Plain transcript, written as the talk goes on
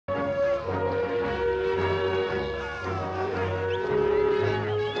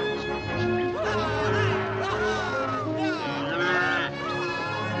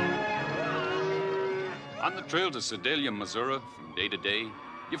On the trail to Sedalia, Missouri, from day to day,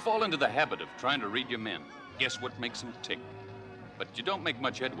 you fall into the habit of trying to read your men, guess what makes them tick. But you don't make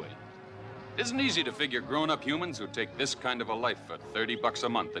much headway. It isn't easy to figure grown-up humans who take this kind of a life for $30 a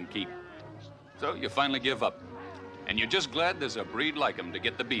month and keep. So you finally give up. And you're just glad there's a breed like them to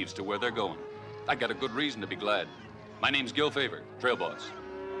get the beeves to where they're going. I got a good reason to be glad. My name's Gil Favor, trail boss.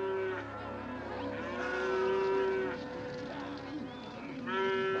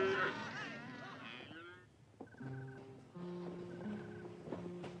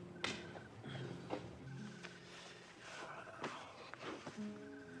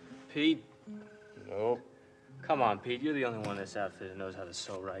 Pete? No. Come on, Pete. You're the only one in this outfit that knows how to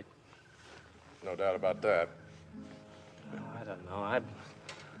sew right. No doubt about that. Well, I don't know. I've been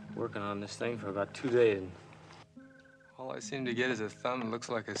working on this thing for about 2 days. And all I seem to get is a thumb that looks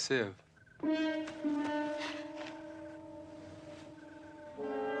like a sieve.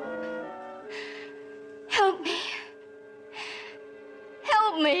 Help me.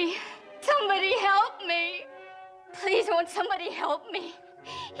 Help me. Somebody help me. Please, won't somebody help me?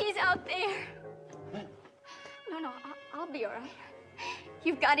 He's out there. No, I'll be all right.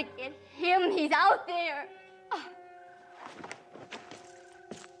 You've got to get him. He's out there. Oh.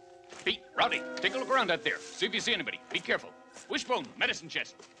 Pete, Rowdy, take a look around out there. See if you see anybody. Be careful. Wishbone, medicine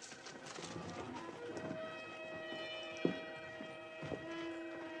chest.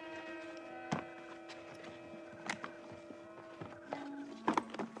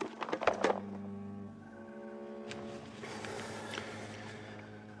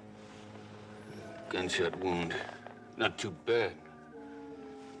 Gunshot wound. Not too bad.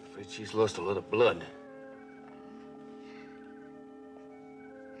 Afraid she's lost a lot of blood.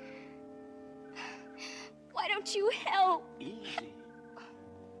 Why don't you help? Easy.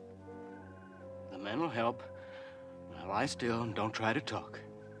 The men will help. Now lie still and don't try to talk.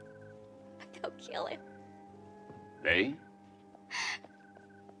 But they'll kill him. They?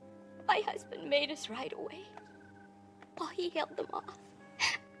 My husband made us right away while he held them off.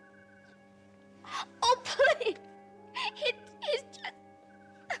 Oh, please. It is just...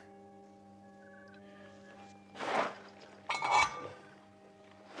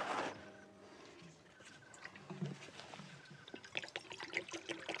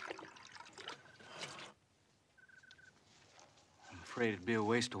 I'm afraid it'd be a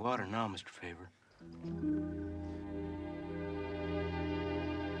waste of water now, Mr. Favor.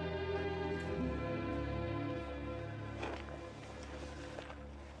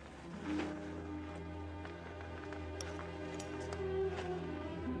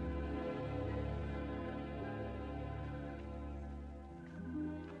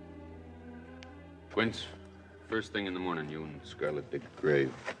 Quince, first thing in the morning, you and Scarlett dig a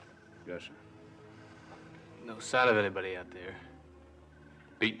grave. Yes, sir. no sign of anybody out there.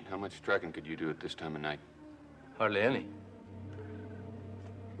 Pete, how much tracking could you do at this time of night? Hardly any.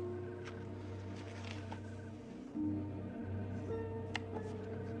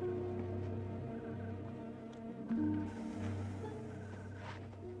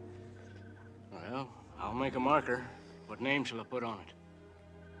 Well, I'll make a marker. What name shall I put on it?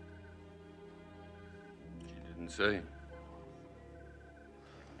 She didn't say.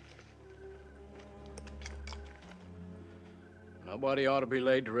 Nobody ought to be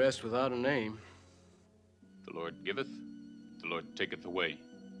laid to rest without a name. The Lord giveth, the Lord taketh away.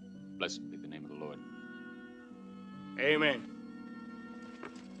 Blessed be the name of the Lord. Amen.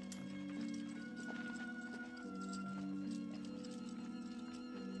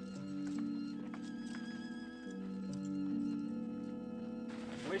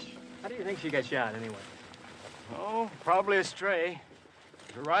 Wish, how do you think she got shot, anyway? Oh, probably a stray.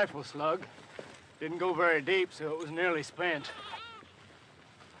 It was a rifle slug. Didn't go very deep, so it was nearly spent.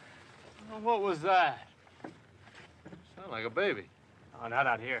 Well, what was that? Sound like a baby. Oh, not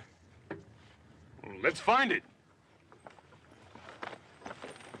out here. Well, let's find it.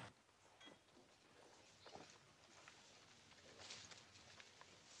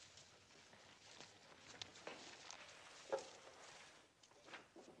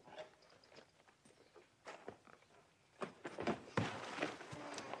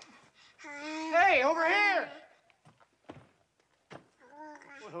 Hey, over here!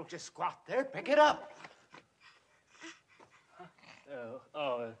 Well, don't just squat there. Pick it up.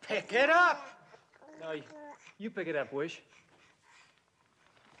 Pick it up! No, you pick it up, Wish.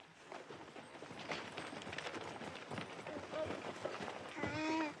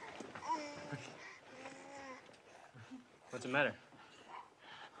 What's the matter?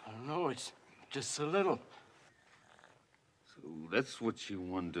 I don't know. It's just a little. So that's what you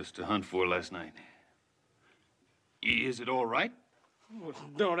wanted us to hunt for last night. Is it all right? Well,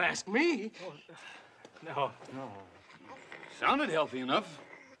 don't ask me. No. Sounded healthy enough.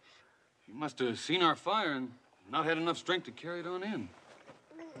 She must have seen our fire and not had enough strength to carry it on in.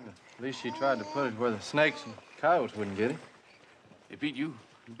 At least she tried to put it where the snakes and coyotes wouldn't get it. Hey, Pete, you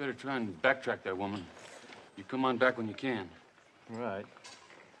better try and backtrack that woman. You come on back when you can. Right.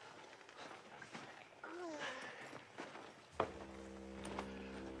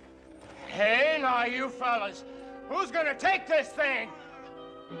 Hey, now, you fellas, who's gonna take this thing?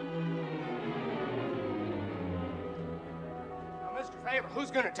 Now, Mr. Favor, who's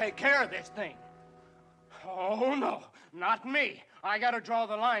gonna take care of this thing? Oh, no, not me. I gotta draw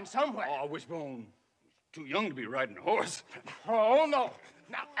the line somewhere. Oh, Wishbone, too young to be riding a horse. Oh, no.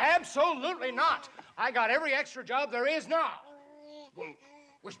 Now, absolutely not. I got every extra job there is now. Well,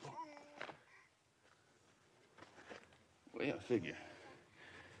 Wishbone. Well, I figure.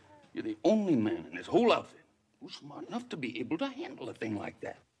 You're the only man in this whole outfit who's smart enough to be able to handle a thing like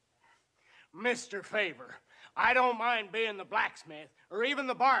that. Mr. Favor, I don't mind being the blacksmith or even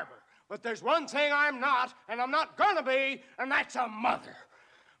the barber, but there's one thing I'm not, and I'm not gonna be, and that's a mother.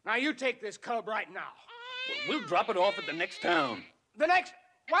 Now, you take this cub right now. Well, we'll drop it off at the next town. The next,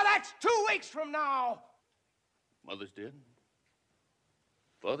 well, that's 2 weeks from now. Mother's dead.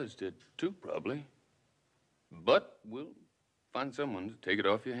 Father's dead, too, probably. But we'll find someone to take it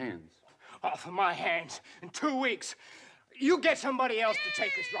off your hands. Off of my hands in 2 weeks. You get somebody else to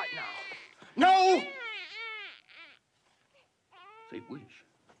take this right now. No! Say, Wish,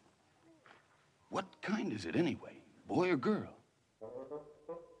 what kind is it anyway? Boy or girl?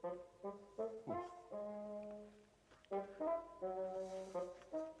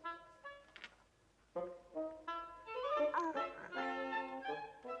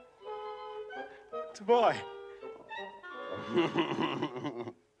 It's a boy.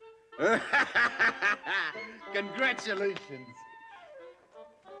 Congratulations.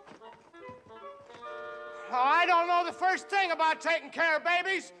 I don't know the first thing about taking care of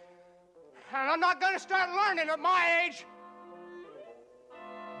babies, and I'm not gonna start learning at my age.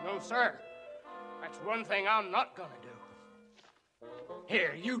 No, sir. That's one thing I'm not gonna do.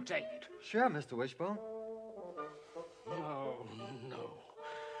 Here, you take it. Sure, Mr. Wishbone. No.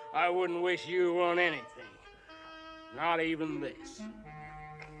 I wouldn't wish you on anything. Not even this.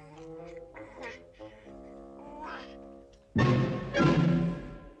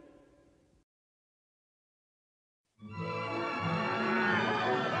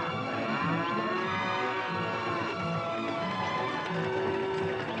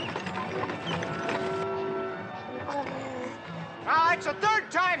 Now, it's the third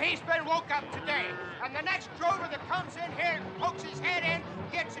time he's been woke up today. And the next drover that comes in here and pokes his head in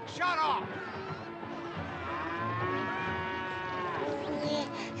gets it shut off.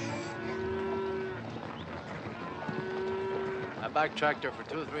 I backtracked her for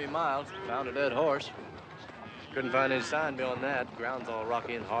 2 or 3 miles, found a dead horse. Couldn't find any sign beyond that. Ground's all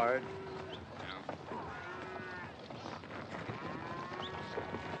rocky and hard.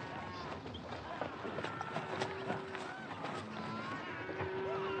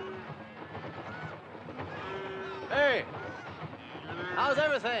 Hey, how's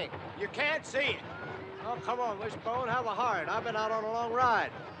everything? You can't see it. Oh, come on, Wishbone, have a heart. I've been out on a long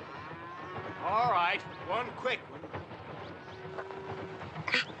ride. All right, one quick one.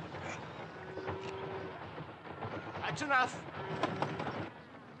 That's enough.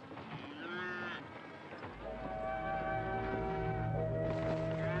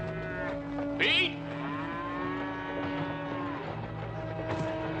 Pete!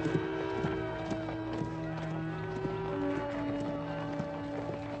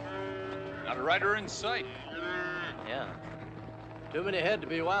 Not a rider in sight. Yeah. Too many head to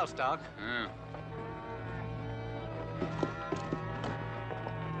be wild stock. Yeah.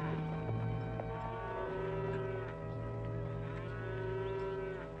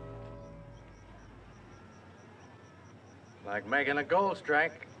 Like making a gold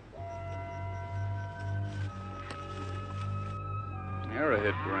strike.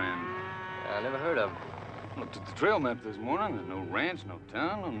 Arrowhead brand. I never heard of them. Looked at the trail map this morning. There's no ranch, no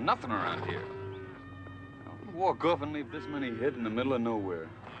town, no nothing around here. I'll walk off and leave this many head in the middle of nowhere.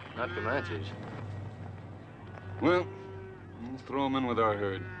 Not Comanches. Well, we'll throw them in with our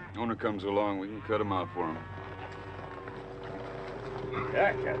herd. Owner comes along, we can cut them out for him.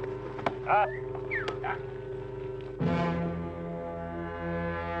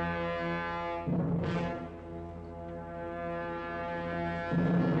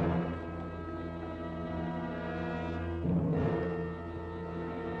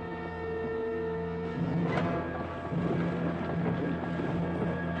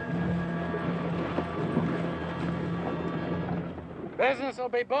 Business will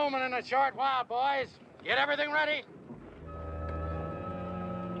be booming in a short while, boys. Get everything ready.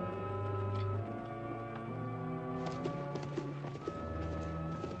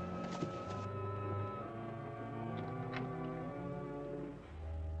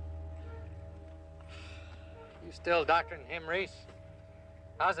 You still doctoring him, Reese?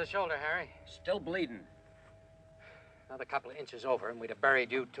 How's the shoulder, Harry? Still bleeding. Another couple of inches over, and we'd have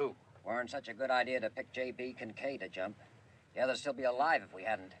buried you, too. Weren't such a good idea to pick J.B. Kincaid to jump. The others still be alive if we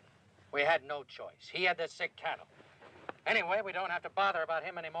hadn't. We had no choice. He had the sick cattle. Anyway, we don't have to bother about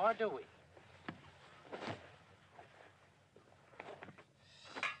him anymore, do we?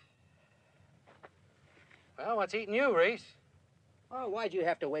 Well, what's eating you, Reese? Oh, why'd you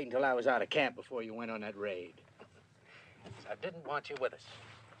have to wait until I was out of camp before you went on that raid? I didn't want you with us.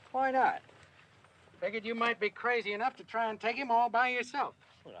 Why not? Figured you might be crazy enough to try and take him all by yourself.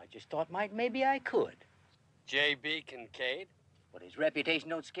 Well, I just thought maybe I could. J.B. Kincaid? But his reputation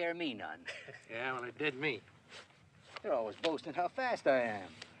don't scare me none. Yeah, well, it did me. You're always boasting how fast I am.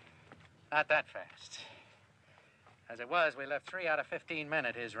 Not that fast. As it was, we left 3 out of 15 men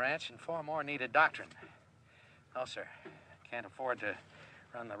at his ranch, and 4 more needed doctrine. No, sir. Can't afford to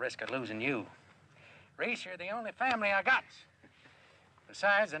run the risk of losing you. Reese, you're the only family I got.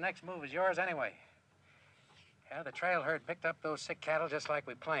 Besides, the next move is yours anyway. Yeah, the trail herd picked up those sick cattle just like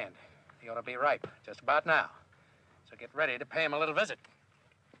we planned. They ought to be ripe just about now. So get ready to pay him a little visit.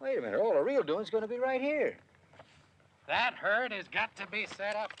 Wait a minute, all the real doing's gonna be right here. That herd has got to be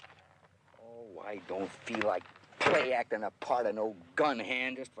set up. Oh, I don't feel like play acting a part of no gun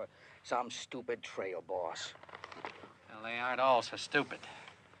hand just for some stupid trail boss. Well, they aren't all so stupid.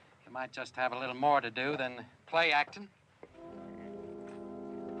 You might just have a little more to do than play acting.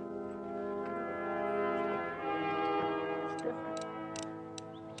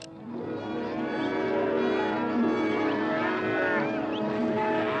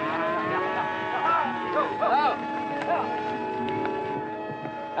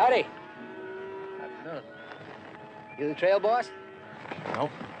 Howdy. Afternoon. You the trail boss? No.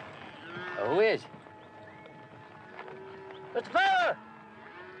 Who is? Mr. Favor!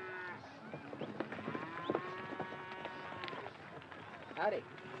 Howdy.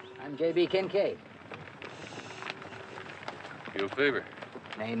 I'm J.B. Kincaid. You a favor.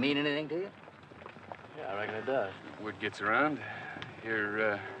 Name mean anything to you? Yeah, I reckon it does. Word gets around.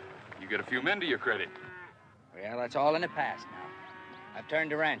 Here, you got a few men to your credit. Well, that's all in the past now. I've turned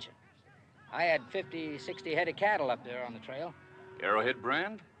to ranching. I had 50, 60 head of cattle up there on the trail. Arrowhead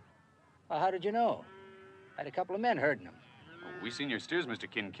brand? Well, how did you know? I had a couple of men herding them. Well, we seen your steers,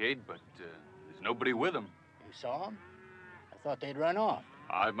 Mr. Kincaid, but there's nobody with them. You saw them? I thought they'd run off.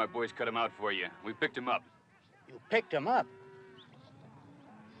 I'll have my boys cut them out for you. We picked them up. You picked them up?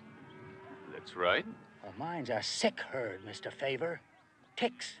 That's right. Well, mine's a sick herd, Mr. Favor.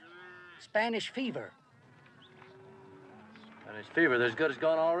 Ticks. Spanish fever. Spanish fever, there's good as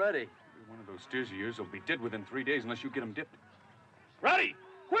gone already. One of those steers of yours will be dead within 3 days unless you get them dipped. Ready!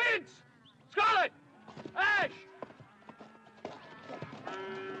 Queens! Scarlet! Ash!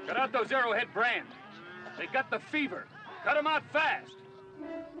 Cut out those Arrowhead brand. They got the fever. Cut them out fast.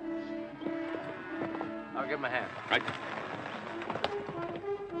 I'll give him a hand. Right.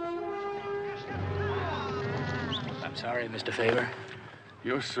 I'm sorry, Mr. Favor.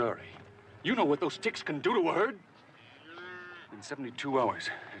 You're sorry. You know what those ticks can do to a herd? In 72 hours,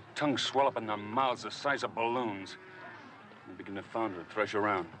 their tongues swell up in their mouths the size of balloons. They begin to founder and thresh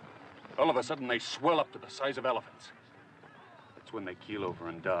around. All of a sudden, they swell up to the size of elephants. That's when they keel over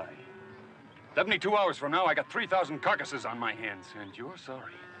and die. 72 hours from now, I got 3,000 carcasses on my hands, and you're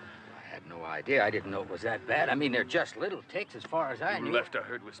sorry. I had no idea. I didn't know it was that bad. I mean, they're just little ticks as far as I You knew. left a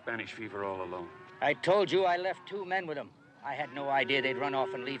herd with Spanish fever all alone. I told you I left 2 men with them. I had no idea they'd run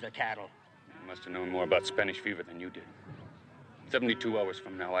off and leave the cattle. You must have known more about Spanish fever than you did. 72 hours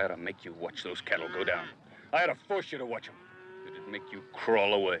from now, I ought to make you watch those cattle go down. I ought to force you to watch them. It'd make you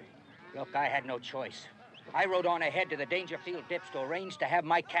crawl away. Look, I had no choice. I rode on ahead to the Dangerfield dips to arrange to have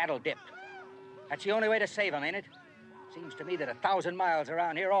my cattle dipped. That's the only way to save them, ain't it? Seems to me that 1,000 miles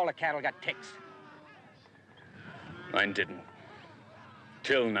around here, all the cattle got ticks. Mine didn't.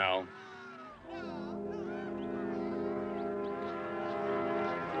 Till now.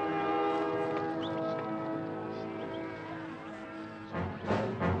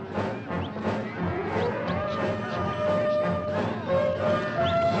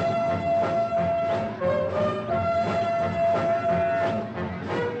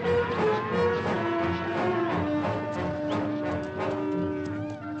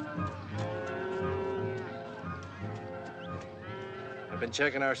 Been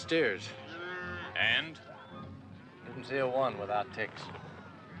checking our steers. And? Didn't see a one without ticks.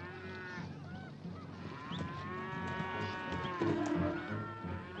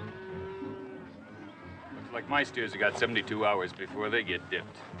 like my steers have got 72 hours before they get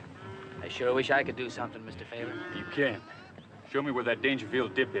dipped. I sure wish I could do something, Mr. Favor. You can. Show me where that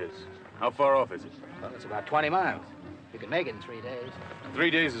Dangerfield dip is. How far off is it? Well, it's about 20 miles. You can make it in 3 days.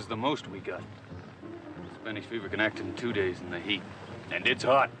 3 days is the most we got. Spanish fever can act in 2 days in the heat. And it's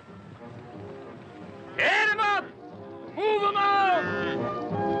hot. Hit him up! Move him out!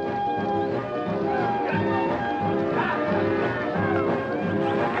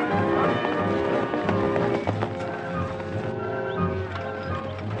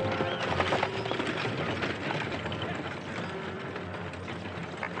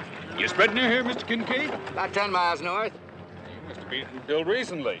 You spreading near here, Mr. Kincaid? About 10 miles north. You must have been Bill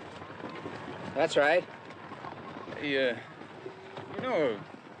recently. That's right. Hey, you know,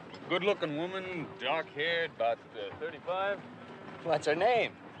 a good-looking woman, dark-haired, about 35? What's her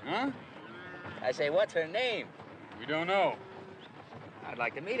name? Huh? I say, what's her name? We don't know. I'd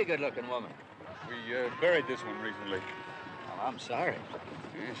like to meet a good-looking woman. We buried this one recently. Oh, I'm sorry.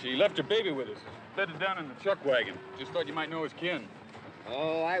 Yeah, she left her baby with us. Bedded down in the chuck wagon. Just thought you might know his kin.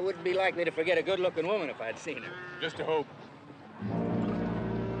 Oh, I wouldn't be likely to forget a good-looking woman if I'd seen her. Just a hope.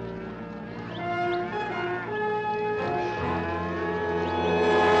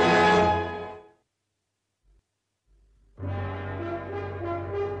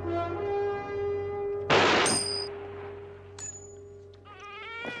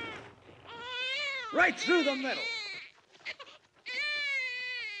 Right through the middle.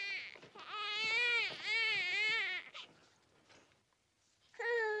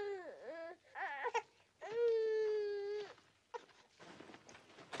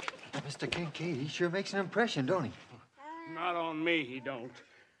 Mr. Kincaid, he sure makes an impression, don't he? Not on me, he don't.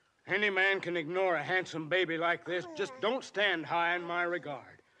 Any man can ignore a handsome baby like this. Just don't stand high in my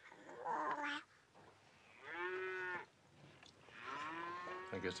regard.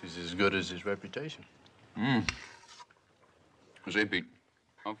 I guess he's as good as his reputation. Say, Pete,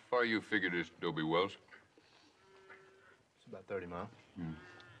 how far you figured is Dobie Wells? It's about 30 miles.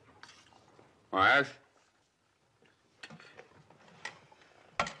 All right.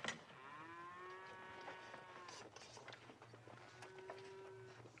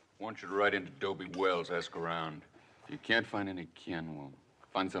 I want you to ride into Dobie Wells, ask around. If you can't find any kin, well,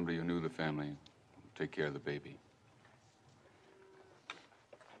 find somebody who knew the family. Take care of the baby.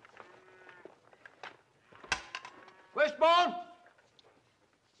 Wishbone!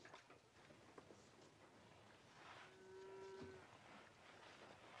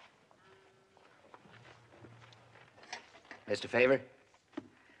 Mr. Favor,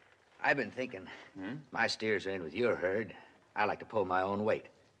 I've been thinking. My steers are in with your herd. I like to pull my own weight.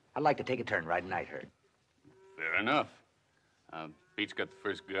 I'd like to take a turn riding night herd. Fair enough. Pete's got the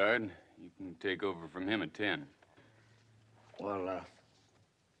first guard. You can take over from him at 10. Well,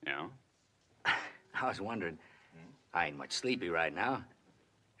 Yeah? I was wondering. I ain't much sleepy right now.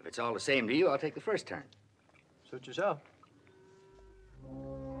 If it's all the same to you, I'll take the first turn. Suit yourself.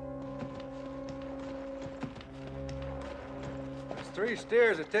 There's 3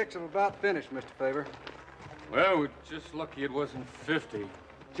 steers that takes them about finished, Mr. Favor. Well, we're just lucky it wasn't 50.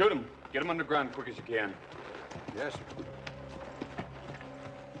 Shoot him. Get him underground as quick as you can. Yes, sir.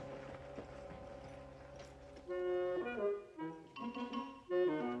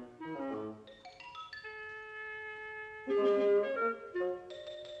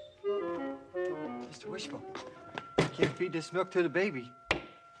 Mr. Wishbone, you can't feed this milk to the baby.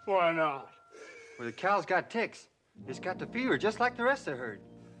 Why not? Well, the cow's got ticks. It's got the fever just like the rest of the herd.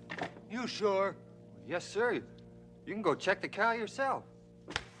 You sure? Yes, sir. You can go check the cow yourself.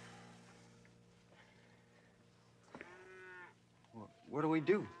 What do we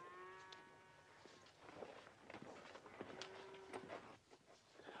do?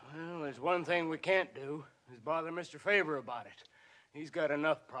 Well, there's one thing we can't do, is bother Mr. Favor about it. He's got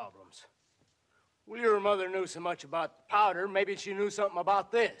enough problems. Well, your mother knew so much about the powder, maybe she knew something about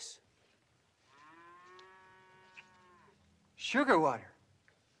this. Sugar water.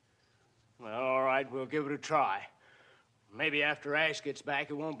 Well, all right, we'll give it a try. Maybe after Ash gets back,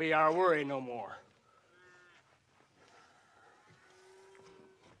 it won't be our worry no more.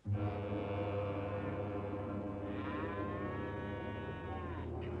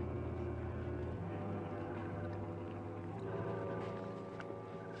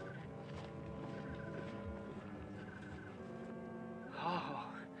 Oh,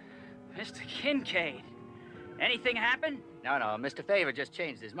 Mr. Kincaid. Anything happen? No, Mr. Favor just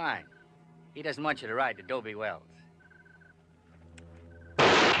changed his mind. He doesn't want you to ride to Dobie Wells.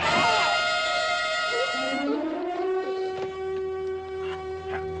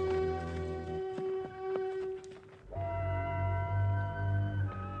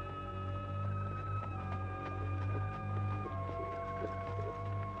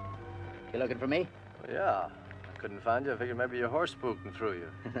 You looking for me? Well, yeah. I couldn't find you. I figured maybe your horse spooked and threw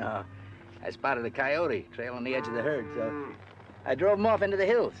you. No. I spotted a coyote trail on the edge of the herd, so I drove him off into the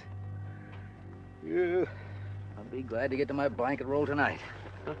hills. Yeah. I'll be glad to get to my blanket roll tonight.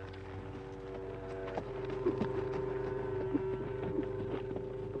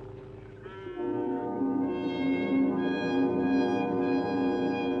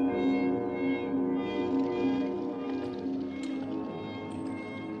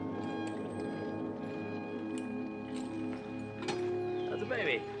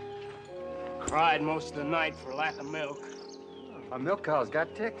 Cried most of the night for lack of milk. My milk cow's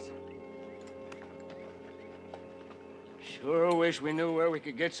got ticks. Sure wish we knew where we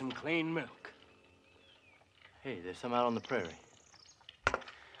could get some clean milk. Hey, there's some out on the prairie.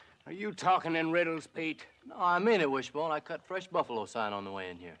 Are you talking in riddles, Pete? No, I mean it, Wishbone. I cut fresh buffalo sign on the way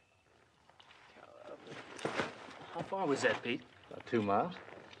in here. How far was that, Pete? About 2 miles.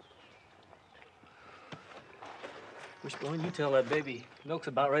 Wishbone, you tell that baby milk's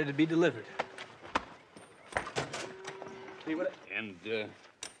about ready to be delivered. See what? And,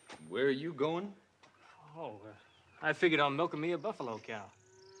 where are you going? Oh, I figured on milking me a buffalo cow.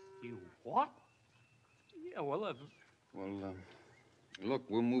 You what? Yeah, well, Look,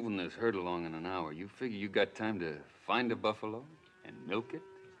 we're moving this herd along in an hour. You figure you got time to find a buffalo and milk it,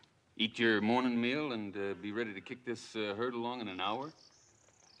 eat your morning meal, and be ready to kick this herd along in an hour?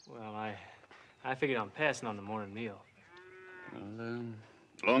 Well, I figured on passing on the morning meal. Well,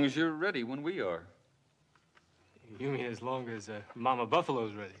 as long as you're ready when we are. You mean as long as Mama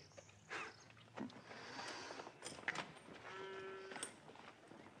Buffalo's ready?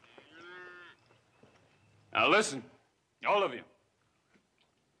 Now listen, all of you.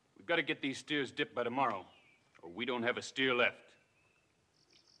 We've got to get these steers dipped by tomorrow, or we don't have a steer left.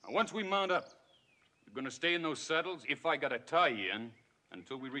 Now, once we mount up, you're going to stay in those saddles, if I got to tie you in,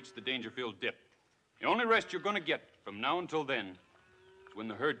 until we reach the Dangerfield dip. The only rest you're going to get from now until then is when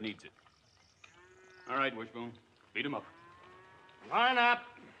the herd needs it. All right, Wishbone, beat 'em up. Line up.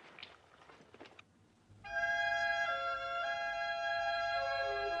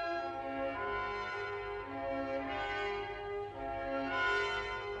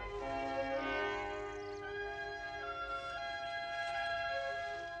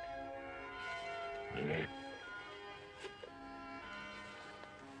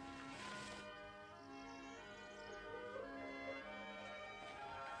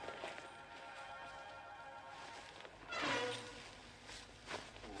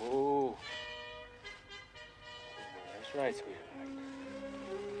 Oh. That's right, sweetheart.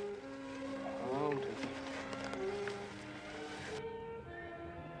 Home to you.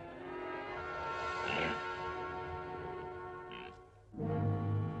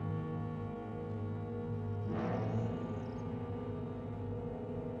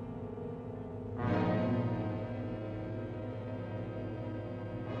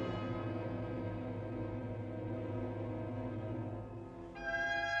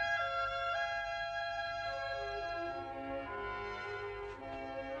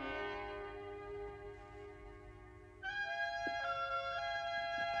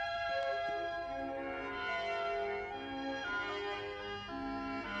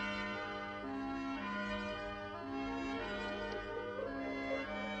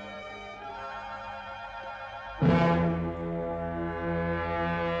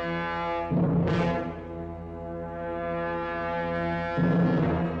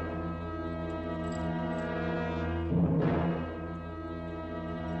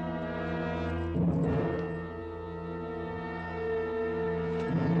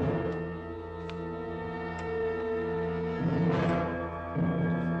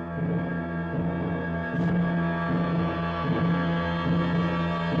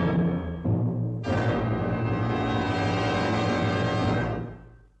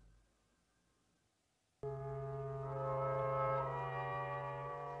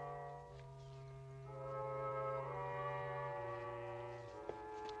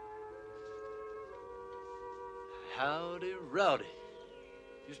 Howdy, rowdy.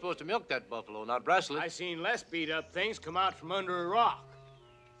 You're supposed to milk that buffalo, not wrestle it. I seen less beat-up things come out from under a rock.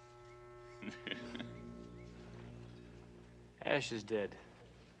 Ash is dead.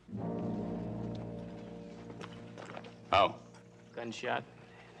 How? Gunshot.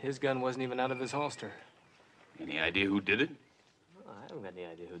 His gun wasn't even out of his holster. Any idea who did it? I haven't got any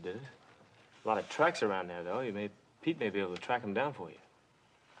idea who did it. A lot of tracks around there, though. Pete may be able to track him down for you.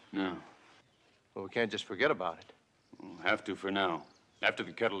 No. Well, we can't just forget about it. We'll have to for now. After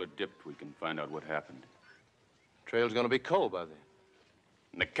the cattle are dipped, we can find out what happened. Trail's gonna be cold by then.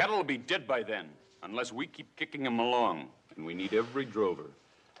 And the cattle will be dead by then, unless we keep kicking them along. And we need every drover.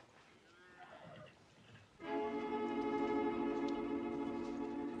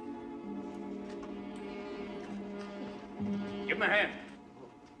 Give him a hand.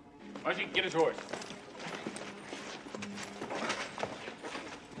 Muzzy, get his horse.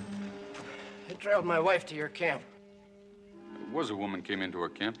 I trailed my wife to your camp. There was a woman came into our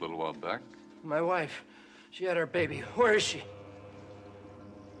camp a little while back. My wife. She had her baby. Where is she?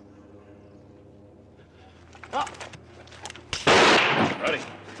 Oh. Ready.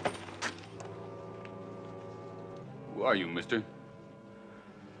 Who are you, mister?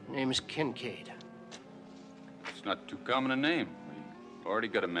 Name is Kincaid. It's not too common a name. We've already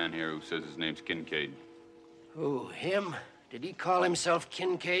got a man here who says his name's Kincaid. Who, him? Did he call himself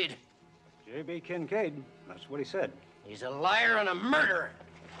Kincaid? J.B. Kincaid. That's what he said. He's a liar and a murderer.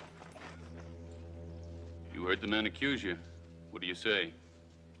 You heard the man accuse you. What do you say?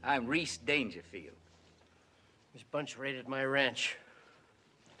 I'm Reese Dangerfield. This bunch raided my ranch.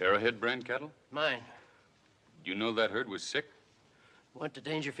 Arrowhead brand cattle? Mine. You know that herd was sick? Went to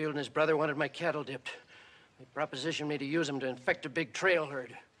Dangerfield and his brother wanted my cattle dipped. They propositioned me to use them to infect a big trail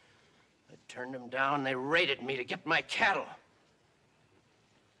herd. I turned them down. They raided me to get my cattle.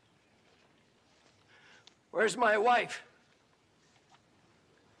 Where's my wife?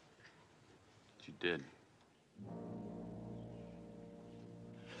 She did.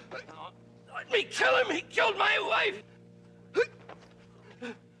 Let me kill him. He killed my wife.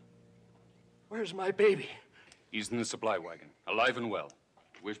 Where's my baby? He's in the supply wagon, alive and well.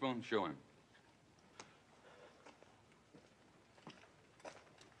 Wishbone, show him.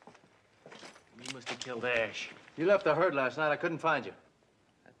 You must have killed Ash. You left the herd last night. I couldn't find you.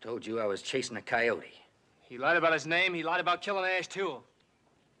 I told you I was chasing a coyote. He lied about his name. He lied about killing Ash, too.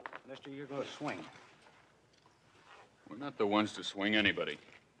 Mister, you're going to swing. We're not the ones to swing anybody.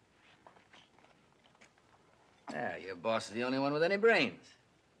 Yeah, your boss is the only one with any brains.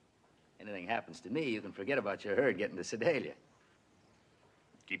 Anything happens to me, you can forget about your herd getting to Sedalia.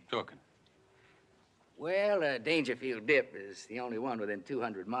 Keep talking. Well, Dangerfield Dip is the only one within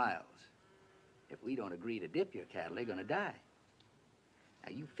 200 miles. If we don't agree to dip your cattle, they're gonna die.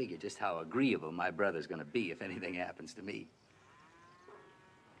 Now, you figure just how agreeable my brother's gonna be if anything happens to me.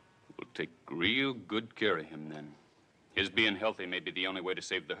 We'll take real good care of him, then. His being healthy may be the only way to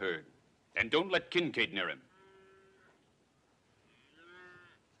save the herd. And don't let Kincaid near him.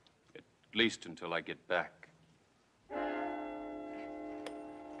 At least until I get back.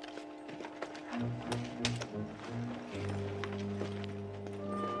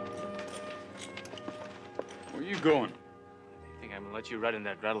 Where are you going? You think I'm gonna let you ride in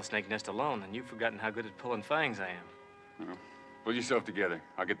that rattlesnake nest alone, and you've forgotten how good at pulling fangs I am. Oh, pull yourself together.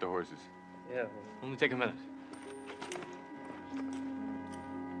 I'll get the horses. Yeah. Only take a minute.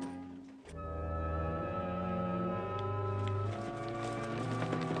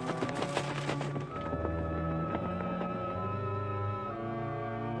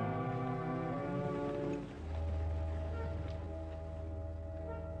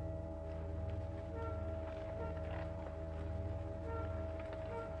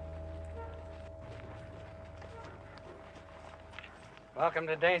 Welcome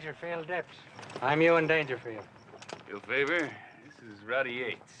to Dangerfield Dips. I'm Ewan Dangerfield. Your favor? This is Rowdy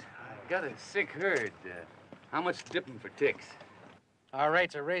Yates. I've got a sick herd. How much dipping for ticks? Our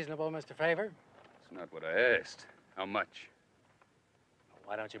rates are reasonable, Mr. Favor. That's not what I asked. How much?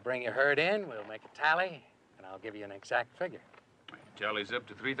 Why don't you bring your herd in? We'll make a tally, and I'll give you an exact figure. Tally's up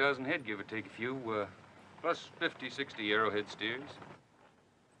to 3,000 head, give or take a few, plus 50, 60 arrowhead steers.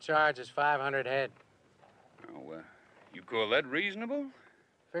 Charge is 500 head. Oh, you call that reasonable?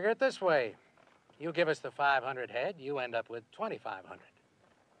 Figure it this way. You give us the 500 head, you end up with 2,500.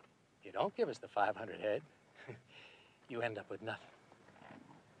 You don't give us the 500 head, you end up with nothing.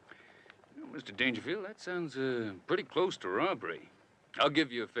 Well, Mr. Dangerfield, that sounds pretty close to robbery. I'll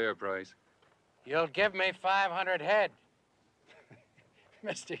give you a fair price. You'll give me 500 head.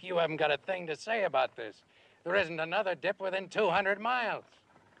 Mister, you haven't got a thing to say about this. There isn't another dip within 200 miles.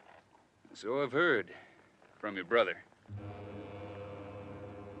 So I've heard from your brother.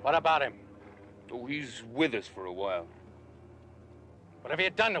 What about him? Oh, he's with us for a while. What have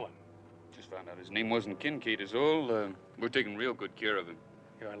you done to him? Just found out his name wasn't Kincaid is all. We're taking real good care of him.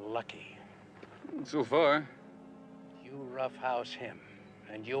 You're lucky. So far. You roughhouse him,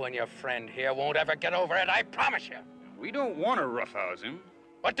 and you and your friend here won't ever get over it, I promise you. We don't want to roughhouse him.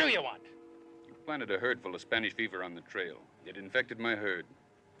 What do you want? You planted a herd full of Spanish fever on the trail. It infected my herd.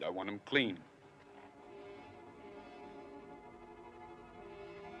 I want him clean.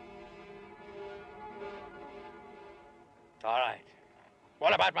 All right.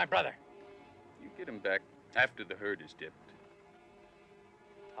 What about my brother? You get him back after the herd is dipped.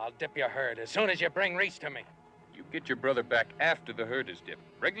 I'll dip your herd as soon as you bring Reese to me. You get your brother back after the herd is dipped.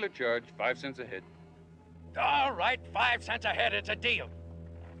 Regular charge, 5 cents a head. All right, 5 cents a head, it's a deal.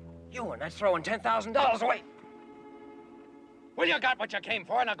 You, and that's throwing $10,000 away. Well, you got what you came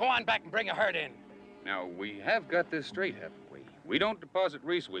for, now go on back and bring a herd in. Now, we have got this straight, haven't we? We don't deposit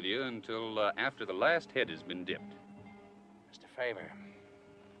Reese with you until after the last head has been dipped. Mr. Favor,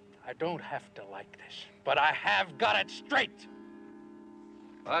 I don't have to like this, but I have got it straight.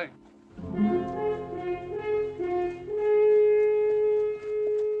 Bye.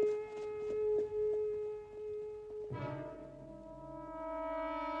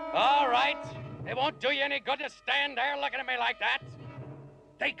 All right. It won't do you any good to stand there looking at me like that.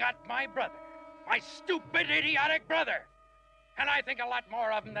 They got my brother. My stupid, idiotic brother. And I think a lot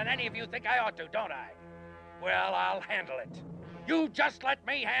more of him than any of you think I ought to, don't I? Well, I'll handle it. You just let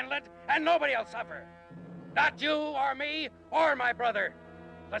me handle it, and nobody will suffer. Not you, or me, or my brother.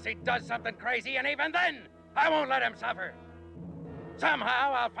 Unless he does something crazy, and even then, I won't let him suffer.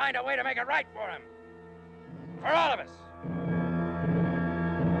 Somehow, I'll find a way to make it right for him. For all of us.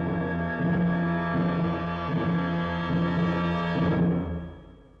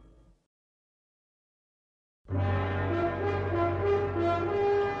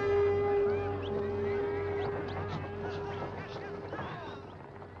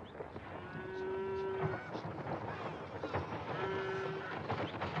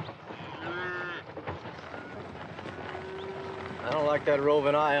 I don't like that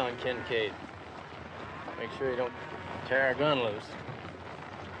roving eye on Kincaid. Make sure you don't tear our gun loose.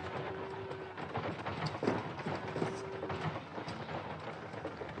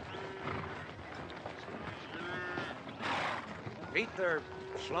 Pete, they're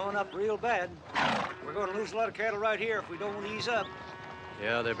slowing up real bad. We're going to lose a lot of cattle right here if we don't ease up.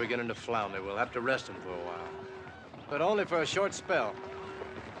 Yeah, they're beginning to flounder. We'll have to rest them for a while. But only for a short spell.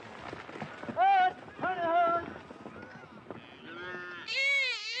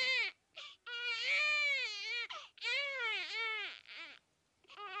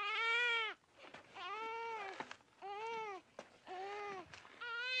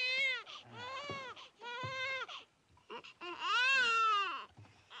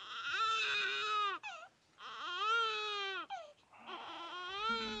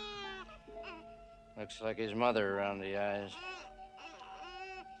 Looks like his mother around the eyes.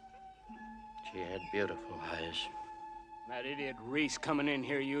 She had beautiful eyes. That idiot Reese coming in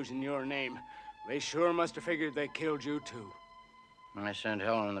here using your name. They sure must have figured they killed you, too. When I sent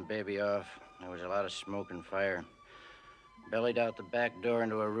Helen and the baby off, there was a lot of smoke and fire. Bellied out the back door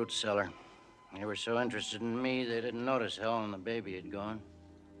into a root cellar. They were so interested in me, they didn't notice Helen and the baby had gone.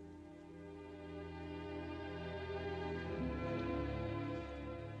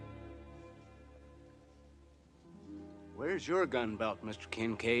 Where's your gun belt, Mr.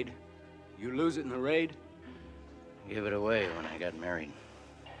 Kincaid? You lose it in the raid? Gave it away when I got married.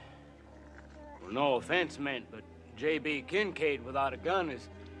 Well, no offense meant, but J.B. Kincaid without a gun is...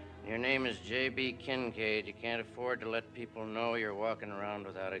 Your name is J.B. Kincaid. You can't afford to let people know you're walking around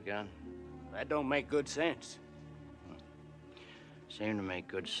without a gun. That don't make good sense. Seemed to make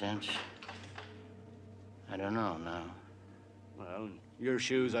good sense. I don't know now. Well, in your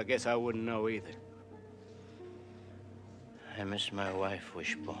shoes, I guess I wouldn't know either. I miss my wife,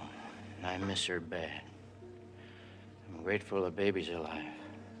 Wishbone. I miss her bad. I'm grateful the baby's alive.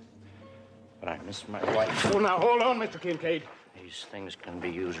 But I miss my wife. Oh, now, hold on, Mr. Kincaid. These things can be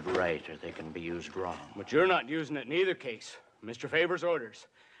used right, or they can be used wrong. But you're not using it in either case. Mr. Favor's orders.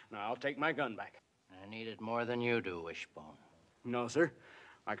 Now, I'll take my gun back. I need it more than you do, Wishbone. No, sir.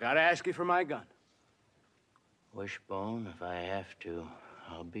 I gotta ask you for my gun. Wishbone, if I have to,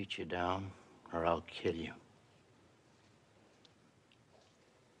 I'll beat you down, or I'll kill you.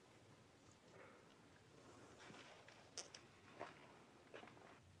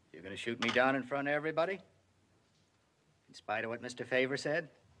 You're gonna shoot me down in front of everybody? In spite of what Mr. Favor said?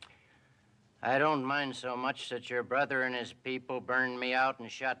 I don't mind so much that your brother and his people burned me out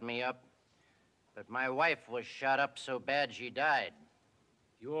and shot me up. But my wife was shot up so bad she died.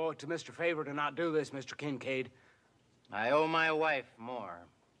 You owe it to Mr. Favor to not do this, Mr. Kincaid. I owe my wife more.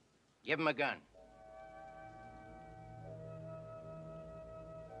 Give him a gun.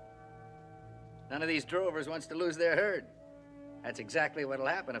 None of these drovers wants to lose their herd. That's exactly what'll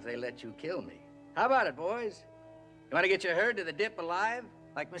happen if they let you kill me. How about it, boys? You want to get your herd to the dip alive,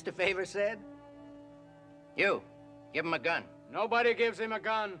 like Mr. Favor said? You, give him a gun. Nobody gives him a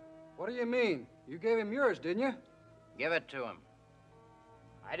gun. What do you mean? You gave him yours, didn't you? Give it to him.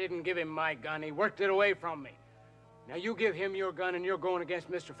 I didn't give him my gun. He worked it away from me. Now, you give him your gun, and you're going against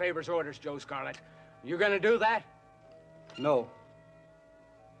Mr. Favor's orders, Joe Scarlett. You gonna do that? No.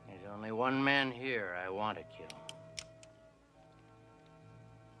 There's only one man here I want to kill.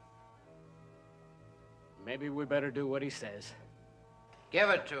 Maybe we better do what he says. Give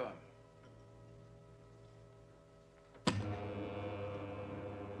it to him.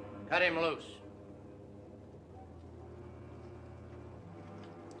 Cut him loose.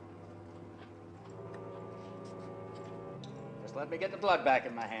 Just let me get the blood back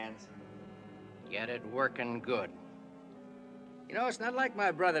in my hands. Get it working good. You know, it's not like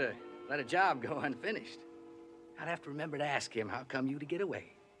my brother to let a job go unfinished. I'd have to remember to ask him, how come you to get away?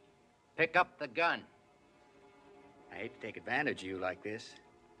 Pick up the gun. I hate to take advantage of you like this.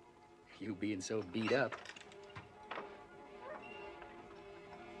 You being so beat up.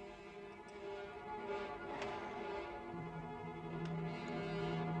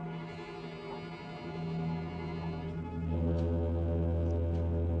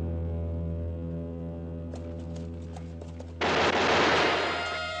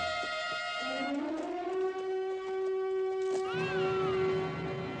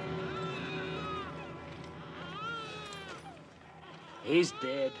 He's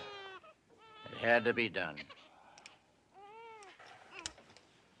dead. It had to be done.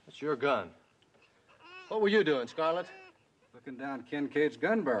 That's your gun. What were you doing, Scarlett? Looking down Kincaid's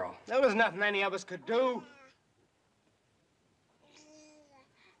gun barrel. There was nothing any of us could do.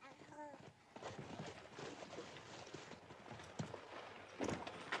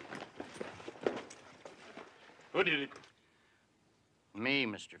 Who did it? Me,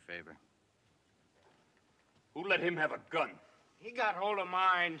 Mr. Favor. Who let him have a gun? He got hold of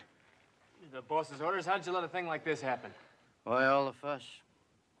mine. The boss's orders? How'd you let a thing like this happen? Why all the fuss?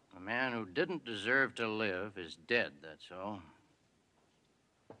 A man who didn't deserve to live is dead, that's all.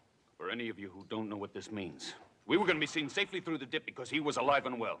 For any of you who don't know what this means, we were going to be seen safely through the dip because he was alive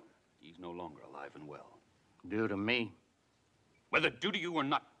and well. He's no longer alive and well. Due to me. Whether due to you or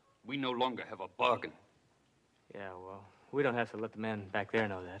not, we no longer have a bargain. Yeah, well, we don't have to let the man back there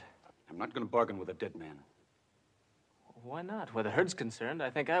know that. I'm not going to bargain with a dead man. Why not? Where the herd's concerned,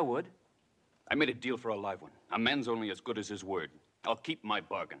 I think I would. I made a deal for a live one. A man's only as good as his word. I'll keep my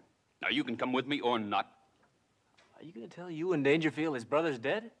bargain. Now, you can come with me or not. Are you going to tell you and Dangerfield his brother's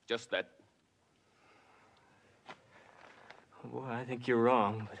dead? Just that. Well, I think you're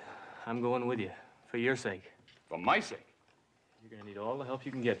wrong, but I'm going with you. For your sake. For my sake? You're going to need all the help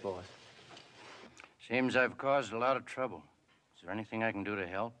you can get, boss. Seems I've caused a lot of trouble. Is there anything I can do to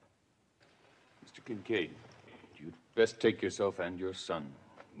help? Mr. Kincaid, you'd best take yourself and your son.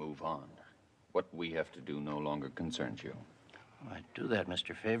 Move on. What we have to do no longer concerns you. I'd do that,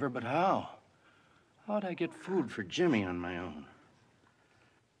 Mr. Favor, but how? How'd I get food for Jimmy on my own?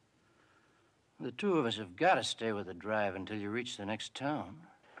 The two of us have got to stay with the drive until you reach the next town.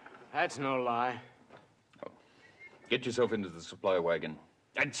 That's no lie. Oh. Get yourself into the supply wagon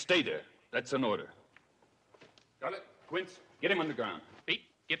and stay there. That's an order. Scarlett, Quince, get him underground. Pete,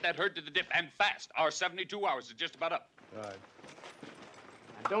 get that herd to the dip and fast. Our 72 hours is just about up. Right.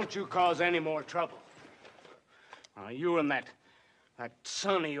 And don't you cause any more trouble. You and that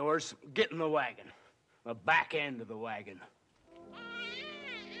son of yours, get in the wagon. The back end of the wagon.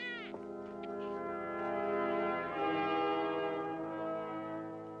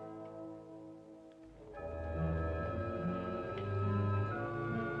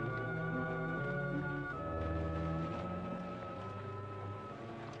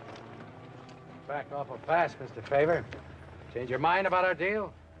 Back awful fast, Mr. Favor. Change your mind about our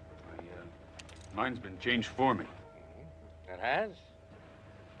deal? Mine's been changed for me. It has?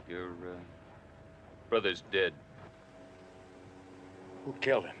 Your brother's dead. Who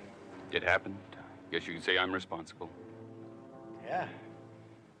killed him? It happened. Guess you can say I'm responsible. Yeah.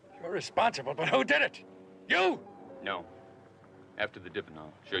 You're responsible, but who did it? You? No. After the dipping,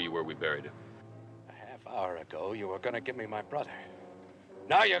 I'll show you where we buried him. A half hour ago, you were gonna give me my brother.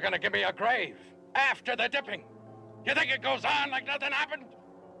 Now you're gonna give me a grave. After the dipping. You think it goes on like nothing happened?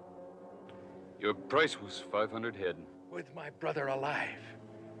 Your price was 500 head. With my brother alive.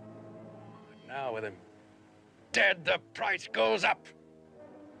 But now with him dead, the price goes up.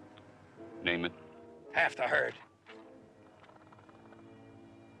 Name it. Half the herd.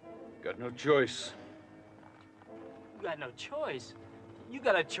 Got no choice. You got no choice. You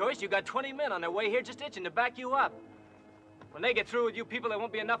got a choice. You got 20 men on their way here just itching to back you up. When they get through with you people, there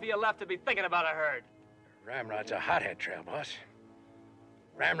won't be enough of you left to be thinking about a herd. Ramrod's a hothead trail, boss.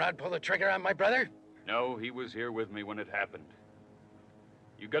 Ramrod pull the trigger on my brother? No, he was here with me when it happened.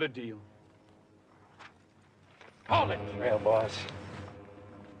 You got a deal. Hold it, trail boss.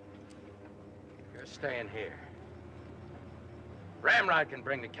 You're staying here. Ramrod can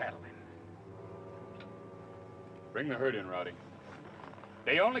bring the cattle in. Bring the herd in, Rowdy.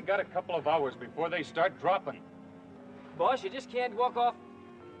 They only got a couple of hours before they start dropping. Boss, you just can't walk off.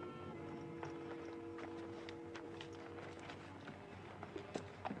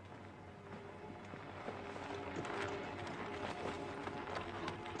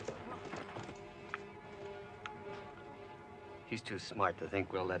 He's too smart to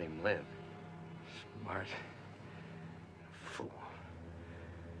think we'll let him live. Smart. Fool.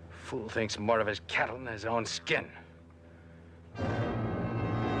 Fool thinks more of his cattle than his own skin.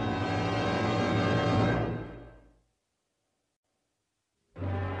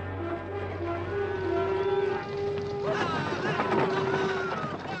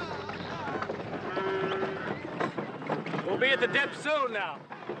 We'll be at the dip soon now.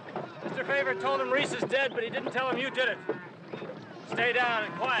 Mr. Favor told him Reese is dead, but he didn't tell him you did it. Stay down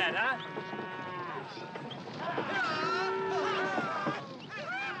and quiet, huh?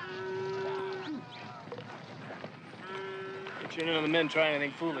 Get you none of the men try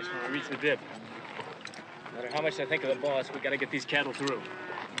anything foolish when we reach the dip. No matter how much I think of the boss, we gotta get these cattle through.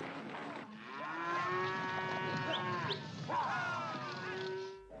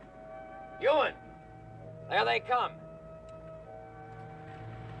 Ewan! There they come.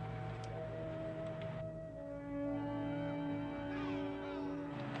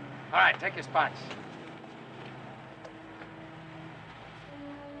 All right, take your spots.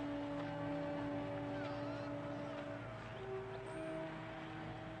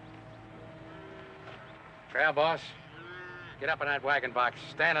 Trail, boss. Get up in that wagon box.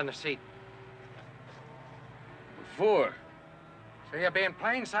 Stand on the seat. What for? So you'll be in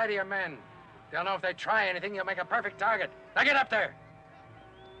plain sight of your men. They'll know if they try anything, you'll make a perfect target. Now get up there.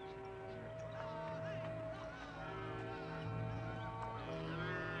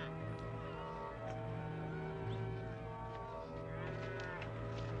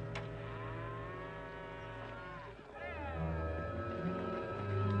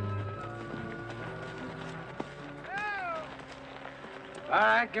 All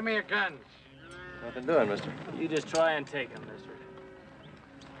right, give me your guns. Nothing doing, mister. You just try and take them, mister.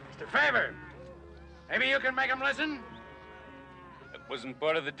 Mr. Favor, maybe you can make them listen? That wasn't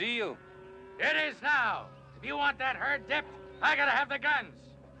part of the deal. It is now. If you want that herd dipped, I gotta have the guns.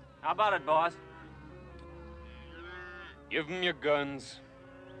 How about it, boss? Give them your guns.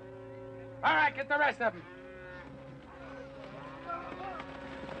 All right, get the rest of them.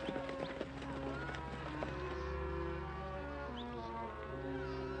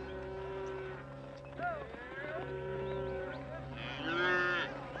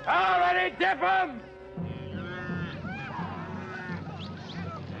 All ready, dip them!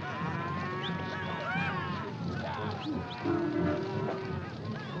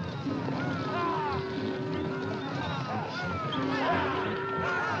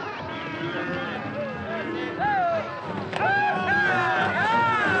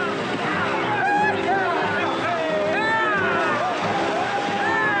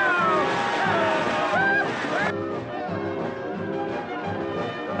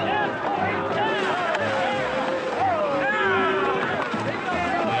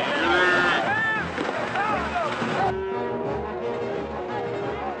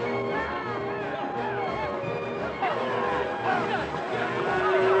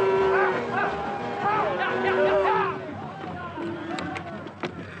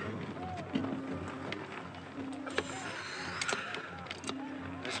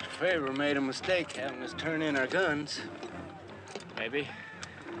 Favor made a mistake having us turn in our guns. Maybe.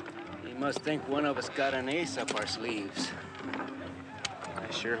 He must think one of us got an ace up our sleeves.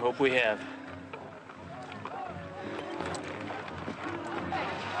 I sure hope we have.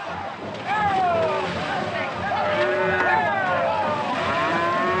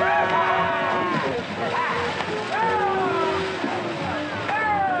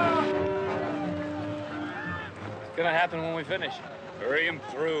 What's gonna happen when we finish? Hurry him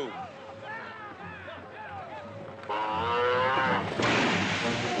through.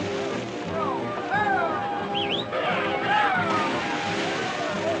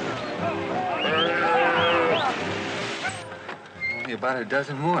 Only about a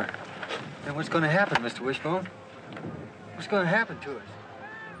dozen more. Then what's going to happen, Mr. Wishbone? What's going to happen to us?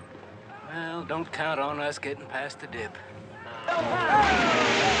 Well, don't count on us getting past the dip.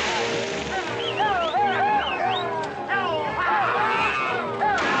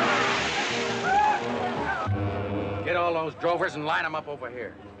 Get all those drovers and line them up over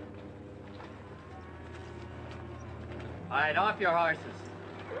here. All right, off your horses.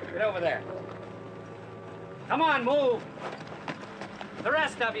 Get over there. Come on, move. The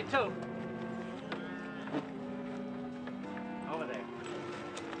rest of you, too. Over there.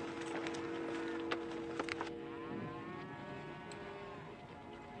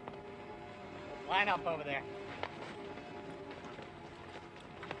 Line up over there.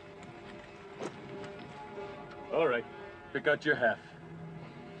 All right. Pick out your half.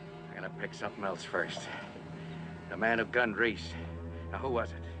 I'm gonna pick something else first. The man who gunned Reese. Now, who was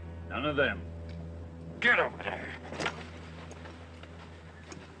it? None of them. Get over there.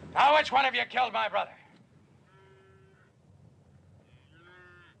 Now, which one of you killed my brother?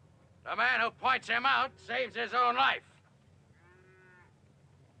 The man who points him out saves his own life.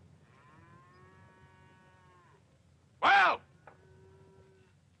 Well!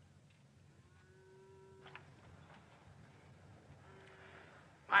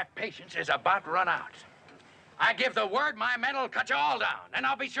 My patience is about run out. I give the word, my men will cut you all down, and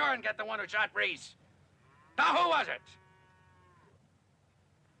I'll be sure and get the one who shot Reese. Now, who was it?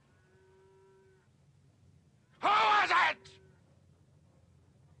 Who was it?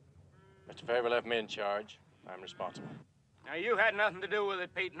 Mr. Favor left me in charge. I'm responsible. Now, you had nothing to do with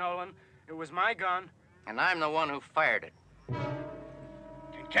it, Pete Nolan. It was my gun. And I'm the one who fired it.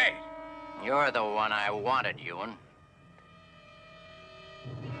 Kincaid. You're the one I wanted, Ewan.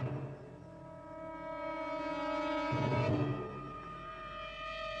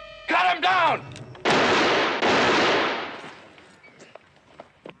 Cut him down!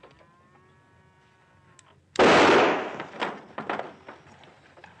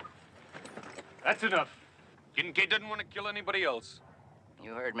 That's enough. Kincaid doesn't want to kill anybody else.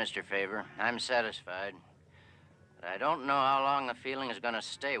 You heard Mr. Favor. I'm satisfied. But I don't know how long the feeling is going to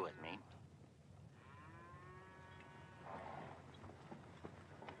stay with me.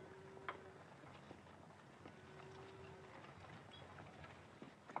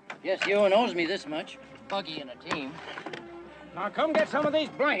 Yes, Ewan owes me this much. Buggy and a team. Now, come get some of these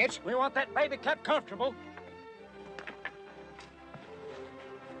blankets. We want that baby kept comfortable.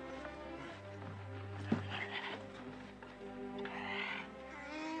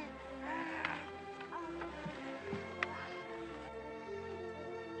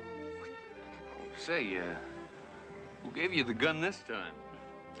 Say, who gave you the gun this time?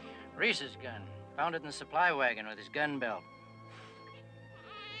 Reese's gun. Found it in the supply wagon with his gun belt.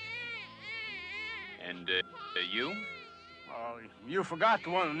 And, you? Oh, you forgot the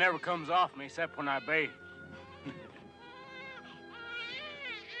one that never comes off me except when I bathe.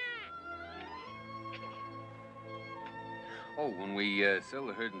 Oh, when we sell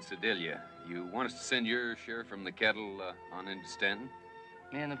the herd in Sedalia, you want us to send your share from the cattle on into Stanton?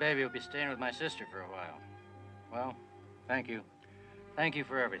 Me and the baby will be staying with my sister for a while. Well, thank you. Thank you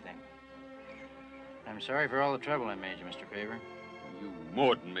for everything. I'm sorry for all the trouble I made you, Mr. Favor. You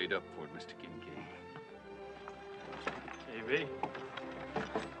more than made up for it, Mr. Kincaid. JB.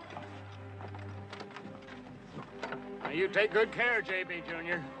 Now, you take good care of JB,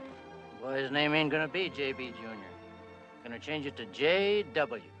 Jr. Well, his name ain't gonna be JB Jr. Gonna change it to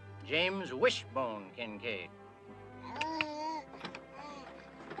JW. James Wishbone Kincaid.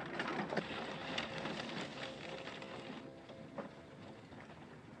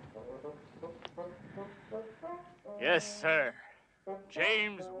 Yes, sir.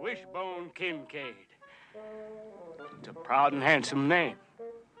 James Wishbone Kincaid. It's a proud and handsome name.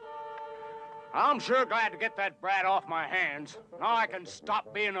 I'm sure glad to get that brat off my hands. Now I can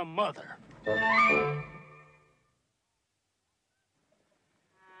stop being a mother.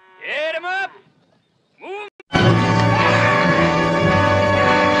 Hit him up! Move!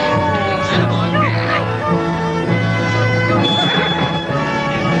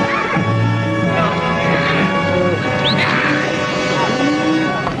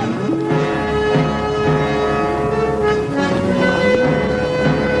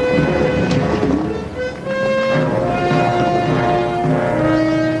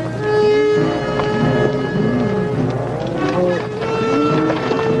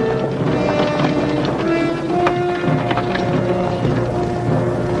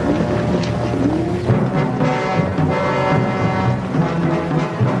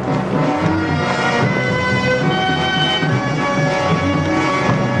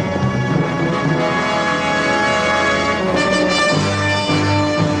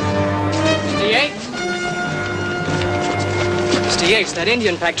 That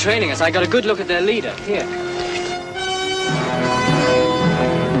Indian pack trailing us. I got a good look at their leader. Here.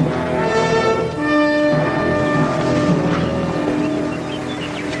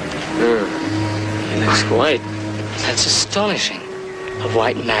 He looks white. That's astonishing. A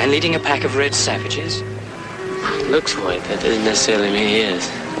white man leading a pack of red savages? Looks white. That doesn't necessarily mean he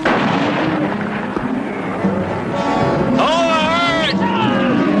is.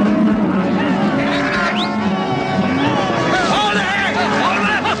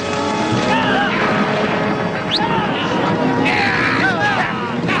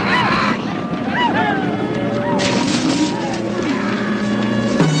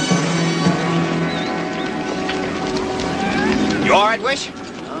 Wish?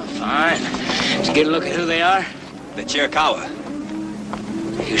 Oh, fine. Did you get a look at who they are? The Chiricahua.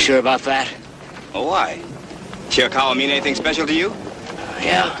 You sure about that? Oh, why? Chiricahua mean anything special to you?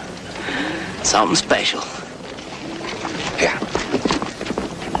 Yeah. Something special. Here.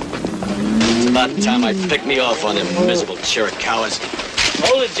 It's about time I picked me off on them miserable Chiricahuas.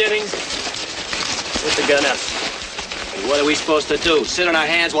 Hold it, Jennings. Put the gun up. And what are we supposed to do? Sit on our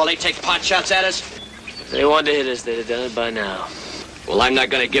hands while they take pot shots at us? If they wanted to hit us, they'd have done it by now. Well, I'm not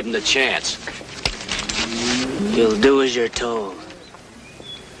gonna give them the chance. You'll do as you're told.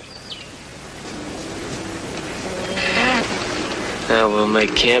 Now we'll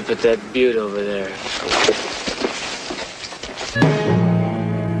make camp at that butte over there.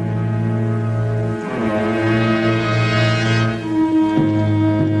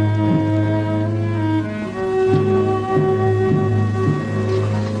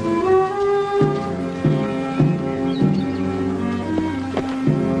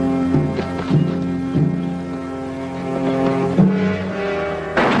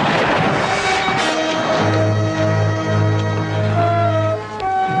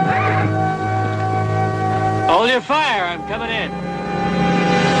 Hold your fire, I'm coming in.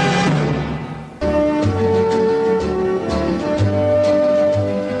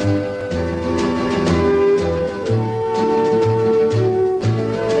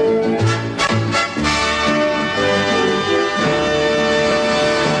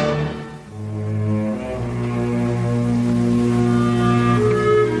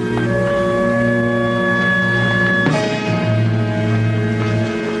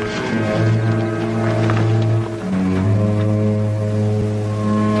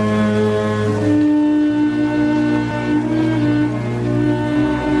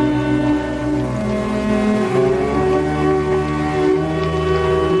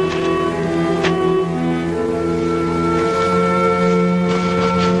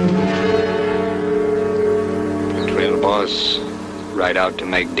 Right out to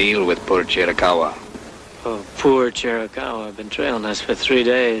make deal with poor Chiricahua. Oh, poor Chiricahua. I've been trailing us for 3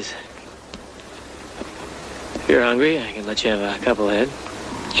 days. If you're hungry, I can let you have a couple head.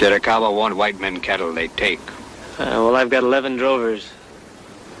 Chiricahua want white men cattle they take. Well, I've got 11 drovers.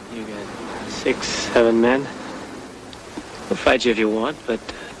 You got 6, 7 men. We'll fight you if you want, but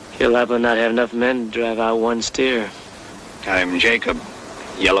you'll likely not have enough men to drive out one steer. I'm Jacob,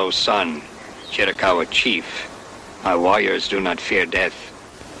 Yellow Sun, Chiricahua chief. My warriors do not fear death.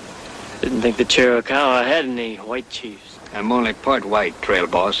 Didn't think the Chiricahua had any white chiefs. I'm only part white, trail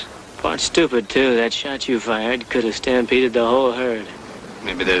boss. Part stupid, too. That shot you fired could have stampeded the whole herd.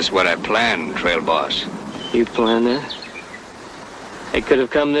 Maybe this is what I planned, trail boss. You planned that? They could have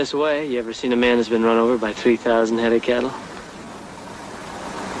come this way. You ever seen a man that's been run over by 3,000 head of cattle?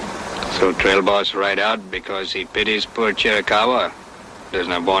 So trail boss ride out because he pities poor Chiricahua? Does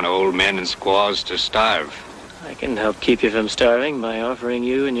not want old men and squaws to starve. I can help keep you from starving by offering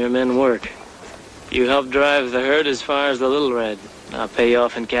you and your men work. You help drive the herd as far as the Little Red. I'll pay you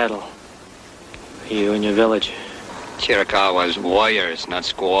off in cattle. You and your village. Chiricahua's warriors, not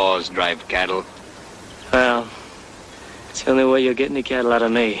squaws, drive cattle. Well, it's the only way you'll get any cattle out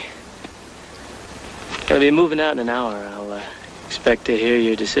of me. Gonna be moving out in an hour. I'll expect to hear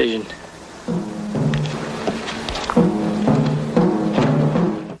your decision.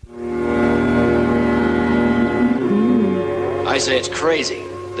 I say it's crazy.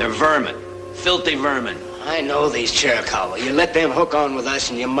 They're vermin. Filthy vermin. I know these Chiricahua. You let them hook on with us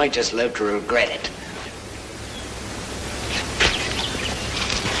and you might just live to regret it.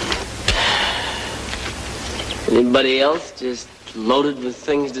 Anybody else just loaded with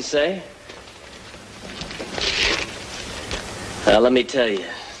things to say? Let me tell you.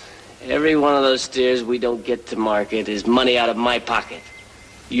 Every one of those steers we don't get to market is money out of my pocket.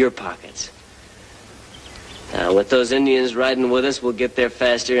 Your pockets. Now, with those Indians riding with us, we'll get there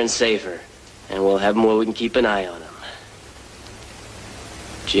faster and safer. And we'll have them where we can keep an eye on them.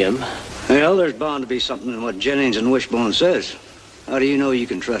 Jim? Well, there's bound to be something in what Jennings and Wishbone says. How do you know you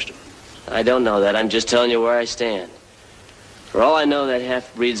can trust them? I don't know that. I'm just telling you where I stand. For all I know, that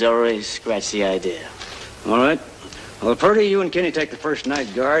half-breed's already scratched the idea. All right. Well, Purdy, you and Kenny take the first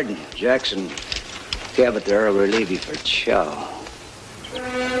night guard, and Jackson, Cabot there will relieve you for chow.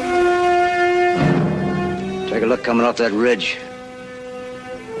 Take a look coming off that ridge.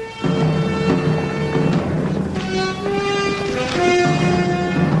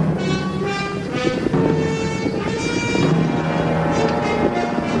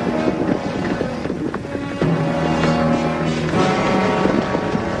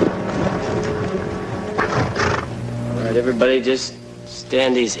 All right, everybody, just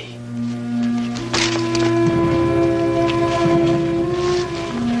stand easy.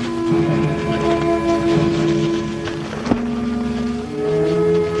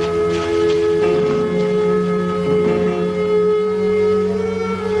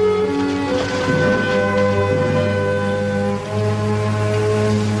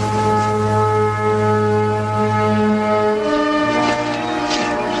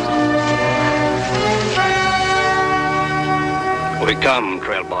 Come,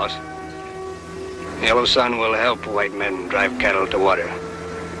 trail boss. Yellow Sun will help white men drive cattle to water.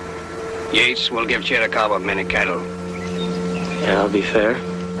 Yates will give Chiricahua many cattle. Yeah, I'll be fair.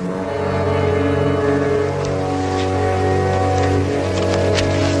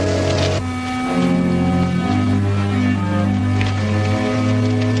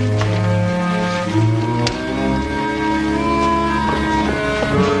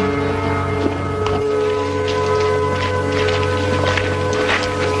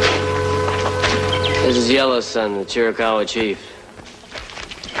 This is Yellow Sun, the Chiricahua chief.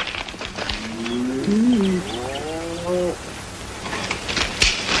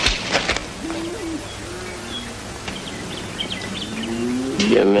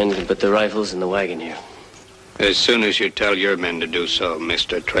 Your men can put the rifles in the wagon here. As soon as you tell your men to do so,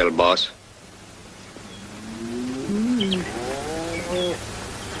 Mr. Trail Boss.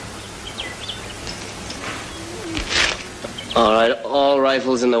 All right, all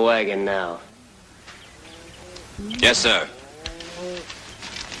rifles in the wagon now. Yes, sir.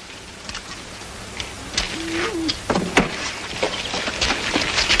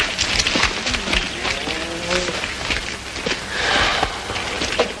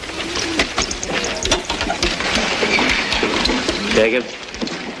 Jacob,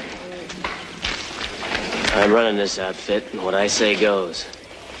 I'm running this outfit, and what I say goes.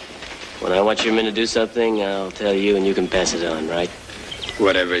 When I want your men to do something, I'll tell you, and you can pass it on, right?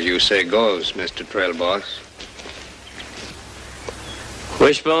 Whatever you say goes, Mr. Trail Boss.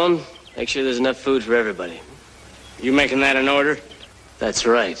 Wishbone, make sure there's enough food for everybody. You making that an order? That's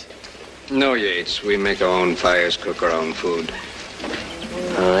right. No, Yates. We make our own fires, cook our own food.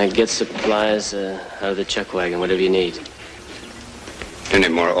 All right, get supplies out of the chuck wagon, whatever you need. Any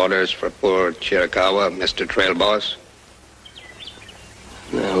more orders for poor Chiricahua, Mr. Trail Boss?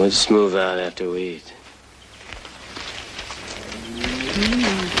 No, we'll just move out after we eat.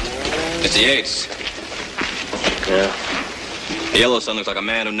 Mr. Yates. Yeah? The Yellow Sun looks like a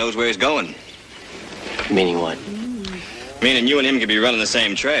man who knows where he's going. Meaning what? Meaning you and him could be running the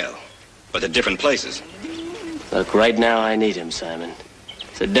same trail, but at different places. Look, right now I need him, Simon.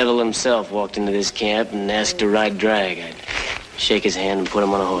 If the devil himself walked into this camp and asked to ride drag, I'd shake his hand and put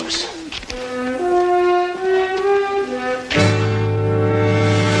him on a horse.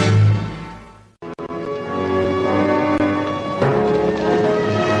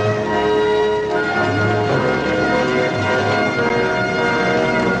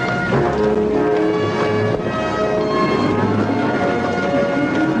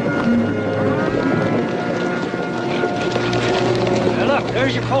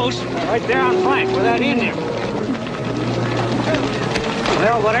 Right there on flank with that Indian.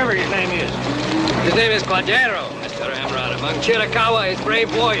 Well, whatever his name is. His name is Cordero, Mr. Ramrod. Among Chiricahua, his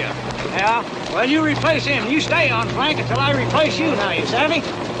brave warrior. Yeah? Well, you replace him. You stay on flank until I replace you now, you savvy?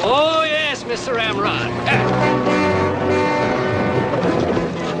 Oh, yes, Mr. Ramrod.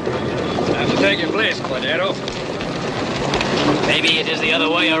 Have to take your place, Cordero. Maybe it is the other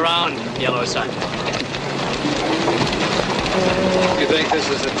way around, Yellow Sun. You think this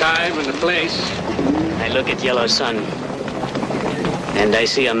is the time and the place? I look at Yellow Sun, and I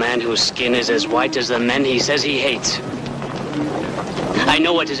see a man whose skin is as white as the men he says he hates. I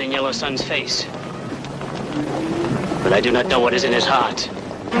know what is in Yellow Sun's face, but I do not know what is in his heart.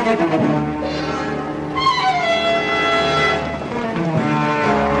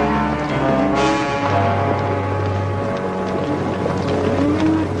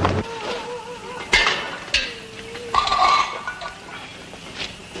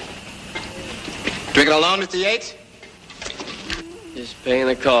 Drinking alone, Mr. Yates? Just paying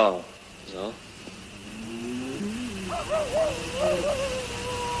a call, is all.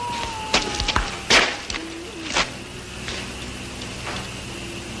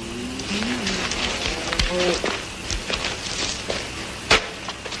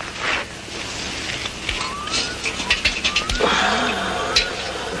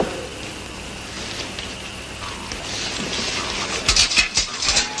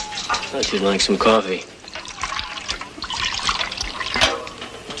 Thought you'd like some coffee.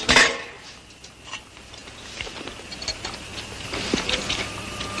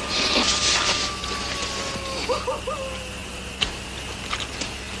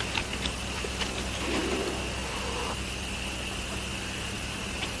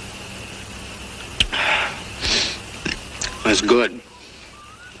 That's good.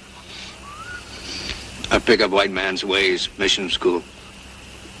 I pick up white man's ways, mission school.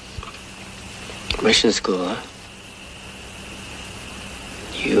 Mission school, huh?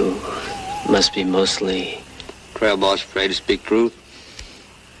 You must be mostly... Trail boss afraid to speak truth?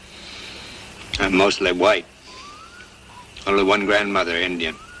 I'm mostly white. Only one grandmother,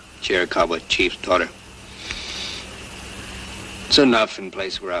 Indian. Chiricahua chief's daughter. It's enough in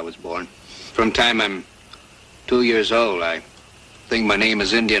place where I was born. From time I'm 2 years old, I think my name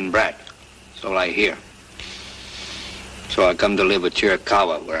is Indian Brat. That's all I hear. So I come to live with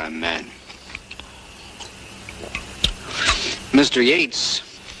Chiricahua, where I'm man. Mr. Yates,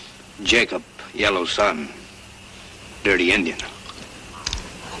 Jacob, Yellow Sun, dirty Indian.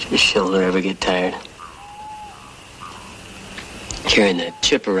 Does your shoulder ever get tired? Carrying that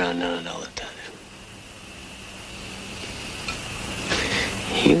chip around on it all the time.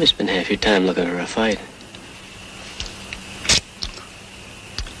 You must spend half your time looking for a fight.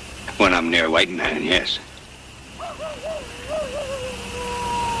 When I'm near a white man, yes.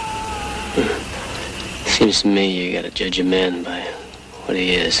 Seems to me you gotta judge a man by what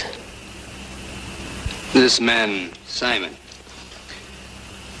he is. This man, Simon,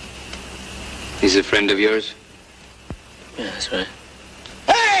 he's a friend of yours? Yeah, that's right.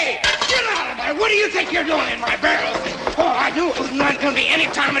 Hey! Get out of there! What do you think you're doing in my barrel? Oh, I knew it was not going to be any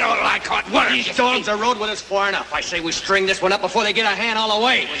time at all I caught one. These dogs are rode with us far enough. I say we string this one up before they get a hand all the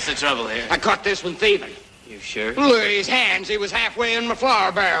way. What's the trouble here? I caught this one thieving. You sure? Look at his hands. He was halfway in my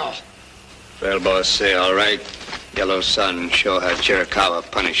flour barrel. Well, boss, say all right. Yellow Sun, show how Chiricahua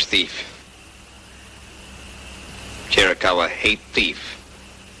punish thief. Chiricahua hate thief.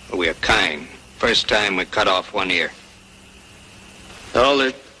 We're kind. First time we cut off one ear. Hold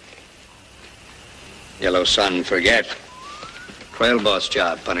it. Yellow Sun, forget. Trail boss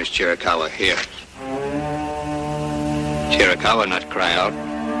job punish Chiricahua here. Chiricahua not cry out.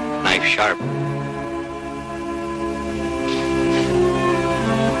 Knife sharp.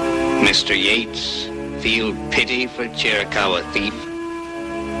 Mr. Yates, feel pity for Chiricahua thief?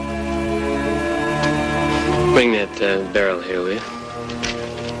 Bring that barrel here, will you?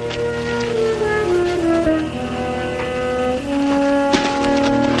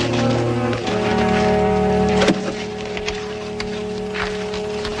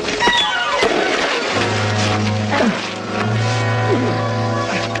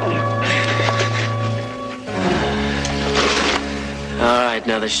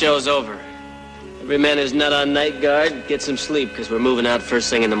 Now the show's over. Every man who's not on night guard, get some sleep, because we're moving out first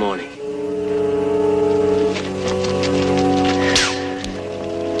thing in the morning.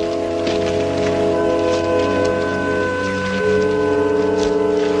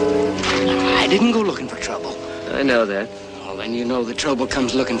 I didn't go looking for trouble. I know that. Well, then you know the trouble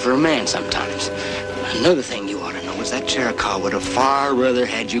comes looking for a man sometimes. Another thing you ought to know is that Chiricahua would have far rather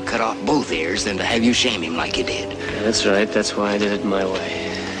had you cut off both ears than to have you shame him like you did. Yeah, that's right. That's why I did it my way.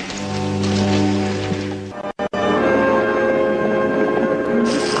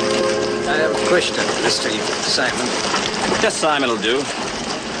 I have a question, Mr. Simon. Just Simon'll do.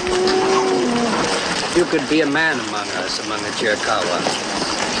 You could be a man among us, among the Chiricahua.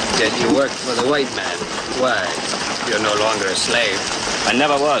 Yet you work for the white man. Why? You're no longer a slave. I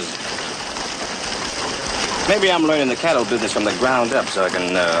never was. Maybe I'm learning the cattle business from the ground up so I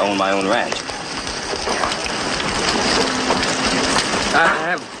can own my own ranch. I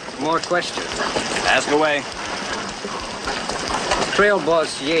have more questions. Ask away. Trail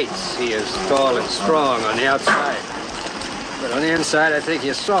boss Yates, he is tall and strong on the outside. But on the inside, I think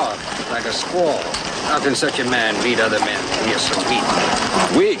he's soft, like a squall. How can such a man lead other men when he is so weak?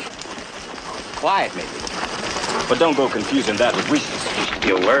 Weak? Quiet, maybe. But don't go confusing that with weakness.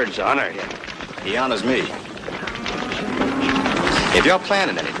 Your words honor him. He honors me. If you're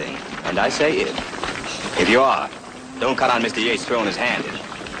planning anything, and I say if you are, don't cut on Mr. Yates throwing his hand in.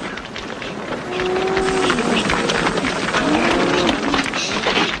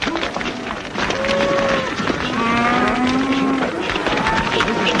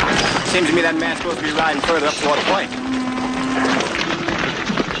 Seems to me that man's supposed to be riding further up toward the point.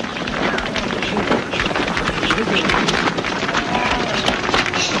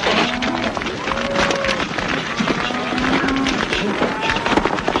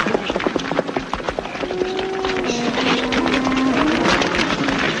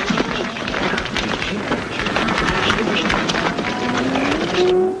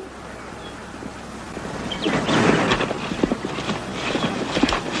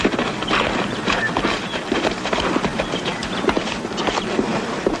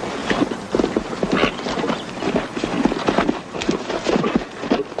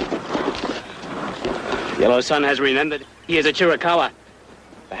 Yellow Sun has remembered. He is a Chiricahua.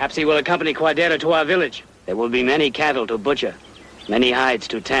 Perhaps he will accompany Cordero to our village. There will be many cattle to butcher, many hides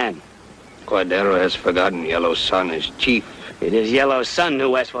to tan. Cordero has forgotten Yellow Sun is chief. It is Yellow Sun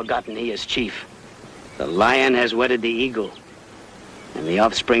who has forgotten he is chief. The lion has wedded the eagle. And the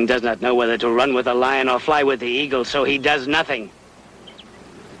offspring does not know whether to run with the lion or fly with the eagle, so he does nothing.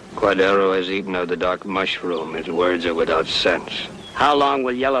 Cordero has eaten of the dark mushroom. His words are without sense. How long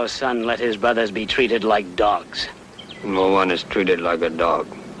will Yellow Sun let his brothers be treated like dogs? No one is treated like a dog.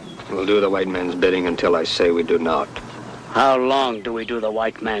 We'll do the white man's bidding until I say we do not. How long do we do the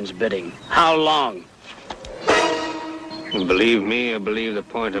white man's bidding? How long? And believe me or believe the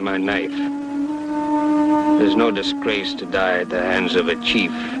point of my knife. There's no disgrace to die at the hands of a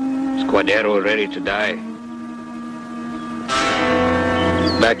chief. Is Cordero ready to die?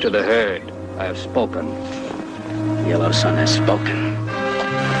 Back to the herd. I have spoken. Yellow Sun has spoken.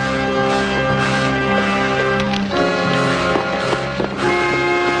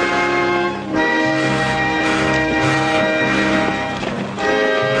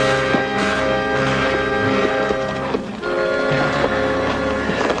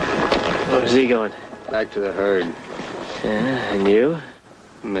 Where's he going? Back to the herd. Yeah, and you?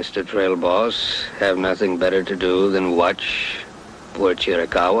 Mr. Trail Boss, have nothing better to do than watch poor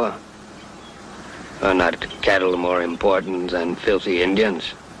Chiricahua? Are not cattle more important than filthy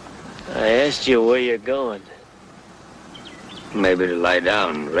Indians? I asked you where you're going. Maybe to lie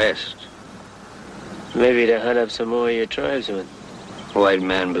down, rest. Maybe to hunt up some more of your tribesmen. White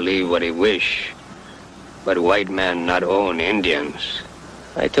man believe what he wish, but white man not own Indians.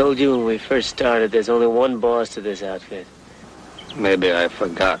 I told you when we first started, there's only one boss to this outfit. Maybe I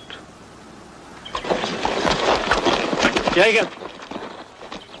forgot. Jacob!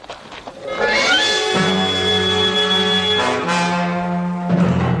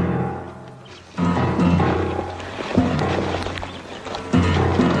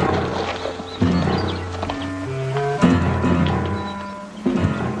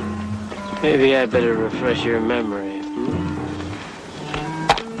 Maybe I better refresh your memory.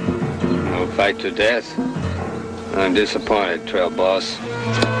 No fight to death. I'm disappointed, Trail Boss.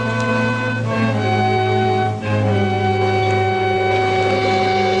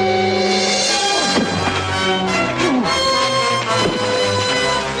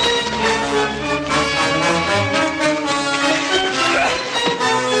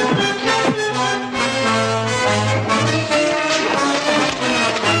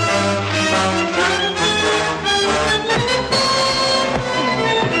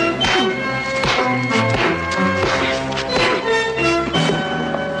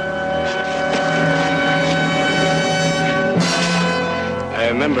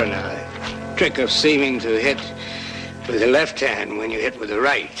 Remember now, the trick of seeming to hit with the left hand when you hit with the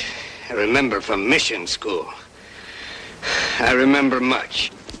right. I remember from mission school. I remember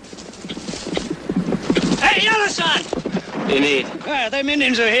much. Hey, Yellow Sun! You need? Them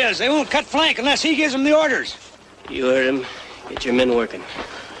Indians are his. They won't cut flank unless he gives them the orders. You heard him. Get your men working.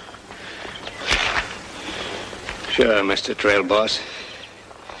 Sure, Mr. Trail Boss.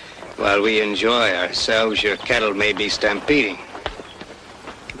 While we enjoy ourselves, your cattle may be stampeding.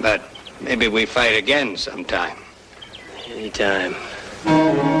 But maybe we fight again sometime. Anytime.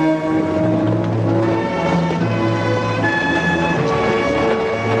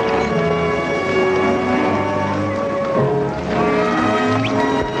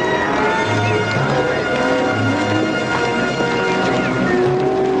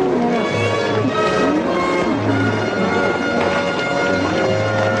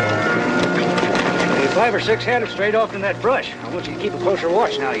 Hey, 5 or 6 head have strayed off in that brush. I want you to keep a closer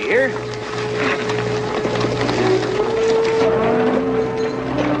watch now, you hear?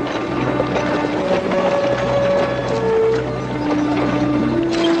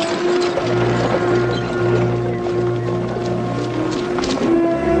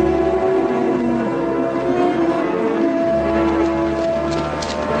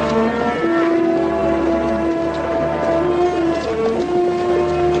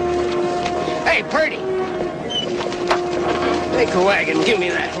 Hey, Purdy! Take a wagon. Give me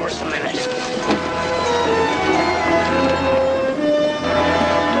that horse a minute.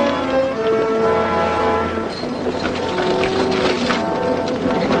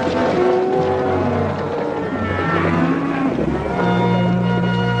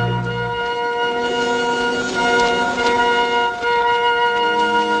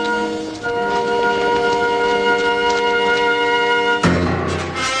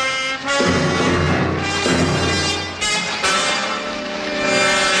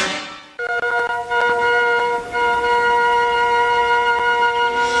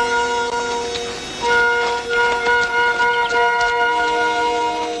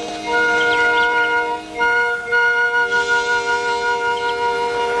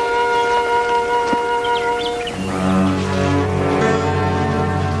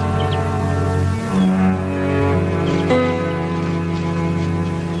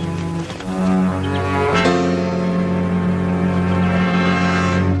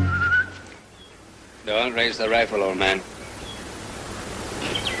 Raise the rifle, old man.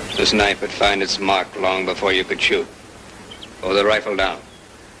 This knife would find its mark long before you could shoot. Hold the rifle down.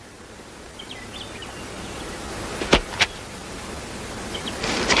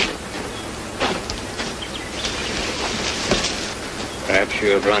 Perhaps you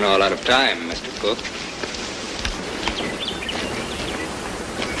have run all out of time, Mr. Cook.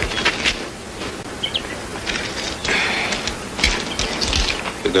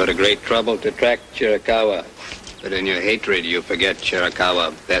 You go to great trouble to track Chiricahua, but in your hatred you forget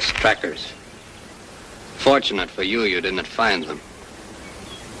Chiricahua best trackers. Fortunate for you, you didn't find them.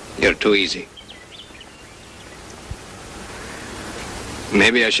 You're too easy.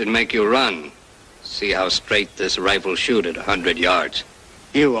 Maybe I should make you run. See how straight this rifle shoot at 100 yards.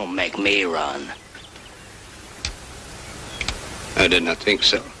 You won't make me run. I did not think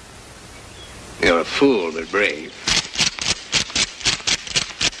so. You're a fool, but brave.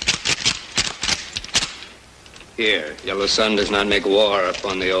 Here, Yellow Sun does not make war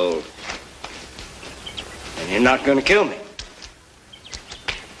upon the old. And you're not going to kill me.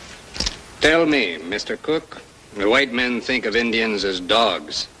 Tell me, Mr. Cook, the white men think of Indians as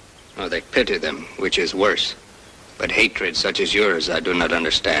dogs, or they pity them, which is worse. But hatred such as yours, I do not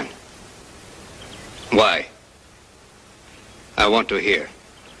understand. Why? I want to hear.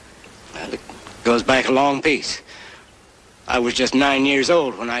 Well, it goes back a long piece. I was just 9 years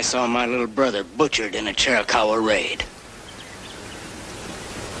old when I saw my little brother butchered in a Chiricahua raid.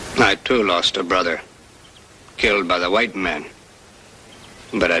 I too lost a brother, killed by the white men.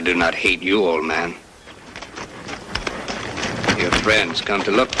 But I do not hate you, old man. Your friends come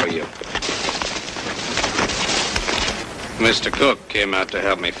to look for you. Mr. Cook came out to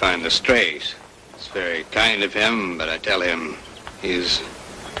help me find the strays. It's very kind of him, but I tell him he's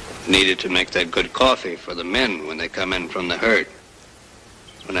needed to make that good coffee for the men when they come in from the herd.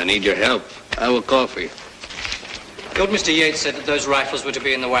 When I need your help, I will call for you. Old Mr. Yates said that those rifles were to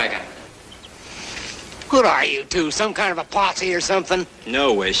be in the wagon. What are you two, some kind of a posse or something?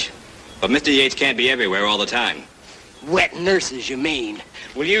 No, Wish. But Mr. Yates can't be everywhere all the time. Wet nurses, you mean?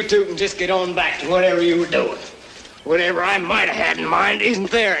 Well, you two can just get on back to whatever you were doing. Whatever I might have had in mind isn't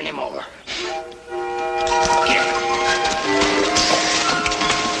there anymore.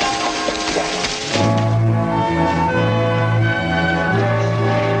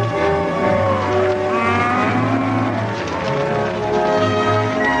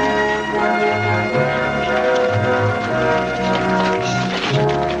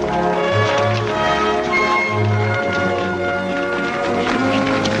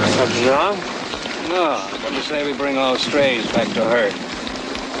 Something wrong? No. What do you say we bring all strays back to herd?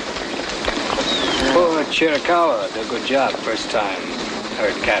 Poor Chiricahua did a good job first time.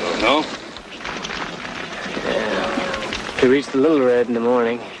 Herd cattle, no? Yeah. We reach the Little Red in the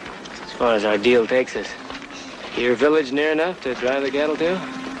morning, as far as our deal takes us. Your village near enough to drive the cattle to?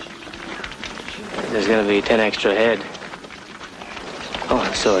 There's gonna be 10 extra head.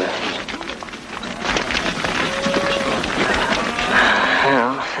 Oh, sort of.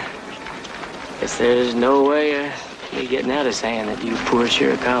 Well, guess there's no way of me getting out of saying that you poor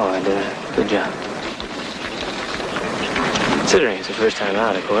Chiricahua did a good job. Considering it's the first time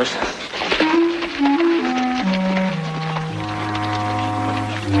out, of course.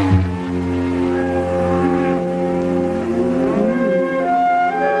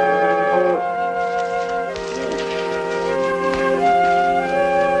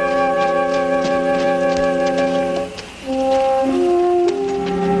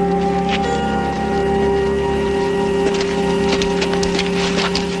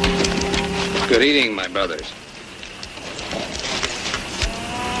 Good evening, my brothers.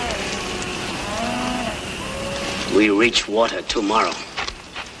 We reach water tomorrow.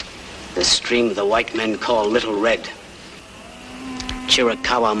 The stream the white men call Little Red.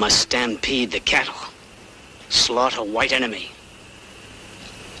 Chiricahua must stampede the cattle. Slaughter white enemy.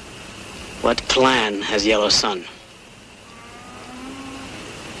 What plan has Yellow Sun?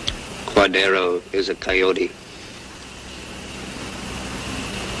 Cuadero is a coyote.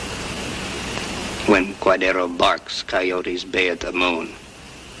 When Cuadero barks, coyotes bay at the moon.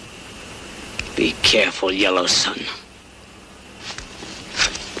 Be careful, Yellow Sun.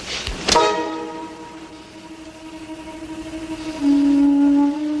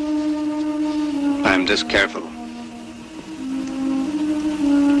 I'm just careful.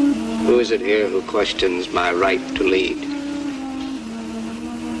 Who is it here who questions my right to lead?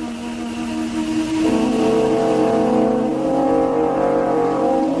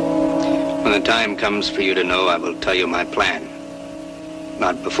 When the time comes for you to know, I will tell you my plan.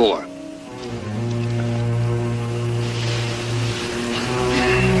 Not before.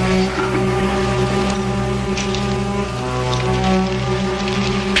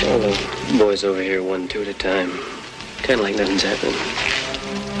 All the boys over here, 1, 2 at a time. Kind of like nothing's happening.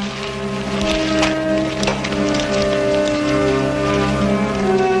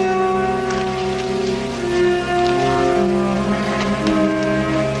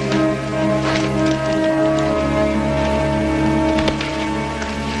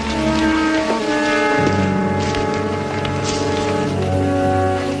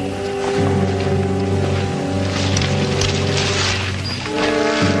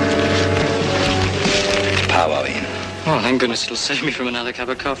 Oh, thank goodness it'll save me from another cup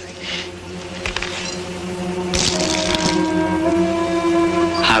of coffee.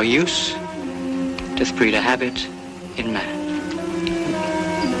 How use doth breed a habit in man.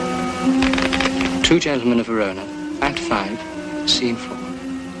 2 Gentlemen of Verona, Act 5, Scene 4.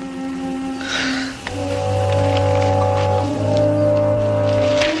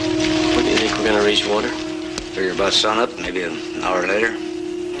 When do you think we're gonna reach water? Figure about sunup, maybe an hour later.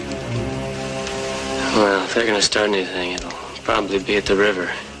 Well, if they're gonna start anything, it'll probably be at the river.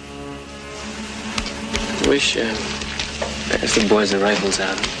 Wish, if the boys had rifles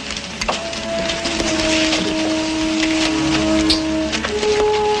out.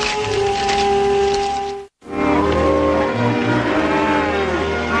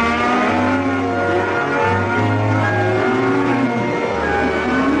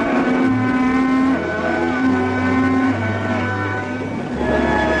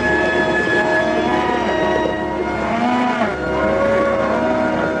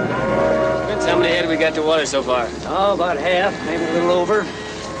 Got to water so far? Oh, about half, maybe a little over.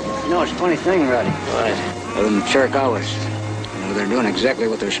 You know, it's a funny thing, Roddy. What? Them Chiricahuas. You know, they're doing exactly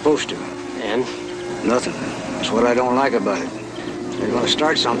what they're supposed to. And? Nothing. That's what I don't like about it. They're going to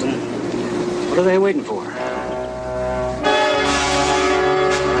start something. What are they waiting for?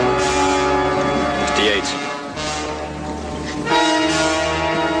 Mr. Yates.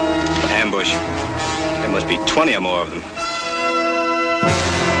 Ambush. There must be 20 or more of them.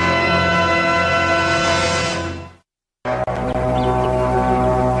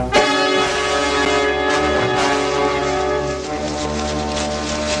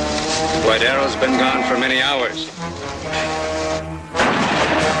 Cuadero's been gone for many hours.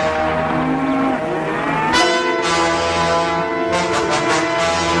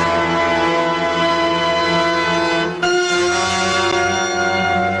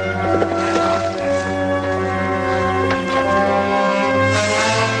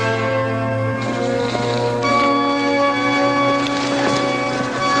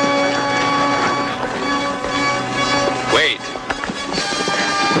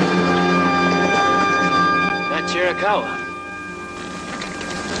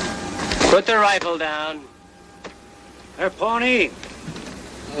 Put the rifle down. They're Pawnee.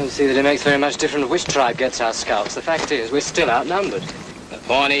 I don't see that it makes very much difference which tribe gets our scalps. The fact is, we're still outnumbered. The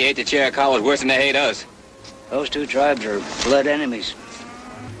Pawnee hate the Chiricahuas worse than they hate us. Those 2 tribes are blood enemies.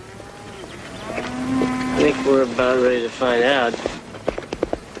 I think we're about ready to find out.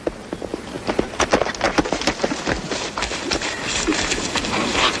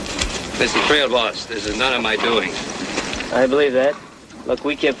 Mr. Trail Boss, this is none of my doing. I believe that. Look,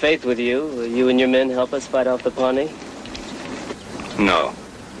 we kept faith with you. Will you and your men help us fight off the Pawnee? No.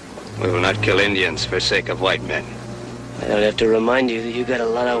 We will not kill Indians for sake of white men. I don't have to remind you that you got a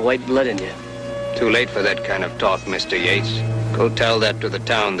lot of white blood in you. Too late for that kind of talk, Mr. Yates. Go tell that to the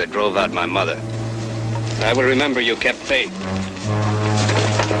town that drove out my mother. I will remember you kept faith.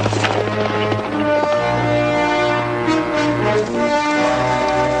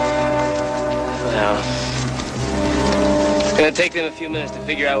 Well, it's gonna take them a few minutes to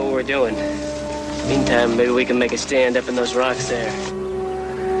figure out what we're doing. Meantime, maybe we can make a stand up in those rocks there.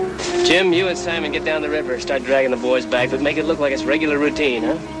 Jim, you and Simon get down the river, start dragging the boys back, but make it look like it's regular routine,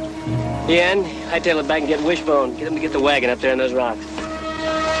 huh? Ian, hightail it back and get Wishbone. Get them to get the wagon up there in those rocks.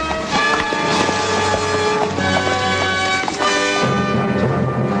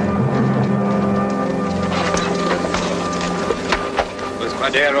 It was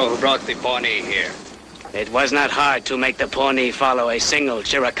Cuadero who brought the Pawnee here. It was not hard to make the Pawnee follow a single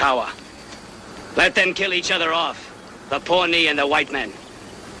Chiricahua. Let them kill each other off, the Pawnee and the white men.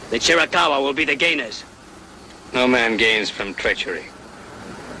 The Chiricahua will be the gainers. No man gains from treachery.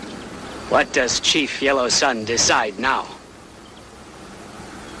 What does Chief Yellow Sun decide now?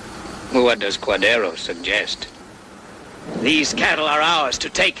 Well, what does Cuadero suggest? These cattle are ours to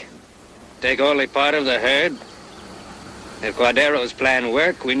take. Take only part of the herd? If Cuadero's plan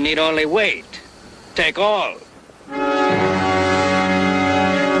work, we need only wait. Take all.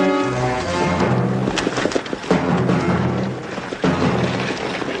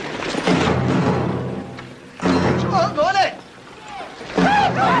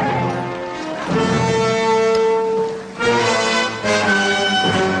 Go on,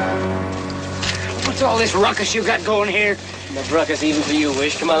 this ruckus you got going here? Enough ruckus even for you,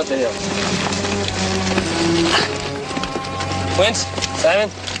 Wish. Come on up the hill. Quince, Simon,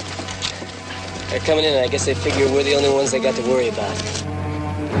 they're coming in, and I guess they figure we're the only ones they got to worry about.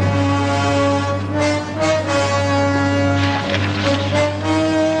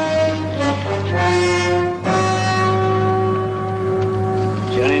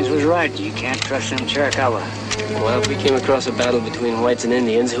 Jennings was right. You can't trust them Chiricahua. Well, if we came across a battle between whites and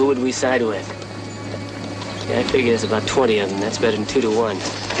Indians, who would we side with? Yeah, I figure there's about 20 of them. That's better than 2 to 1.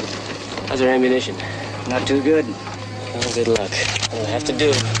 How's our ammunition? Not too good. Well, good luck. What'll have to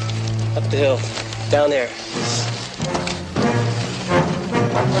do. Up the hill. Down there.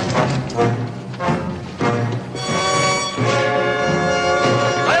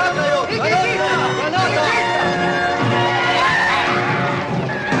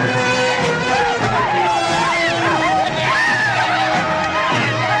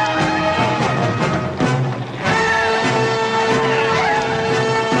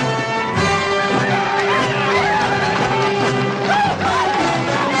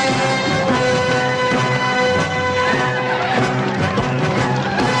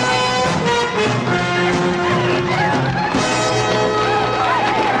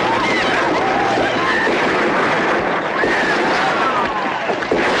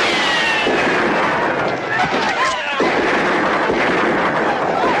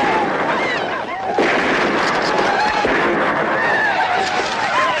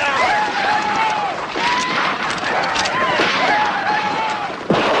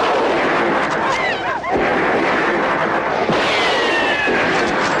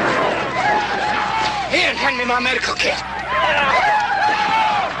 My medical kit.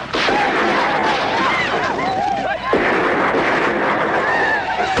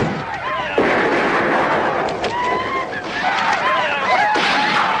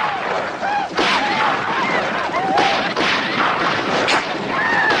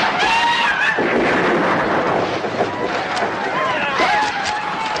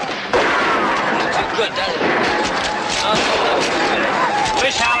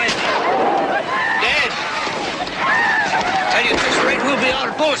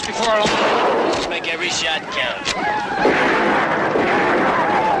 Before long. Let's make every shot count.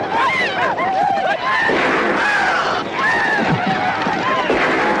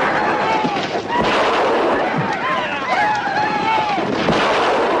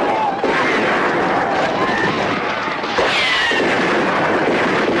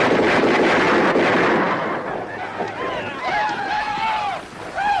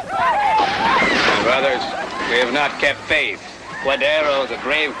 Brothers, we have not kept faith. Cuadero, the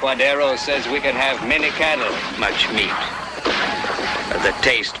brave Cuadero, says we can have many cattle, much meat. But the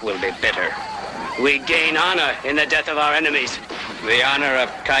taste will be bitter. We gain honor in the death of our enemies. The honor of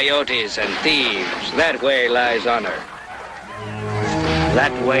coyotes and thieves, that way lies honor.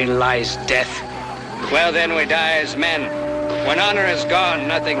 That way lies death. Well, then we die as men. When honor is gone,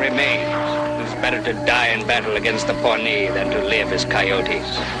 nothing remains. It's better to die in battle against the Pawnee than to live as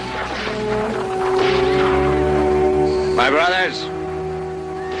coyotes. My brothers,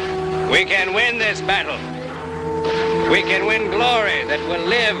 we can win this battle. We can win glory that will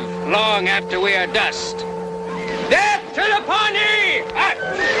live long after we are dust. Death to the Pawnee!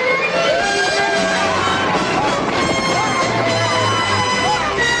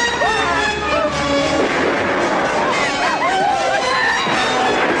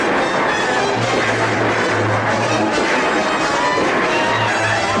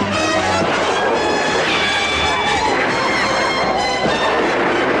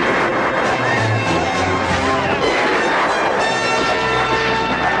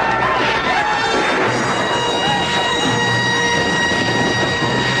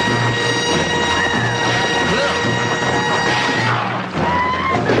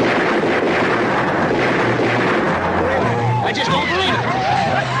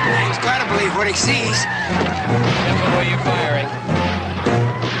 What he sees. Careful where you're firing.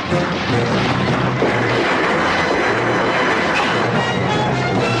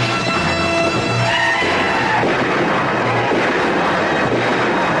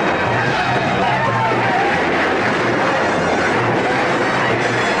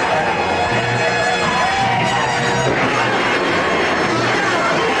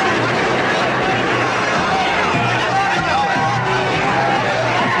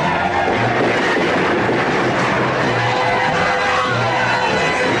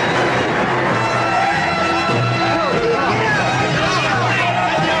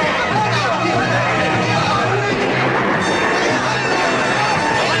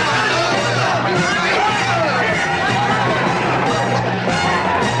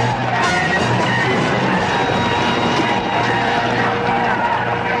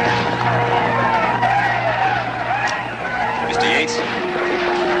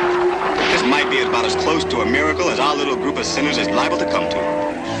 be about as close to a miracle as our little group of sinners is liable to come to.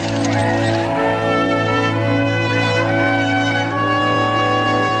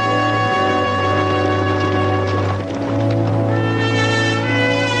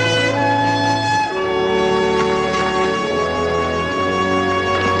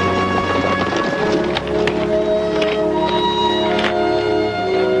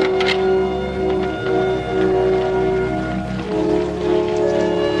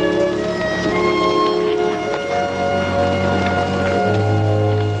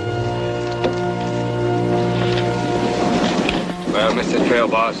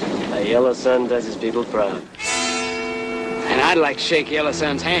 Boss. A yellow sun does his people proud. And I'd like to shake Yellow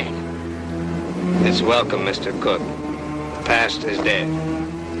Sun's hand. It's welcome, Mr. Cook. The past is dead.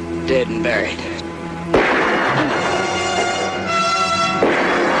 Dead and buried. The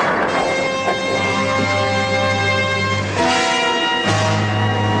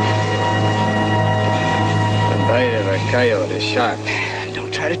bite of a coyote is sharp.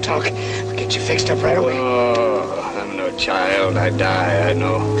 Don't try to talk. I'll get you fixed up right away. Oh, I'm no child. I die, I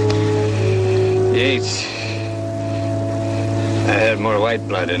know. Yates, I had more white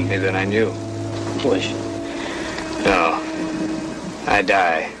blood in me than I knew. Wish. No, I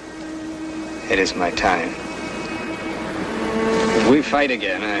die. It is my time. If we fight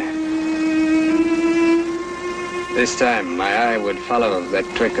again, this time, my eye would follow that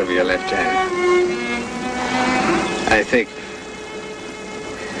trick of your left hand. I think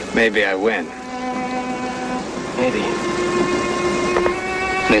maybe I win. Maybe.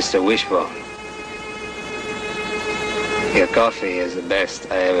 Mr. Wishbone, your coffee is the best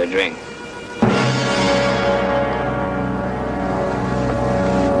I ever drink.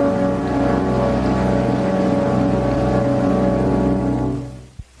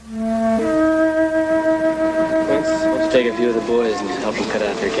 Let's take a few of the boys and help them cut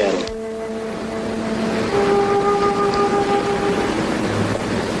out their cattle.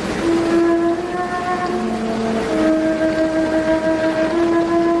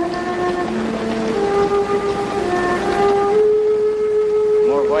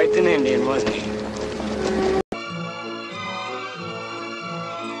 An Indian, wasn't he?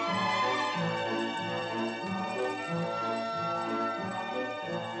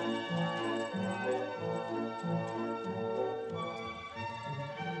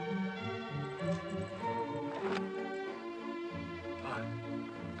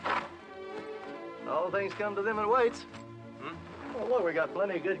 All things come to them and waits. Well, look, we got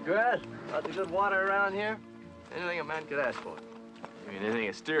plenty of good grass, lots of good water around here. Anything a man could ask for. You mean anything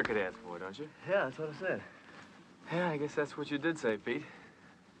a steer could ask for, don't you? Yeah, that's what I said. Yeah, I guess that's what you did say, Pete.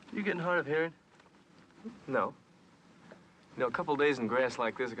 You getting hard of hearing? No. You know, a couple days in grass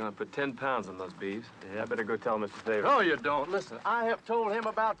like this are gonna put 10 pounds on those beeves. Yeah, I better go tell Mr. Favor. No, you don't. Listen, I have told him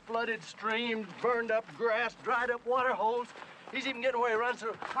about flooded streams, burned up grass, dried up water holes. He's even getting where he runs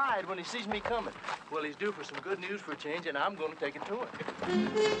to hide when he sees me coming. Well, he's due for some good news for a change, and I'm going to take it to him.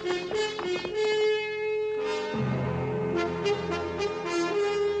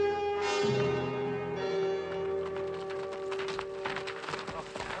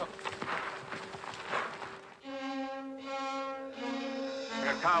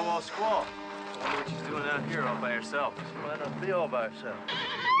 Cowboy squaw. I wonder what she's doing out here all by herself. She might not be all by herself.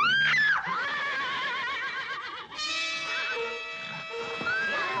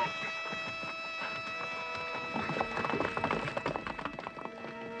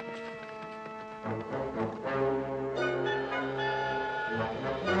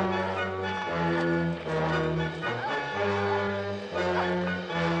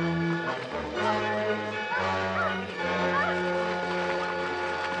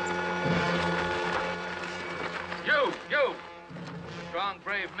 You! Strong,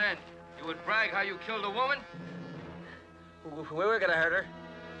 brave men. You would brag how you killed a woman? We were gonna hurt her.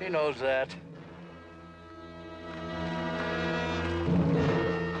 He knows that.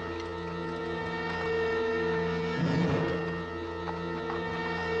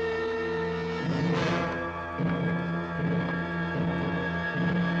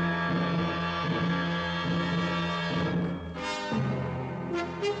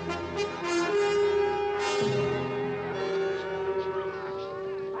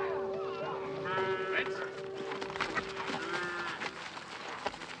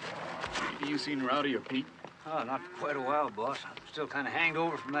 You seen Rowdy or Pete? Oh, not for quite a while, boss. I'm still kind of hanged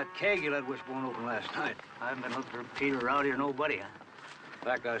over from that keg you let Wishbone open last night. I haven't been looking for Pete or Rowdy or nobody. In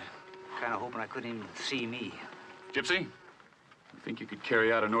fact, I was kind of hoping I couldn't even see me. Gypsy, you think you could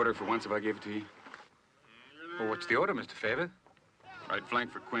carry out an order for once if I gave it to you? Well, what's the order, Mr. Favor? Right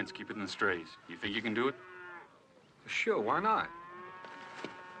flank for Quince, keep it in the strays. You think you can do it? Sure, why not?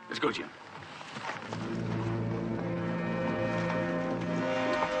 Let's go, Jim.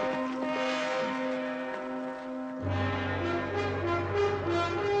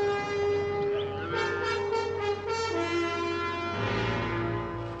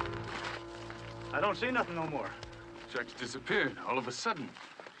 I don't see nothing no more. Tracks disappeared all of a sudden.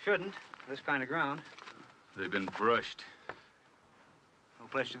 Shouldn't, this kind of ground. They've been brushed. No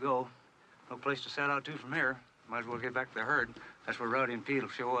place to go. No place to set out to from here. Might as well get back to the herd. That's where Rowdy and Pete will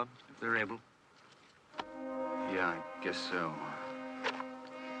show up, if they're able. Yeah, I guess so.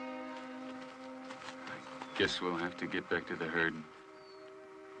 I guess we'll have to get back to the herd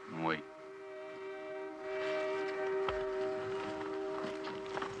and wait.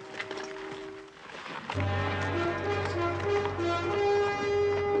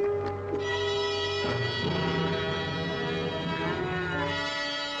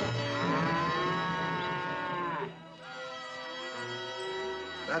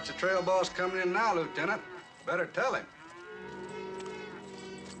 That's the trail boss coming in now, Lieutenant. Better tell him.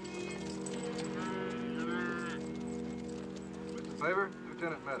 Mr. Favor,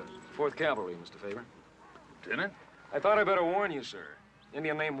 Lieutenant Meadows. 4th Cavalry, Mr. Favor. Lieutenant? I thought I'd better warn you, sir.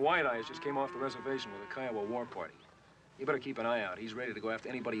 Indian named White Eyes just came off the reservation with a Kiowa war party. You better keep an eye out. He's ready to go after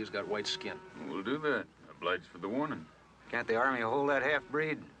anybody who's got white skin. We'll do that. Obliged for the warning. Can't the Army hold that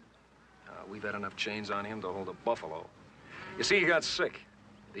half-breed? We've had enough chains on him to hold a buffalo. You see, he got sick.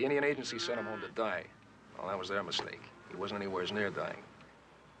 The Indian agency sent him home to die. Well, that was their mistake. He wasn't anywhere near dying.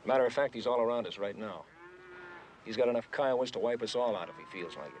 Matter of fact, he's all around us right now. He's got enough Kiowas to wipe us all out if he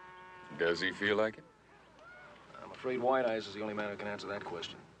feels like it. Does he feel like it? I'm afraid White Eyes is the only man who can answer that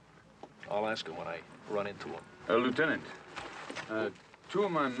question. I'll ask him when I run into him. Lieutenant, 2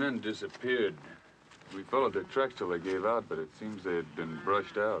 of my men disappeared. We followed their tracks till they gave out, but it seems they had been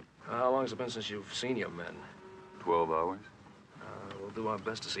brushed out. How long has it been since you've seen your men? 12 hours. We'll do our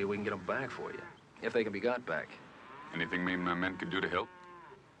best to see if we can get them back for you, if they can be got back. Anything me and my men could do to help?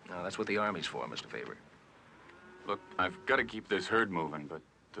 No, that's what the Army's for, Mr. Favor. Look, I've got to keep this herd moving, but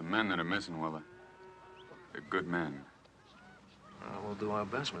the men that are missing, well, they're good men. We'll do our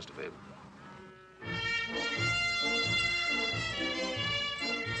best, Mr. Favor.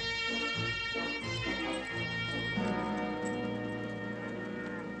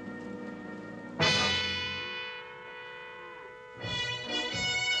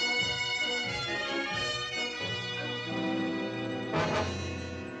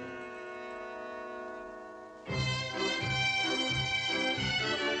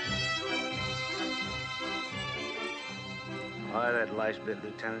 Why, that lice bit,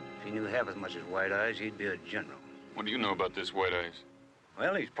 Lieutenant. If he knew half as much as White Eyes, he'd be a general. What do you know about this White Eyes?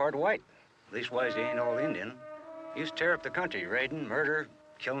 Well, he's part white. Leastwise, he ain't all Indian. He used to tear up the country, raiding, murder,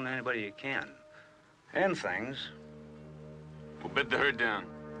 killing anybody he can. And things. We'll bed the herd down.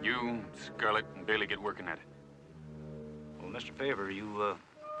 You, Scarlet, and Bailey get working at it. Well, Mr. Favor, you,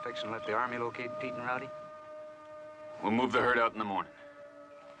 fixing to let the Army locate Pete and Rowdy? We'll move the herd out in the morning.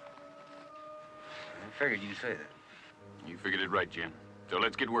 I figured you'd say that. You figured it right, Jim. So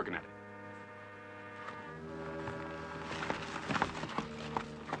let's get working at it.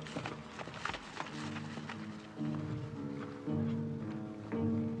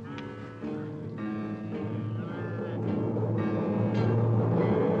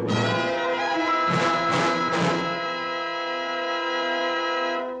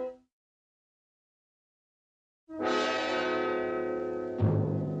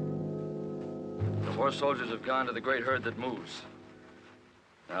 The horse soldiers have gone to the great herd that moves.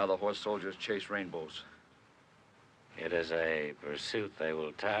 Now the horse soldiers chase rainbows. It is a pursuit they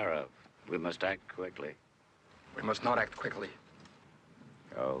will tire of. We must act quickly. We must not act quickly.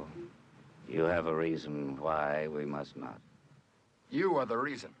 Oh, you have a reason why we must not. You are the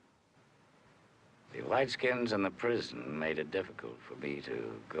reason. The Whiteskins in the prison made it difficult for me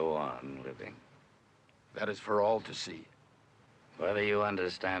to go on living. That is for all to see. Whether you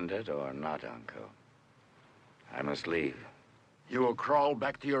understand it or not, Uncle, I must leave. You will crawl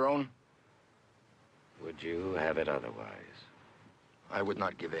back to your own? Would you have it otherwise? I would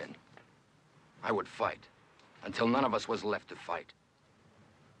not give in. I would fight until none of us was left to fight.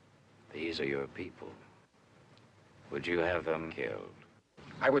 These are your people. Would you have them killed?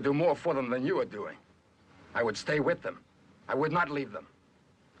 I would do more for them than you are doing. I would stay with them. I would not leave them.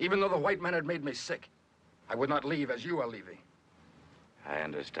 Even though the white men had made me sick, I would not leave as you are leaving. I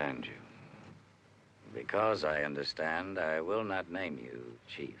understand you. Because I understand, I will not name you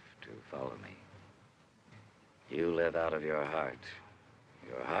chief to follow me. You live out of your heart.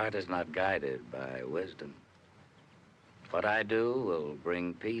 Your heart is not guided by wisdom. What I do will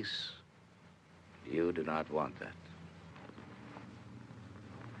bring peace. You do not want that.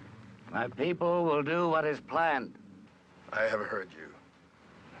 My people will do what is planned. I have heard you,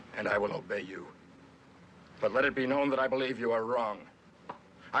 and I will obey you. But let it be known that I believe you are wrong.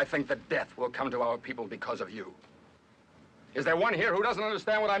 I think that death will come to our people because of you. Is there one here who doesn't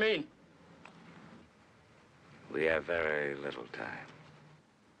understand what I mean? We have very little time.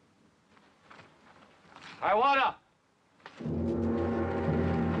 Hiawatha!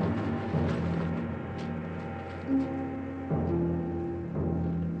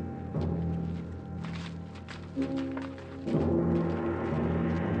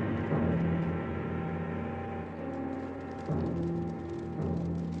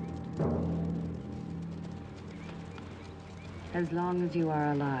 As long as you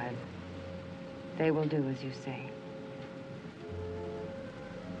are alive, they will do as you say.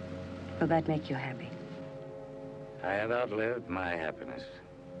 Will that make you happy? I have outlived my happiness.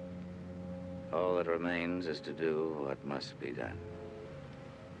 All that remains is to do what must be done.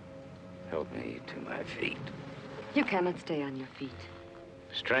 Help me to my feet. You cannot stay on your feet.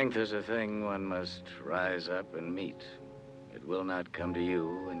 Strength is a thing one must rise up and meet. It will not come to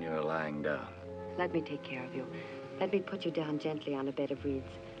you when you're lying down. Let me take care of you. Let me put you down gently on a bed of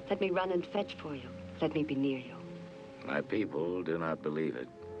reeds. Let me run and fetch for you. Let me be near you. My people do not believe it.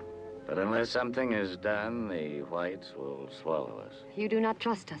 But unless something is done, the whites will swallow us. You do not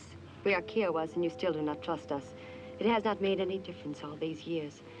trust us. We are Kiowas, and you still do not trust us. It has not made any difference all these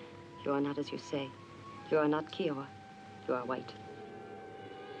years. You are not as you say. You are not Kiowa. You are white.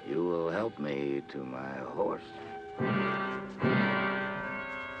 You will help me to my horse.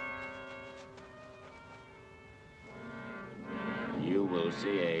 You will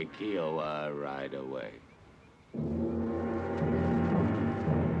see a Kiowa ride away.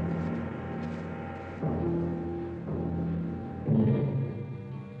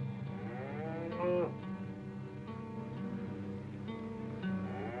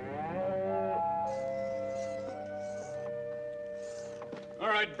 All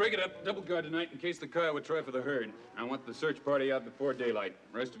right, break it up. Double guard tonight in case the Kiowa try for the herd. I want the search party out before daylight.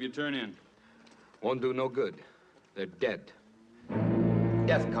 Rest of you turn in. Won't do no good. They're dead.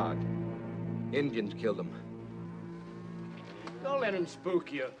 Death card. Indians killed them. Don't let him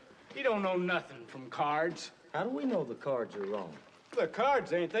spook you. He don't know nothing from cards. How do we know the cards are wrong? They're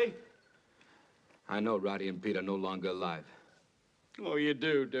cards, ain't they? I know Roddy and Pete are no longer alive. Oh, you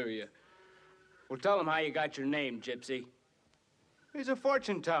do you? Well, tell him how you got your name, Gypsy. He's a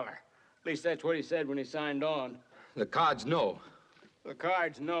fortune teller. At least that's what he said when he signed on. The cards know. The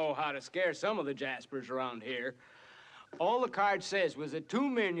cards know how to scare some of the Jaspers around here. All the card says was that 2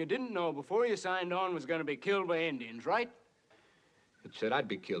 men you didn't know before you signed on was going to be killed by Indians, right? It said I'd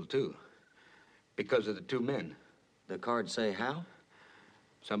be killed, too. Because of the 2 men. The cards say how?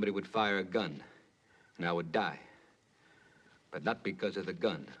 Somebody would fire a gun, and I would die. But not because of the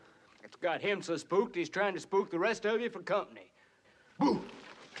gun. It's got him so spooked, he's trying to spook the rest of you for company. Boo!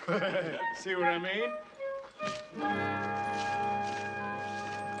 See what I mean?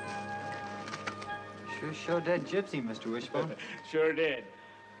 Sure showed that gypsy, Mr. Wishbone. Sure did.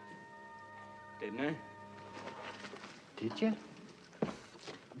 Didn't I? Did you?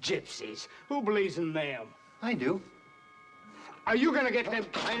 Gypsies. Who believes in them? I do. Are you gonna get them?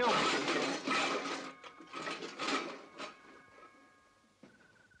 I know.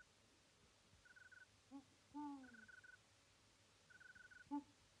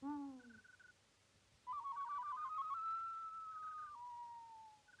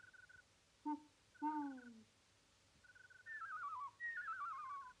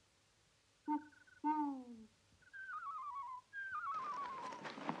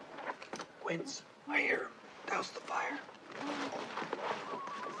 Winds. I hear him. Douse the fire.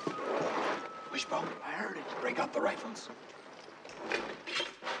 Wishbone, I heard it. Break out the rifles.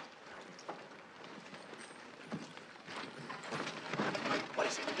 What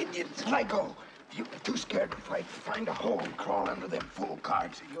is it? Indians? Let go. If you're too scared to fight, find a hole and crawl under them full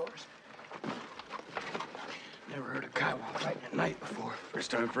cards of yours. Never heard of Cowboy fighting at night before.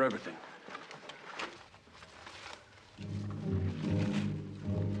 First time for everything.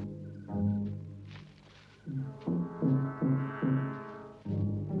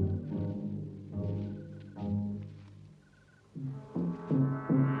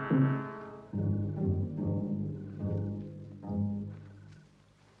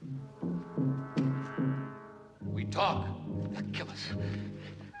 We talk. They'll kill us.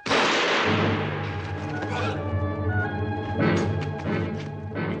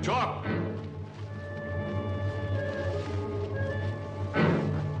 We talk.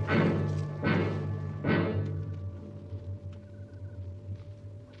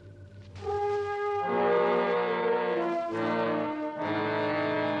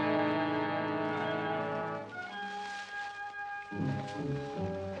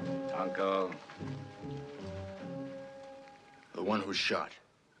 Uncle. The one who shot.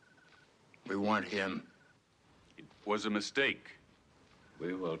 We want him. It was a mistake.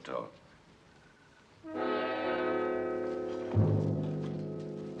 We will talk.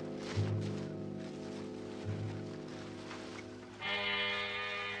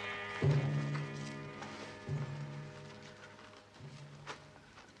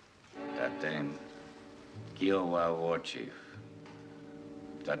 Taten, Kiowa War Chief.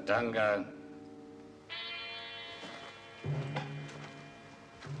 Tatanga.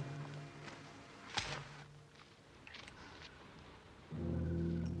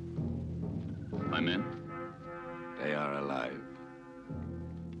 My men? They are alive.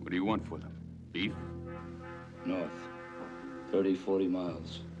 What do you want for them? Beef? North, 30, 40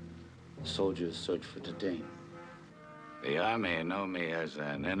 miles. Soldiers search for Tatain. The army know me as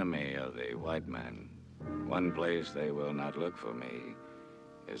an enemy of the white man. One place they will not look for me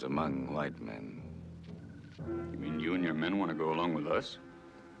is among white men. You mean you and your men want to go along with us?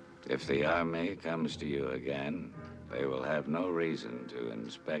 If the army comes to you again, they will have no reason to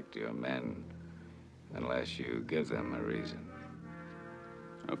inspect your men unless you give them a reason.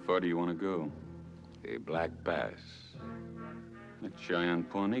 How far do you want to go? The Black Pass. That's Cheyenne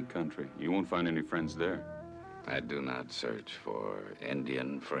Pawnee country. You won't find any friends there. I do not search for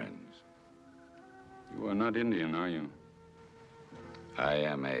Indian friends. You are not Indian, are you? I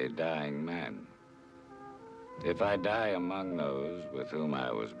am a dying man. If I die among those with whom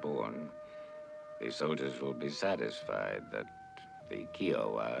I was born, the soldiers will be satisfied that the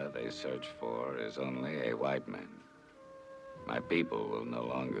Kiowa they search for is only a white man. My people will no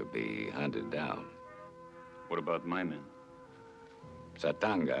longer be hunted down. What about my men?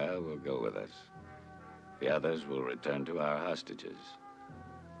 Satanga will go with us. The others will return to our hostages.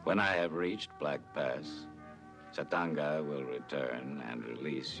 When I have reached Black Pass, Satanga will return and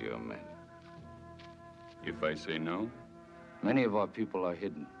release your men. If I say no? Many of our people are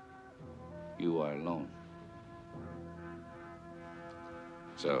hidden. You are alone.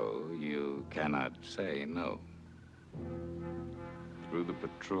 So you cannot say no. Through the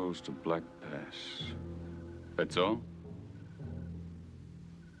patrols to Black Pass. That's all?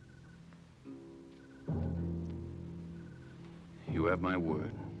 You have my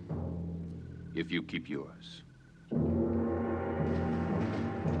word. If you keep yours.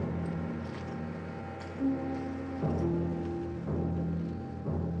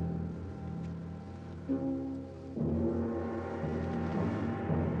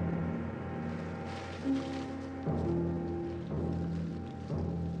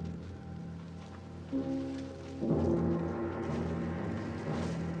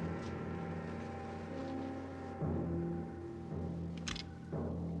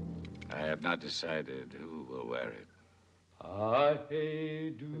 I have not decided who will wear it. If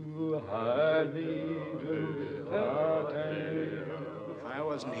I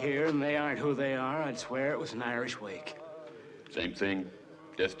wasn't here and they aren't who they are, I'd swear it was an Irish wake. Same thing.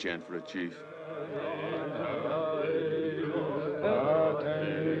 Death chant for a chief.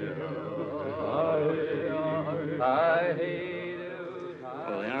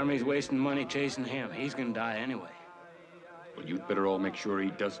 Well, the army's wasting money chasing him. He's gonna die anyway. Well, you'd better all make sure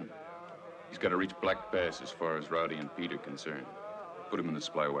he doesn't. He's got to reach Black Pass as far as Rowdy and Pete are concerned. Put him in the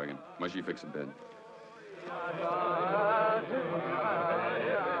supply wagon. Mushy, fix a bed.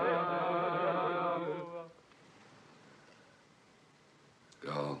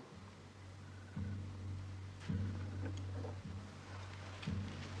 Go.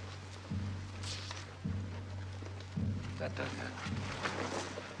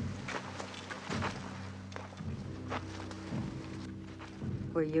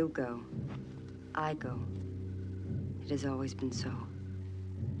 Where you go, I go. It has always been so.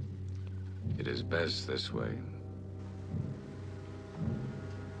 It is best this way.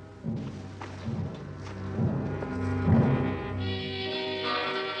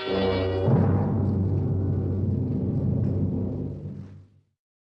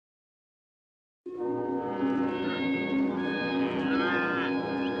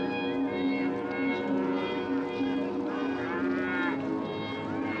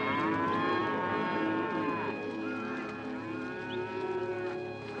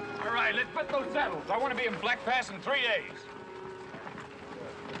 All right, let's put those saddles. I want to be in Black Pass in 3 days.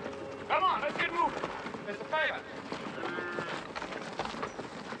 Come on, let's get moving. Mr. Faber.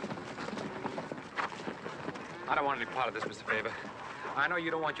 I don't want any part of this, Mr. Faber. I know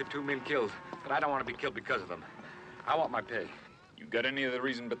you don't want your 2 men killed, but I don't want to be killed because of them. I want my pay. You got any other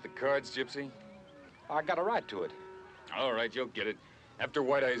reason but the cards, Gypsy? I got a right to it. All right, you'll get it. After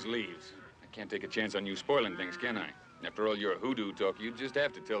White Eyes leaves. I can't take a chance on you spoiling things, can I? After all your hoodoo talk, you'd just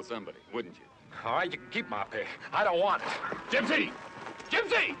have to tell somebody, wouldn't you? All right, you can keep my pay. I don't want it. Gypsy!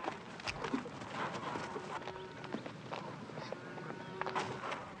 Gypsy!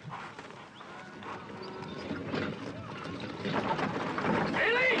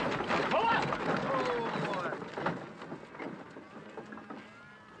 Haley! Pull up!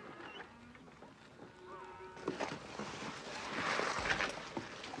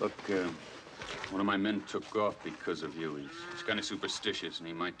 Look, one of my men took off because of you. He's kind of superstitious, and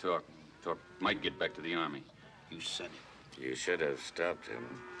he might might get back to the army. You said it. You should have stopped him,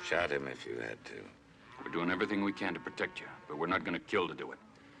 shot him if you had to. We're doing everything we can to protect you, but we're not going to kill to do it.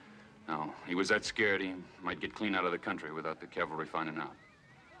 Now, he was that scared he might get clean out of the country without the cavalry finding out.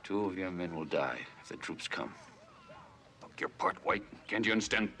 2 of your men will die if the troops come. Look, you're part white. Can't you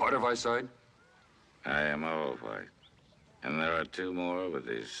understand part of our side? I am all white. And there are 2 more with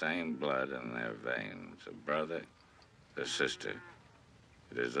the same blood in their veins, a brother, a sister.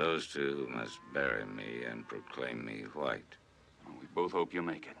 It is those 2 who must bury me and proclaim me white. Well, we both hope you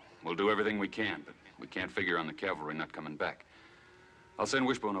make it. We'll do everything we can, but we can't figure on the cavalry not coming back. I'll send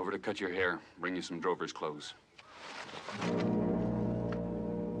Wishbone over to cut your hair, bring you some drover's clothes.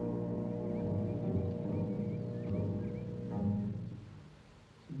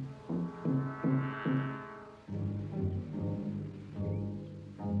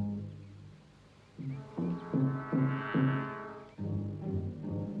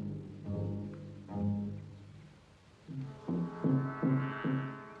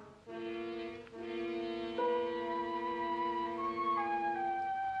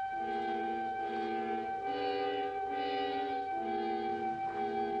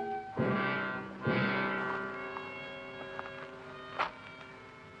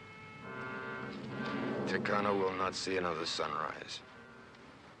 Takano will not see another sunrise.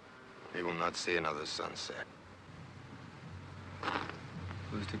 He will not see another sunset.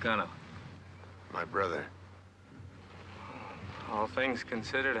 Who's Takano? My brother. All things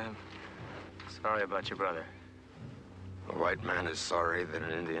considered, I'm sorry about your brother. A white man is sorry that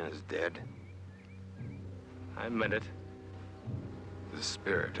an Indian is dead. I admit it. The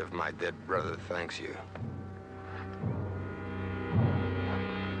spirit of my dead brother thanks you.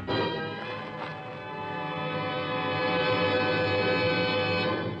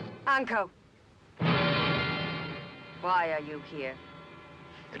 Anko. Why are you here?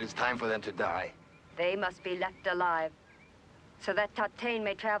 It is time for them to die. They must be left alive, so that Tatane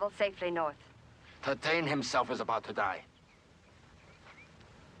may travel safely north. Tatane himself is about to die.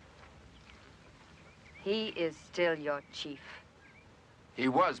 He is still your chief. He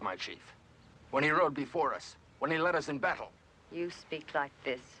was my chief. When he rode before us, when he led us in battle. You speak like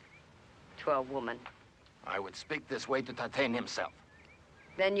this to a woman. I would speak this way to Tatane himself.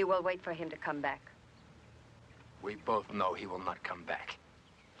 Then you will wait for him to come back. We both know he will not come back.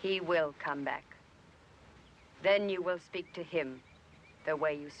 He will come back. Then you will speak to him the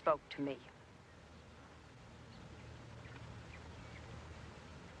way you spoke to me.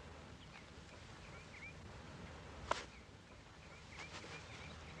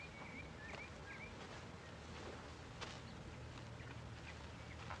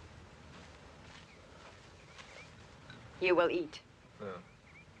 You will eat. No.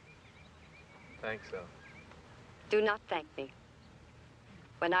 Thanks, though. Do not thank me.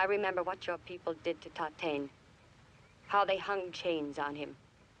 When I remember what your people did to Tatane, how they hung chains on him,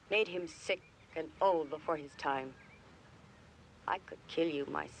 made him sick and old before his time, I could kill you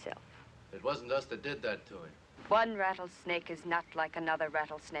myself. It wasn't us that did that to him. One rattlesnake is not like another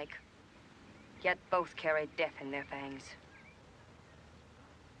rattlesnake, yet both carry death in their fangs.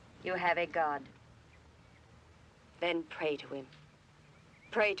 You have a god. Then pray to him.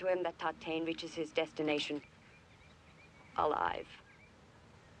 Pray to him that Tatane reaches his destination alive.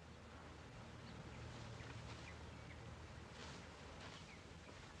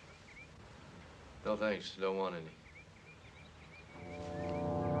 No thanks, don't want any.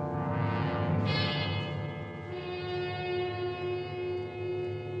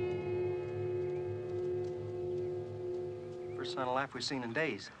 First sign of life we've seen in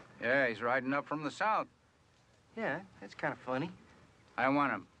days. Yeah, he's riding up from the south. Yeah, that's kind of funny. I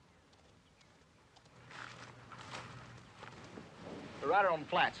want him. The rider on the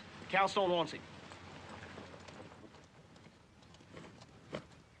flats. Calstone wants him.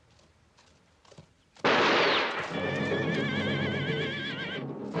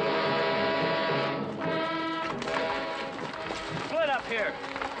 Split up here.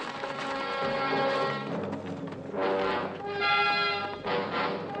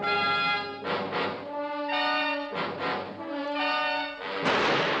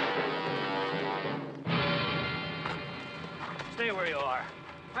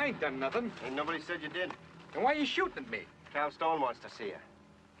 I ain't done nothing. Ain't nobody said you did. Then why you shooting at me? Cal Stone wants to see you.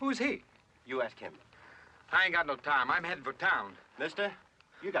 Who's he? You ask him. I ain't got no time. I'm heading for town. Mister,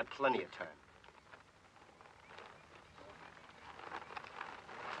 you got plenty of time.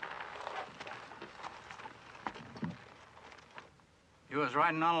 You was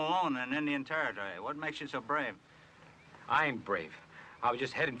riding all alone in Indian territory. What makes you so brave? I ain't brave. I was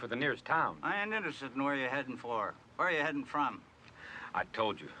just heading for the nearest town. I ain't interested in where you're heading for. Where are you heading from? I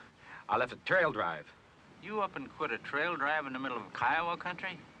told you. I left a trail drive. You up and quit a trail drive in the middle of Kiowa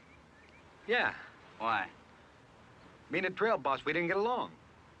country? Yeah. Why? Me and the trail boss, we didn't get along.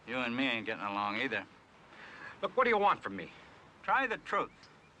 You and me ain't getting along either. Look, what do you want from me? Try the truth.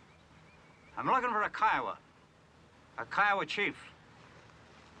 I'm looking for a Kiowa chief.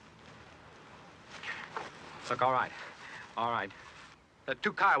 Look, all right. All right. There are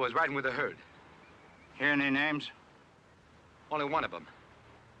 2 Kiowas riding with the herd. Hear any names? Only one of them.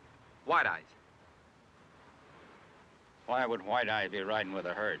 White Eyes. Why would White Eye be riding with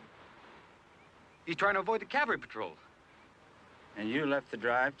a herd? He's trying to avoid the cavalry patrol. And you left the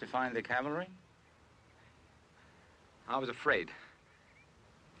drive to find the cavalry? I was afraid.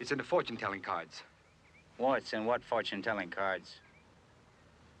 It's in the fortune-telling cards. What's in what fortune-telling cards?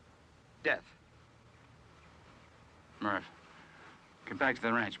 Death. Murph, get back to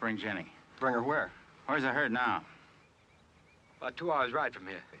the ranch. Bring Jenny. Bring her where? Where's the herd now? About 2 hours ride from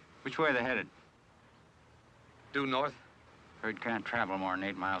here. Which way are they headed? Due north. Herd can't travel more than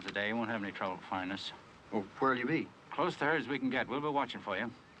 8 miles a day. You won't have any trouble to find us. Well, where'll you be? Close to the herd as we can get. We'll be watching for you.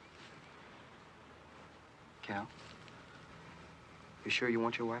 Cal, you sure you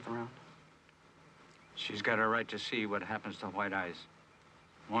want your wife around? She's got a right to see what happens to White Eyes.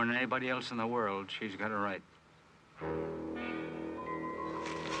 More than anybody else in the world, she's got a right.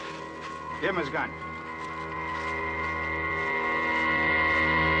 Give him his gun.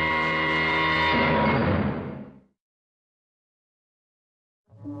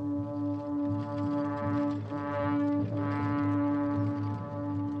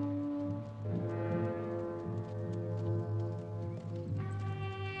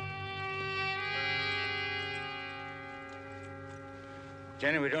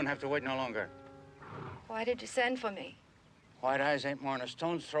 Jenny, we don't have to wait no longer. Why did you send for me? White Eyes ain't more than a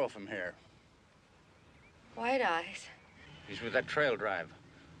stone's throw from here. White Eyes? He's with that trail drive.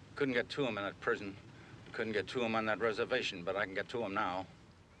 Couldn't get to him in that prison. Couldn't get to him on that reservation, but I can get to him now.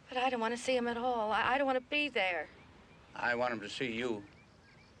 But I don't want to see him at all. I don't want to be there. I want him to see you.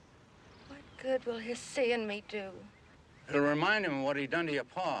 What good will his seeing me do? It'll remind him of what he done to your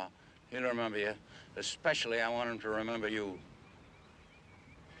pa. He'll remember you. Especially, I want him to remember you.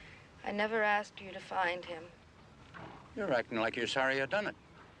 I never asked you to find him. You're acting like you're sorry you done it.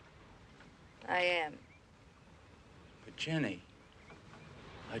 I am. But, Jenny,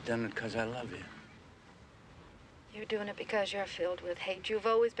 I done it because I love you. You're doing it because you're filled with hate. You've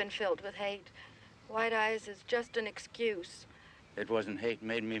always been filled with hate. White Eyes is just an excuse. It wasn't hate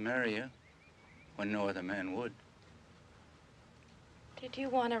made me marry you when no other man would. Did you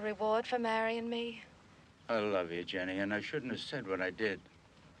want a reward for marrying me? I love you, Jenny, and I shouldn't have said what I did.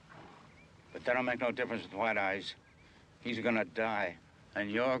 But that'll make no difference with White Eyes. He's gonna die, and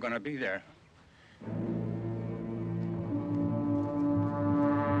you're gonna be there.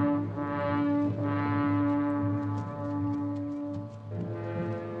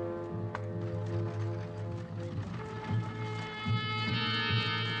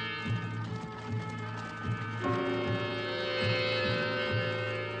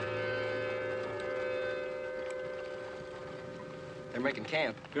 They're making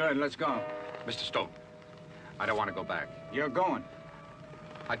camp. Good, let's go. Mr. Stone, I don't want to go back. You're going.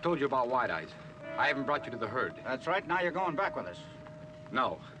 I told you about White Eyes. I haven't brought you to the herd. That's right. Now you're going back with us.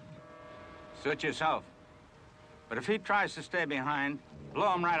 No. Suit yourself. But if he tries to stay behind,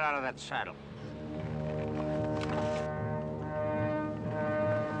 blow him right out of that saddle.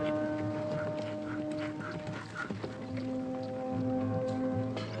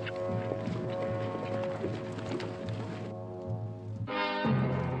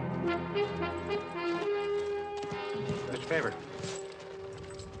 Favor.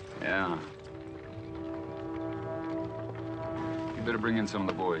 Yeah. You better bring in some of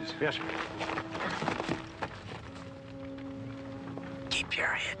the boys. Yes, sir. Keep your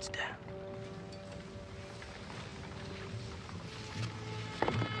heads down.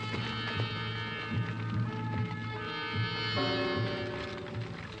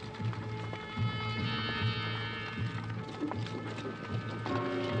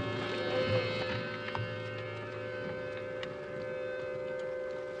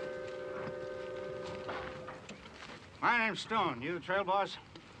 My name's Stone. You the trail boss?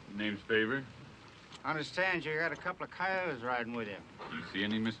 Name's Favor. I understand you got a couple of coyotes riding with you. You see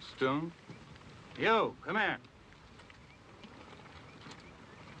any, Mr. Stone? You, come here.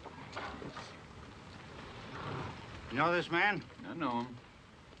 You know this man? I know him.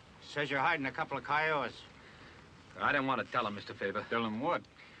 Says you're hiding a couple of coyotes. I didn't want to tell him, Mr. Favor. Tell him what?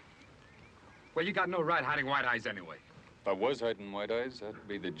 Well, you got no right hiding White Eyes anyway. If I was hiding White Eyes, I'd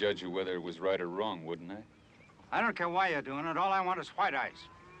be the judge of whether it was right or wrong, wouldn't I? I don't care why you're doing it. All I want is White Eyes.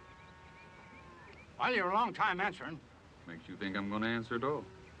 Well, you're a long time answering. Makes you think I'm going to answer at all.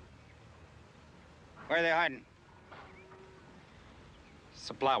 Where are they hiding?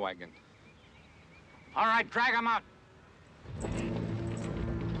 Supply wagon. All right, drag them out.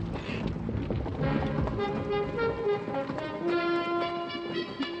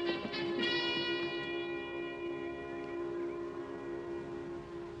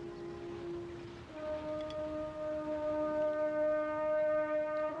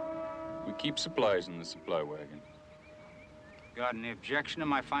 We keep supplies in the supply wagon. Got any objection to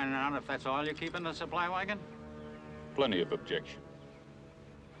my finding out if that's all you keep in the supply wagon? Plenty of objection.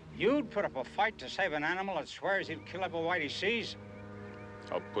 You'd put up a fight to save an animal that swears he'd kill every white he sees?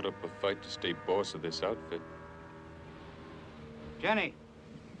 I'll put up a fight to stay boss of this outfit. Jenny,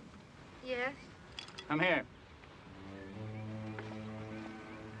 Yes? come here.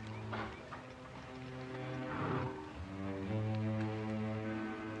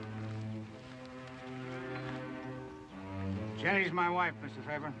 Jenny's my wife, Mr.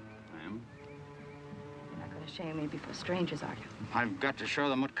 Favor. Ma'am? You're not going to shame me before strangers, are you? I've got to show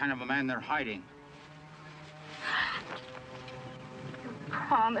them what kind of a man they're hiding.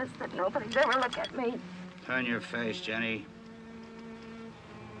 Promise that nobody's ever look at me. Turn your face, Jenny.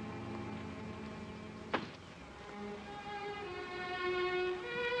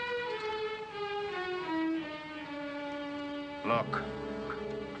 Look.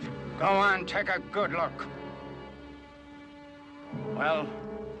 Go on, take a good look. Well?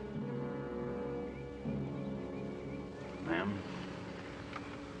 Ma'am?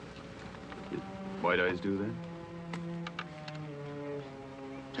 Did White Eyes do that?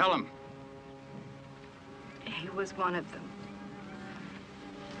 Tell him. He was one of them.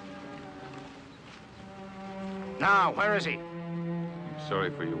 Now, where is he? I'm sorry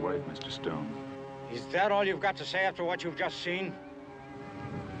for your wife, Mr. Stone. Is that all you've got to say after what you've just seen?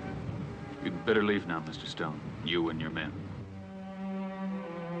 You'd better leave now, Mr. Stone. You and your men.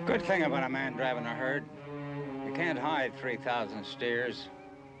 Good thing about a man driving a herd. You can't hide 3,000 steers.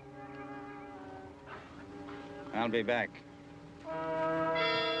 I'll be back.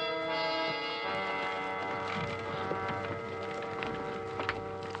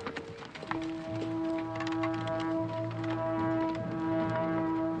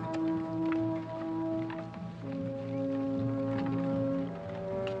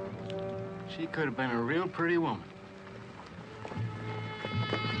 She could have been a real pretty woman.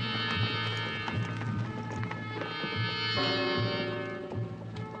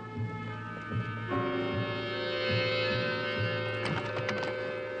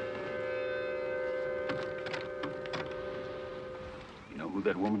 You know who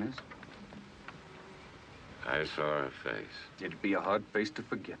that woman is? I saw her face. It'd be a hard face to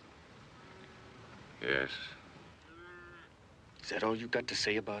forget. Yes. Is that all you got to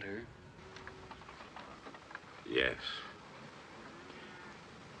say about her? Yes.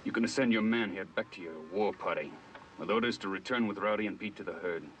 You're gonna send your man here back to your war party with orders to return with Rowdy and Pete to the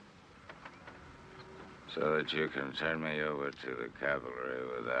herd. So that you can turn me over to the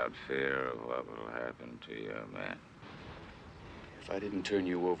cavalry without fear of what will happen to your men. If I didn't turn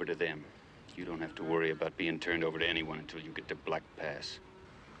you over to them, you don't have to worry about being turned over to anyone until you get to Black Pass.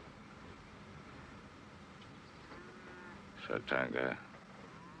 Satanga,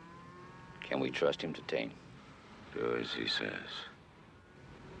 Can we trust him to Tane? do as he says.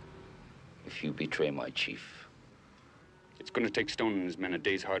 If you betray my chief, It's gonna take Stone and his men a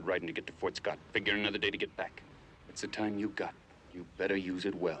day's hard riding to get to Fort Scott. Figure another day to get back. It's the time you got. You better use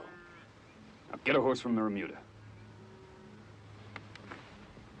it well. Now get a horse from the remuda.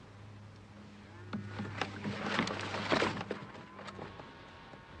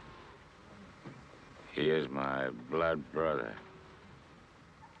 He is my blood brother.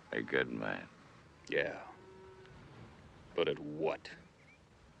 A good man. Yeah. But at what?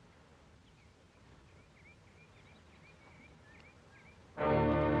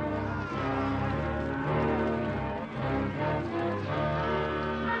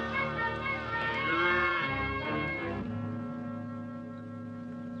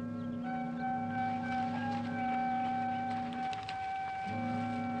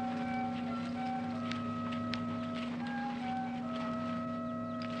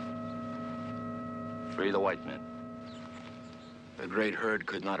 free the white men. The great herd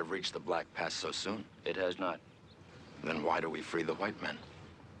could not have reached the Black Pass so soon. It has not. Then why do we free the white men?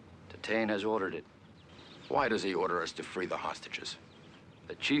 Tatain has ordered it. Why does he order us to free the hostages?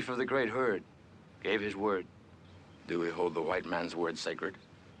 The chief of the great herd gave his word. Do we hold the white man's word sacred?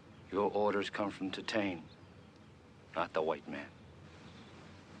 Your orders come from Tatain, not the white man.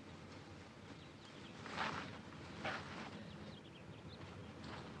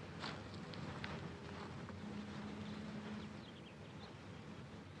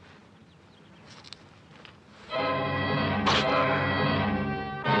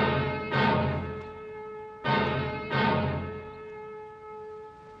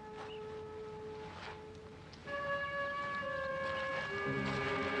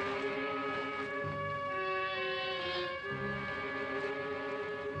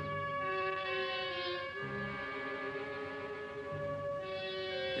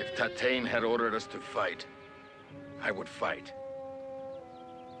 If Tatain had ordered us to fight, I would fight.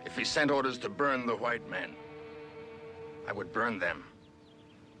 If he sent orders to burn the white men, I would burn them.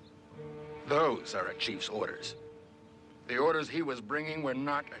 Those are a chief's orders. The orders he was bringing were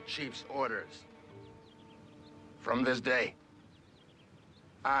not a chief's orders. From this day,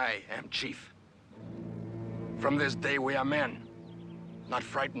 I am chief. From this day, we are men, not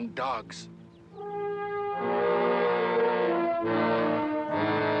frightened dogs.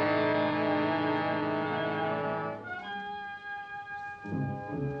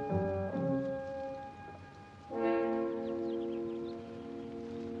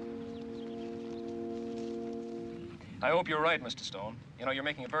 I hope you're right, Mr. Stone. You know, you're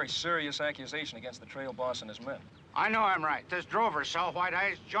making a very serious accusation against the trail boss and his men. I know I'm right. This drover saw White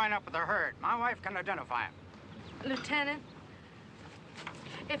Eyes join up with the herd. My wife can identify him. Lieutenant,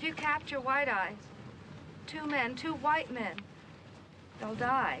 if you capture White Eyes, 2 men, 2 white men, they'll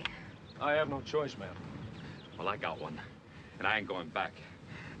die. I have no choice, ma'am. Well, I got one, and I ain't going back.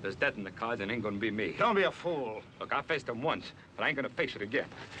 There's death in the cards, and ain't gonna be me. Don't be a fool. Look, I faced him once, but I ain't gonna face it again.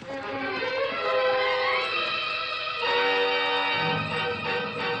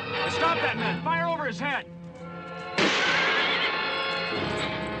 Stop that man! Fire over his head!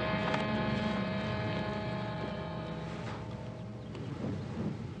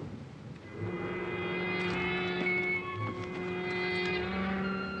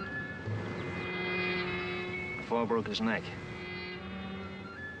 The fall broke his neck.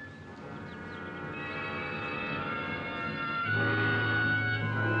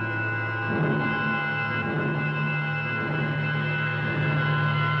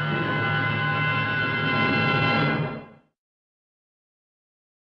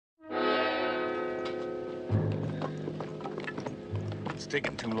 It's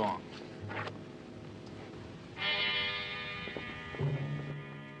taking too long.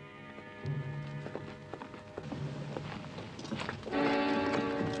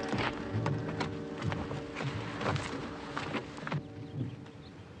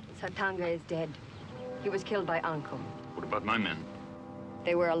 Satanga is dead. He was killed by Anko. What about my men?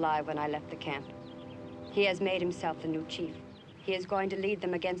 They were alive when I left the camp. He has made himself the new chief. He is going to lead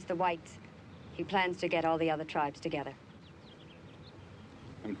them against the whites. He plans to get all the other tribes together.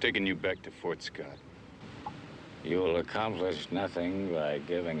 I'm taking you back to Fort Scott. You will accomplish nothing by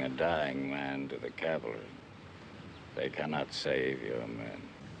giving a dying man to the cavalry. They cannot save your men.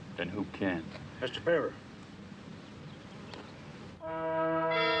 Then who can? Mr. Faber.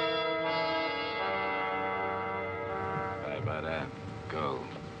 I better go.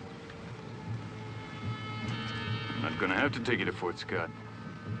 I'm not gonna have to take you to Fort Scott.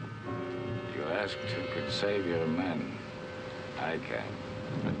 You asked who could save your men. I can.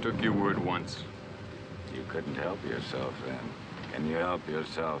 I took your word once. You couldn't help yourself then. Can you help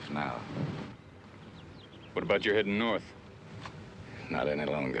yourself now? What about your heading north? Not any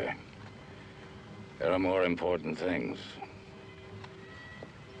longer. There are more important things.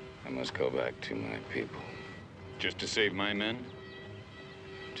 I must go back to my people. Just to save my men?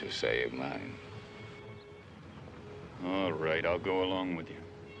 To save mine. All right, I'll go along with you.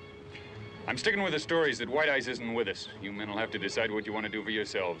 I'm sticking with the stories that White Eyes isn't with us. You men will have to decide what you want to do for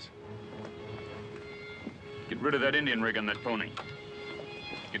yourselves. Get rid of that Indian rig on that pony.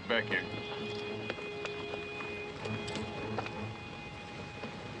 Get back here.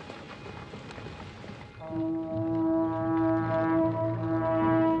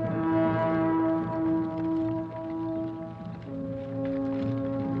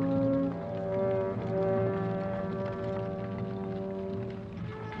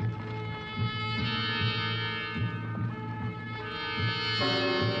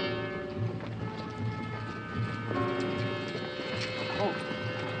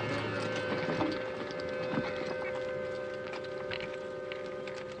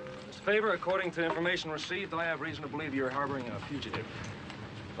 Favor, according to information received, I have reason to believe you're harboring a fugitive.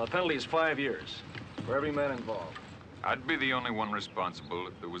 The penalty is 5 years for every man involved. I'd be the only one responsible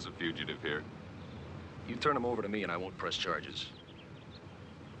if there was a fugitive here. You turn him over to me and I won't press charges.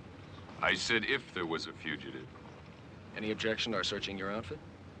 I said if there was a fugitive. Any objection to our searching your outfit?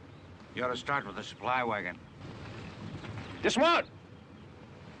 You ought to start with the supply wagon. Dismount!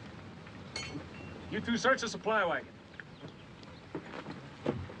 You two search the supply wagon.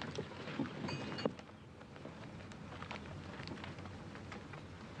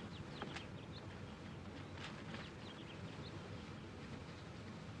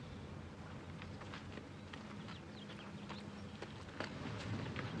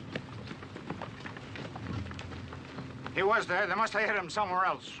 He was there. They must have hit him somewhere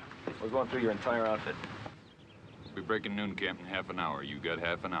else. We're going through your entire outfit. We'll be breaking noon camp in half an hour. You got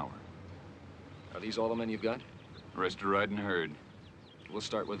half an hour. Are these all the men you've got? The rest are riding herd. We'll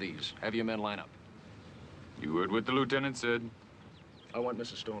start with these. Have your men line up. You heard what the lieutenant said? I want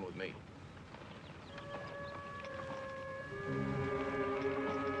Mrs. Stone with me.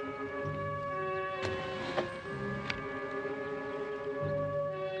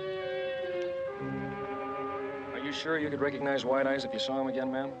 Are you sure you could recognize White Eyes if you saw him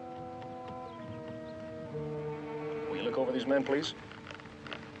again, ma'am? Will you look over these men, please?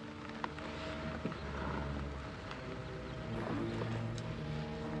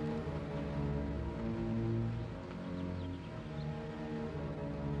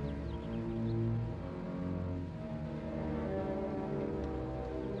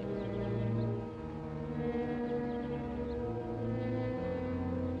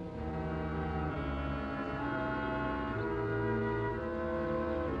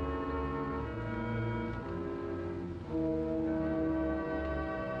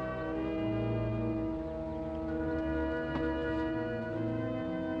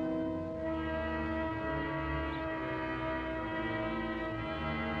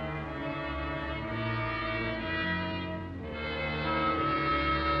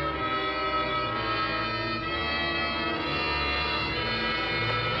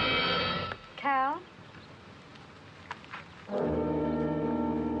 Cal?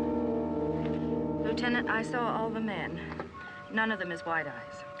 Lieutenant, I saw all the men. None of them is White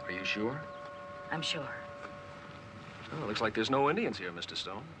Eyes. Are you sure? I'm sure. Oh, looks like there's no Indians here, Mr.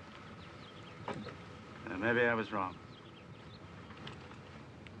 Stone. Maybe I was wrong.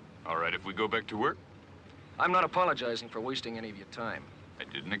 All right, if we go back to work? I'm not apologizing for wasting any of your time. I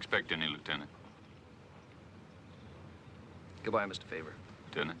didn't expect any, Lieutenant. Goodbye, Mr. Favor.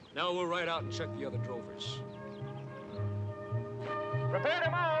 Lieutenant. Now we'll ride out and check the other drovers. Prepare to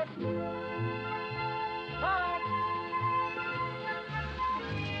mount! Mount!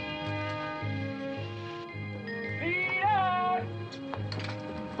 Speed out!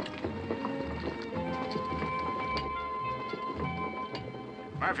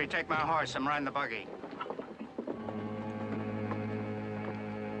 Murphy, take my horse. I'm riding the buggy.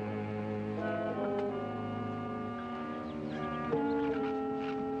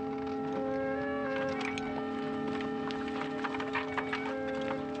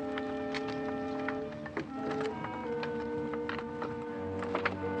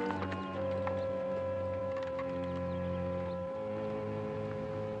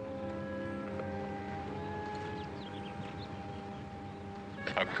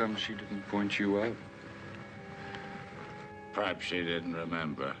 How come she didn't point you out? Perhaps she didn't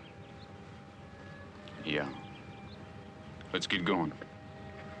remember. Yeah. Let's get going.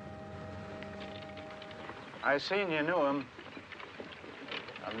 I seen you knew him.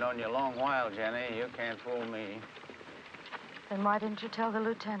 I've known you a long while, Jenny. You can't fool me. Then why didn't you tell the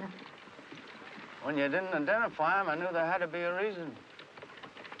lieutenant? When you didn't identify him, I knew there had to be a reason.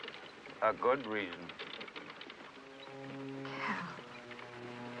 A good reason.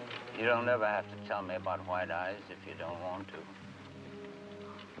 You don't ever have to tell me about White Eyes if you don't want to.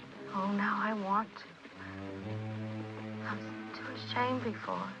 Oh, now I want to. I was too ashamed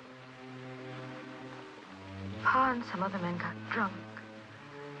before. Pa and some other men got drunk.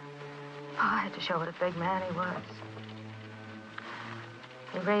 Pa had to show what a big man he was.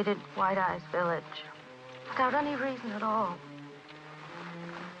 They raided White Eyes village without any reason at all.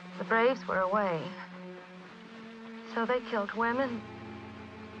 The Braves were away, so they killed women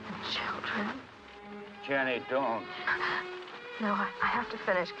and children. Jenny, don't. No, I have to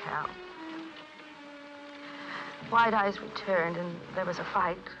finish, Cal. White Eyes returned, and there was a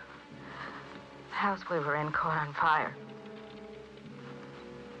fight. The house we were in caught on fire.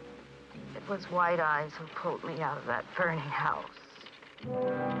 It was White Eyes who pulled me out of that burning house.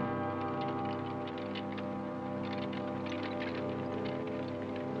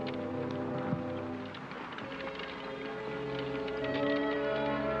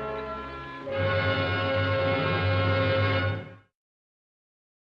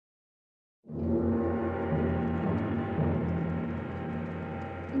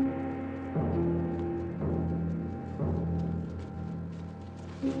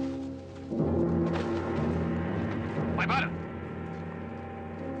 My brother!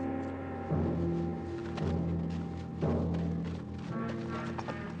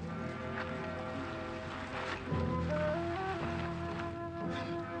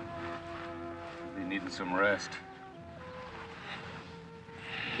 He needed some rest.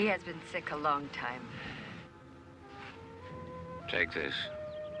 He has been sick a long time. Take this.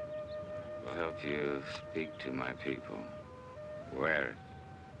 It will help you speak to my people. Wear it.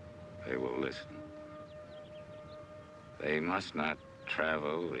 They will listen. They must not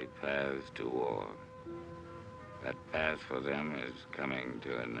travel the paths to war. That path for them is coming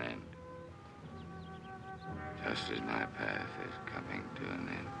to an end. Just as my path is coming to an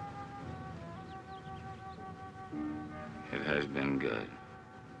end. It has been good.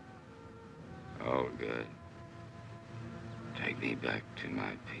 All good. Take me back to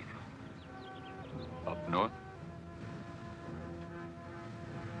my people. Up north?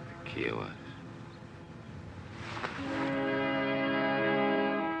 The Kiowas.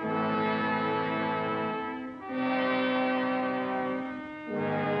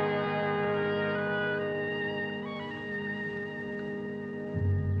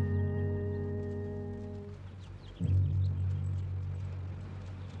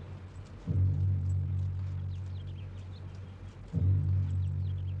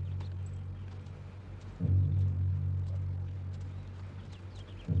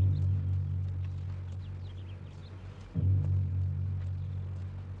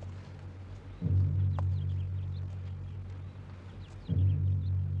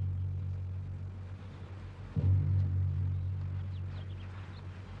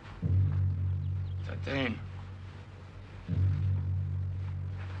 Dane.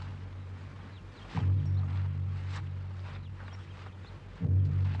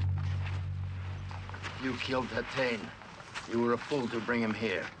 You killed Tatane. You were a fool to bring him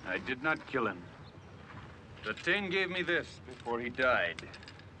here. I did not kill him. Tatane gave me this before he died.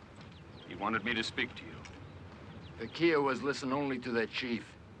 He wanted me to speak to you. The Kiowas listen only to their chief.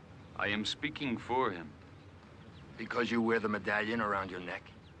 I am speaking for him. Because you wear the medallion around your neck?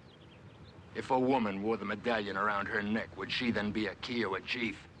 If a woman wore the medallion around her neck, would she then be a Kiowa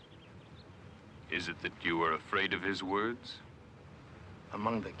chief? Is it that you are afraid of his words?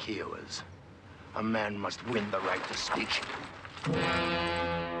 Among the Kiowas, a man must win the right to speak.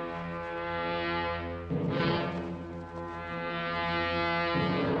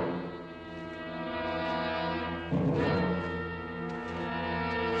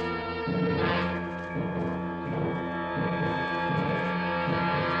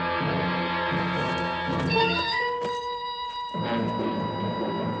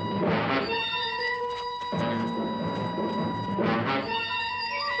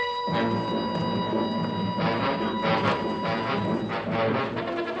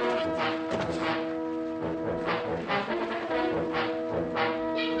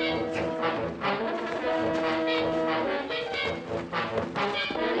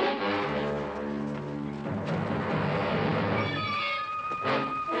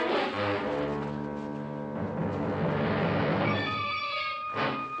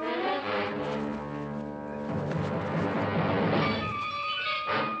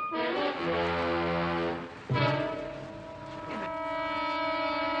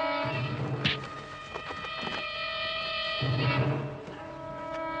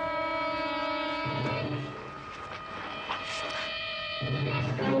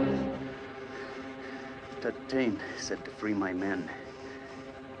 Tatane said to free my men.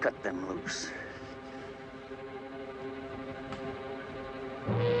 Cut them loose.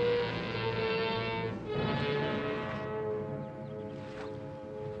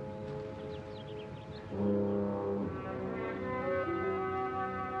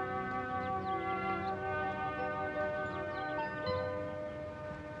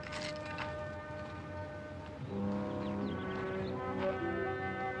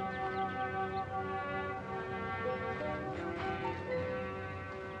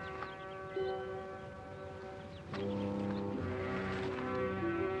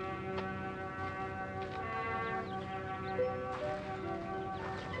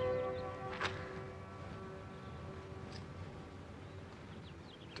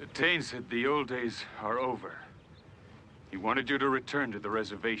 Tatane said the old days are over. He wanted you to return to the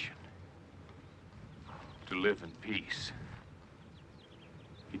reservation. To live in peace.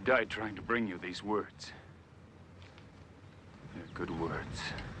 He died trying to bring you these words. They're good words.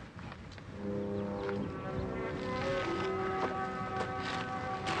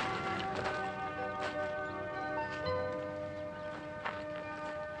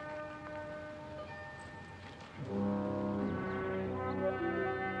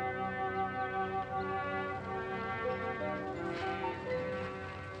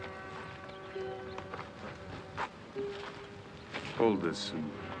 hold this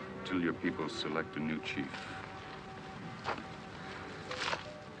until your people select a new chief.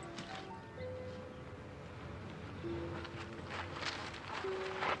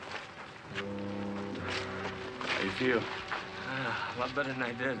 How you feel? A lot better than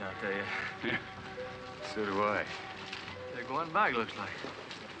I did, I'll tell you. So do I. They're going back, looks like.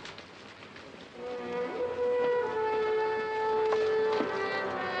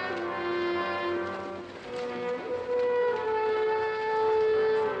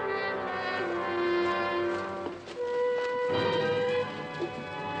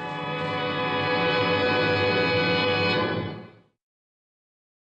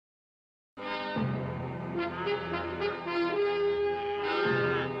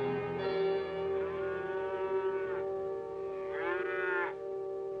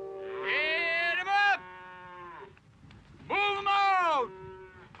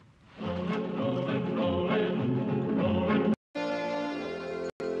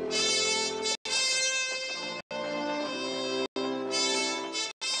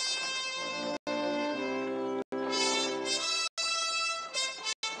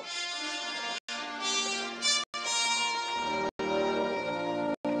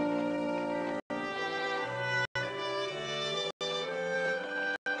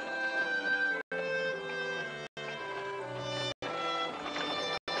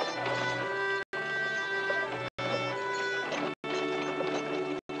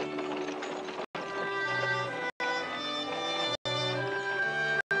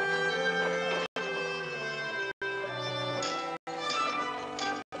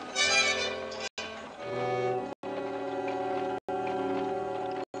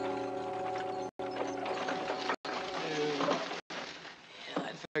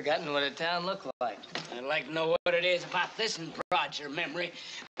 Forgotten what a town looked like. I'd like to know what it is about this and prod your memory.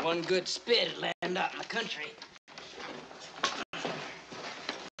 One good spit at land out in the country.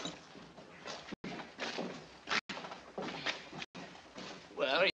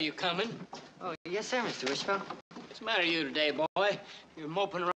 Well, are you coming? Oh, yes, sir, Mr. Wishbone. What's the matter with you today, boy? You're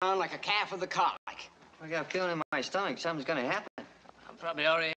moping around like a calf with a colic. I got a feeling in my stomach something's gonna happen. Probably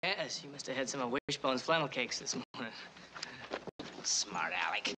already has. You must have had some of Wishbone's flannel cakes this morning. Smart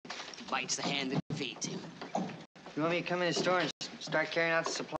Alec. Bites the hand that feeds him. You want me to come in the store and start carrying out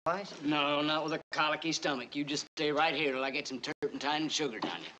the supplies? No, not with a colicky stomach. You just stay right here till I get some turpentine and sugar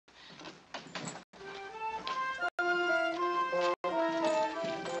down you.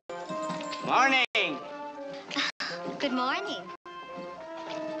 Morning. Good morning.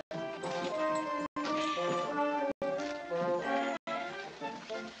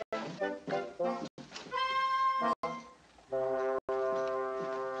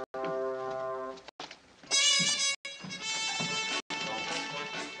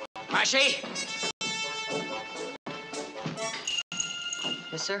 Marshy?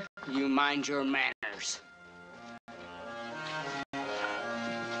 Yes, sir? You mind your manners.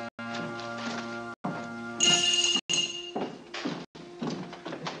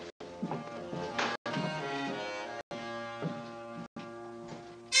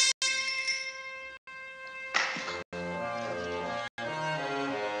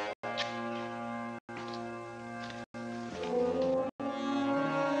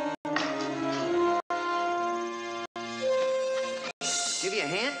 Give you a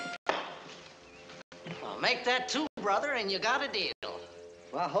hand? Well, make that two, brother, and you got a deal.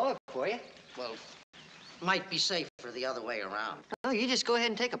 Well, I'll hold it for you. Well, might be safer the other way around. No, you just go ahead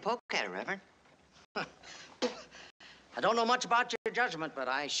and take a poke at it, Reverend. I don't know much about your judgment, but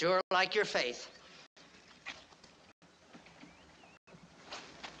I sure like your faith.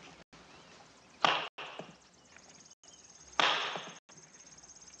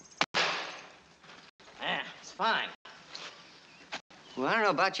 Yeah, it's fine. Well, I don't know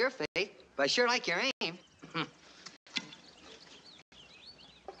about your faith, but I sure like your aim. Are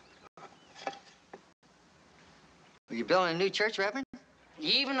you building a new church, Reverend?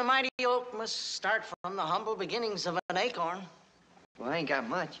 Even the mighty oak must start from the humble beginnings of an acorn. Well, I ain't got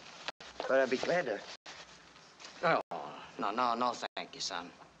much, but I'd be glad to. Oh, no, thank you,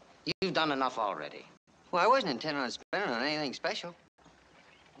 son. You've done enough already. Well, I wasn't intending on spending on anything special.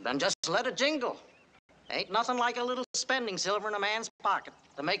 Then just let it jingle. Ain't nothing like a little spending silver in a man's pocket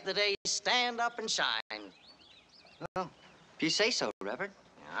to make the day stand up and shine. Well, if you say so, Reverend.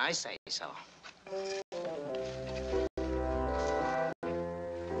 I say so.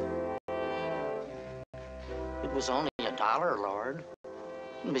 It was only $1, Lord.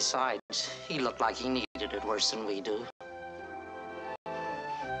 And besides, he looked like he needed it worse than we do.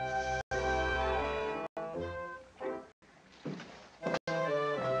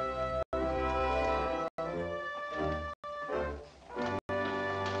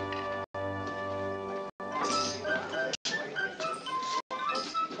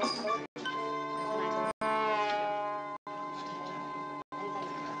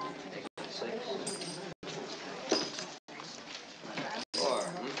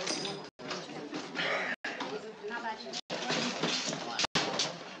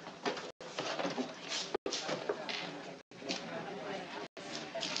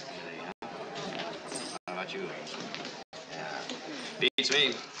 How about you? Beats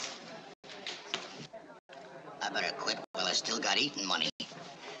me. I better quit while I still got eating money.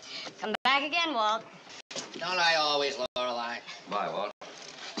 Come back again, Walt. Don't I always, Lorelei? Bye, Walt.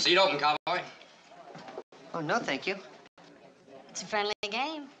 Seat open, Cowboy. Oh, no, thank you. It's a friendly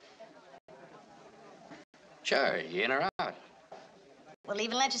game. Sure, you in or out? We'll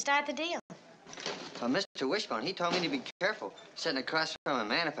even let you start the deal. Well, Mr. Wishbone, he told me to be careful sitting across from a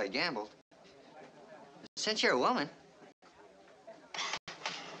man if I gambled. Since you're a woman.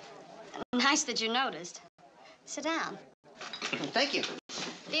 Nice that you noticed. Sit down. Thank you.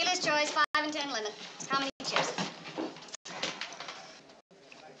 Dealer's choice, 5 and 10 limit. How many chips?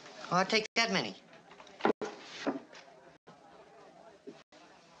 Oh, I'll take that many.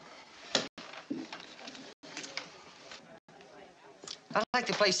 I'd like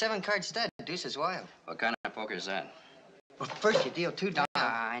to play 7-card stud. Deuce is wild. What kind of poker is that? Well, first you deal 2 down.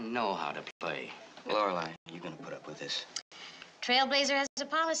 I know how to play. Lorelei, you're gonna put up with this. Trailblazer has a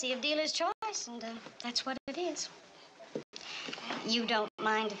policy of dealer's choice, and that's what it is. You don't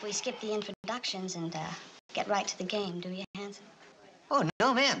mind if we skip the introductions and get right to the game, do you, Hanson? Oh,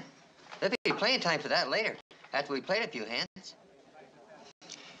 no, ma'am. There'll be plenty of time for that later, after we played a few hands.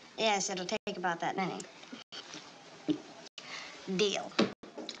 Yes, it'll take about that many. Deal.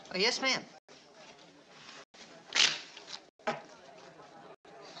 Oh, yes, ma'am.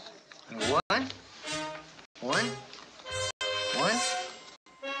 One.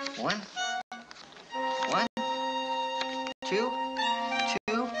 2, 2,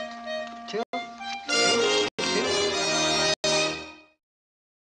 2, 2.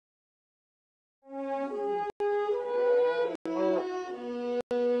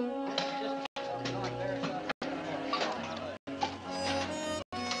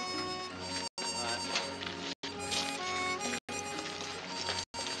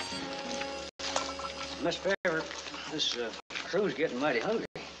 Miss Favor, this crew's getting mighty hungry.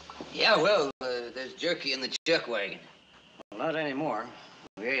 Yeah, well, there's jerky in the chuck wagon. Well, not anymore.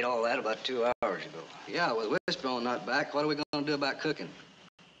 We ate all that about 2 hours ago. Yeah, with Wishbone not back, what are we going to do about cooking?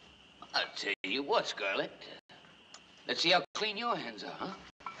 I'll tell you what, Scarlet. Let's see how clean your hands are, huh?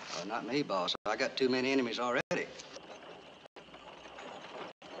 Oh, not me, boss. I got too many enemies already.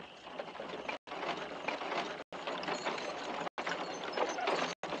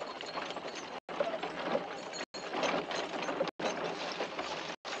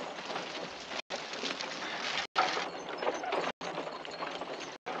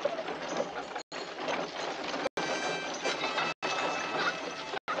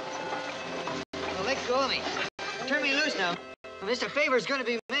 Let go of me. Turn me loose now. Mr. Favor's gonna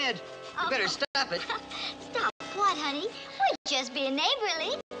be mad. You better stop it. Stop what, honey? We're just being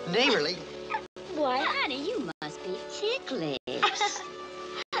neighborly. Neighborly? Boy, honey, you must be ticklish. Well,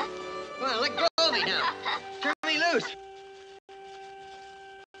 let go of me now. Turn me loose.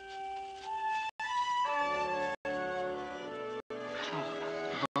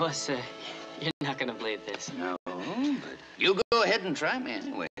 Boss, you're not gonna believe this. No, but you go ahead and try me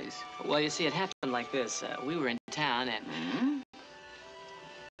anyways. Well, you see, it happened like this. We were in town and...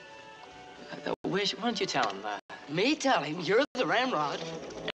 why don't you tell him? Me tell him? You're the ramrod.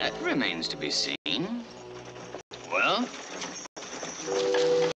 That remains to be seen. Well?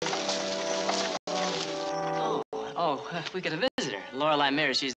 We got a visitor. Lorelei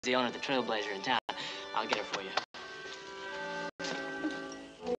Mears, she's the owner of the Trailblazer in town. I'll get her for you.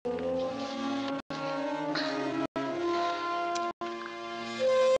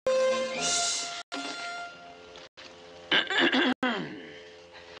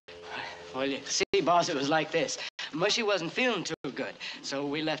 Well, you see, boss, it was like this. Mushy wasn't feeling too good, so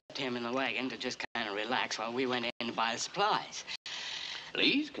we left him in the wagon to just kind of relax while we went in to buy the supplies.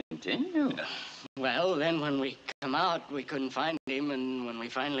 Please continue. Well, then when we come out, we couldn't find him, and when we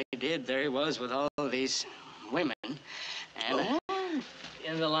finally did, there he was with all these women. And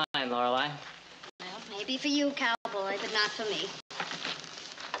in the line, Lorelei. Well, maybe for you, Cowboy, but not for me.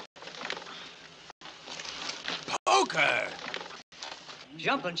 Poker!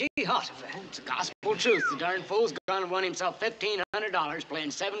 Jumping Jehoshaphat. It's gospel truth. The darn fool's gonna win himself $1,500 playing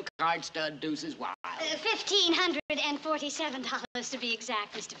 7-card stud deuces wild. $1,547 to be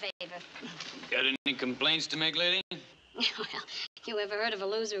exact, Mr. Favor. Got any complaints to make, lady? Well, you ever heard of a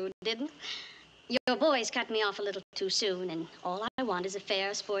loser who didn't? Your boys cut me off a little too soon, and all I want is a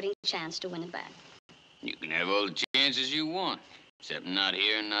fair sporting chance to win it back. You can have all the chances you want, except not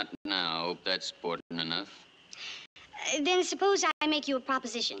here, not now. I hope that's sporting enough. Then suppose I make you a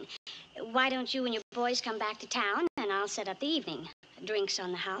proposition. Why don't you and your boys come back to town, and I'll set up the evening. Drinks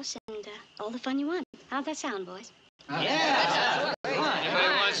on the house, and all the fun you want. How'd that sound, boys? Yeah. Anybody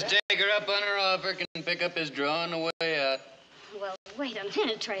wants to take her up on her offer can pick up his draw on the way out. Well, wait a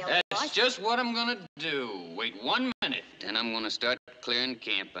minute, Trail That's boss. just what I'm gonna do. Wait 1 minute, and I'm gonna start clearing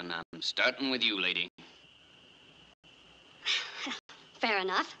camp, and I'm starting with you, lady. Fair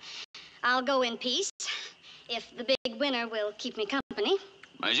enough. I'll go in peace, if the big winner will keep me company.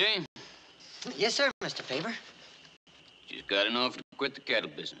 Margie? Yes, sir, Mr. Favor. She's got an offer to quit the cattle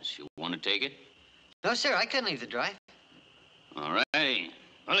business. You want to take it? No, sir, I couldn't leave the drive. All right.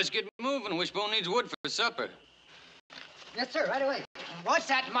 Well, let's get moving. Wishbone needs wood for supper. Yes, sir, right away. What's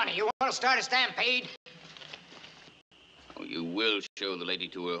that money? You want to start a stampede? Oh, you will show the lady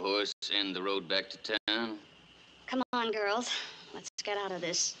to her horse and the road back to town? Come on, girls. Let's get out of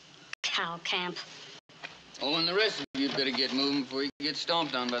this cow camp. Oh, and the rest of you'd better get moving before you get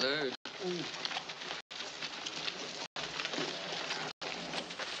stomped on by the herd.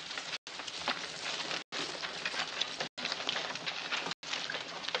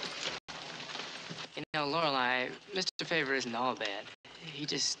 You know, Lorelei, Mr. Favor isn't all bad. He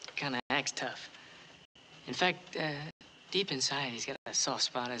just kind of acts tough. In fact, deep inside, he's got a soft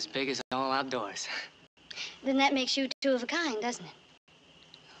spot as big as all outdoors. Then that makes you two of a kind, doesn't it?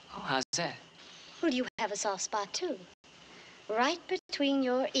 Oh, how's that? Well, you have a soft spot, too. Right between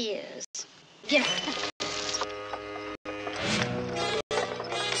your ears. Give it.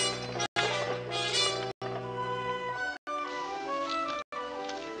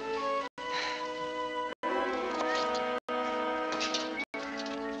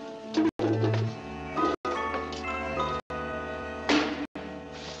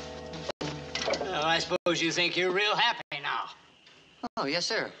 Well, I suppose you think you're real happy now. Oh, yes,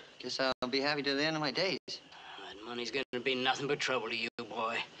 sir. Guess I'll be happy to the end of my days. That money's gonna be nothing but trouble to you,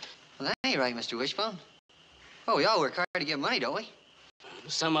 boy. Well, that ain't right, Mr. Wishbone. Oh, we all work hard to get money, don't we?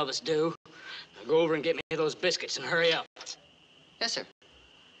 Some of us do. Now go over and get me those biscuits and hurry up. Yes, sir.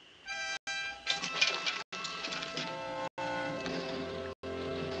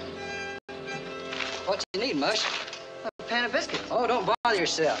 What you need, Mush? A pan of biscuits. Oh, don't bother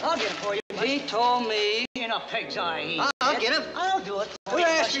yourself. I'll get them for you. He told me. In a pig's eye. He I'll get him. I'll do it. Who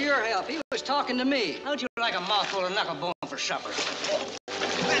asked for your help? He was talking to me. How'd you like a mouthful of knucklebone for supper?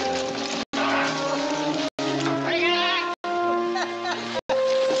 Bring it up!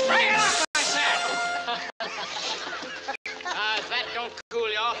 Bring it up, I said! If that don't cool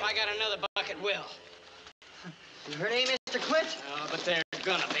you off, I got another bucket will. Her name Mr. Quint? Oh, but they're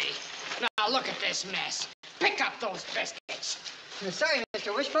gonna be. Now, look at this mess. Pick up those biscuits. Sorry,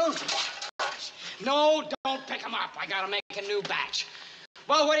 Mr. Wishbone. No, don't pick them up. I gotta make a new batch.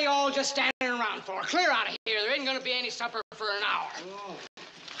 Well, what are you all just standing around for? Clear out of here. There ain't gonna be any supper for an hour. Oh.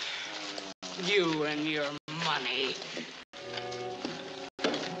 You and your money.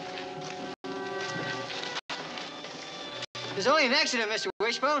 It was only an accident, Mr.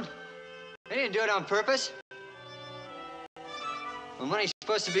 Wishbone. I didn't do it on purpose. Well, money's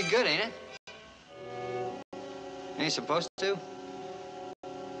supposed to be good, ain't it? Ain't supposed to?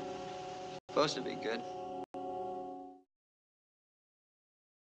 Supposed to be good.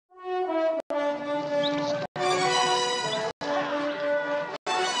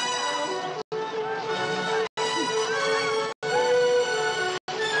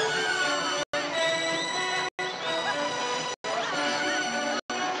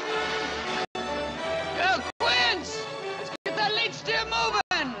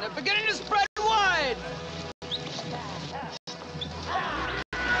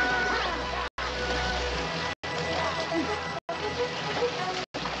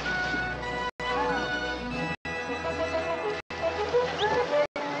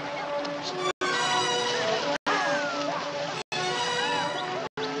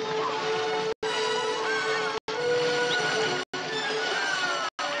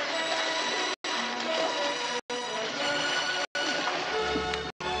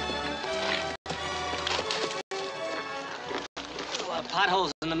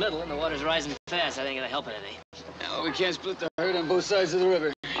 Potholes in the middle, and the water's rising fast. I think it'll help it any. No, we can't split the herd on both sides of the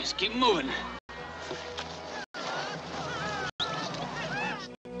river. Just keep moving.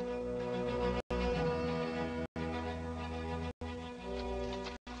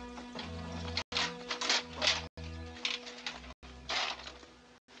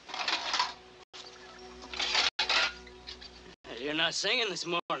 You're not singing this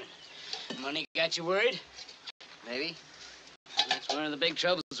morning. Money got you worried? Maybe. That's one of the big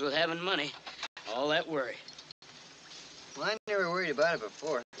troubles with having money. All that worry. Well, I never worried about it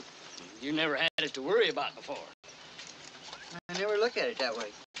before. You never had it to worry about before. I never looked at it that way.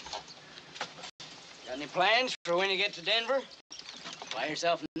 Got any plans for when you get to Denver? Buy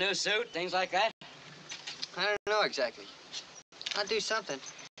yourself a new suit, things like that? I don't know exactly. I'll do something.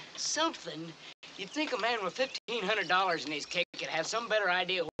 Something? You'd think a man with $1,500 in his kick could have some better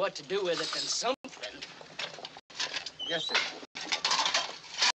idea what to do with it than something. Yes, sir.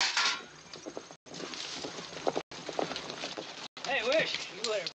 Hey, Wish, you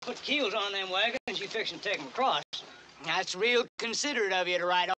better put keels on them wagons. You fixing to take them across. That's real considerate of you to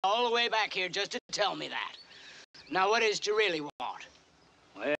ride all the way back here just to tell me that. Now, what is it you really want?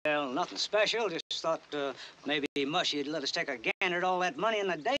 Well, nothing special. Just thought maybe Mushie'd let us take a gander at all that money in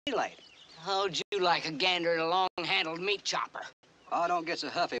the daylight. How'd you like a gander at a long-handled meat chopper? Oh, don't get so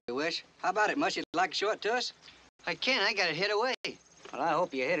huffy, Wish. How about it, Mushie'd like to show it to us? I can. I got it hid away. Well, I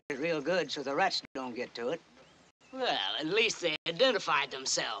hope you hit it real good so the rats don't get to it. Well, at least they identified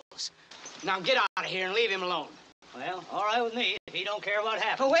themselves. Now get out of here and leave him alone. Well, all right with me if he don't care what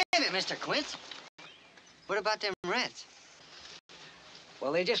happens. Oh, wait a minute, Mr. Quince. What about them rats?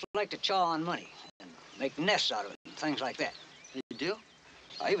 Well, they just like to chaw on money and make nests out of it and things like that. You do?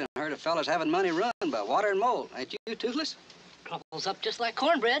 I even heard of fellas having money run by water and mold. Ain't you toothless? Crumbles up just like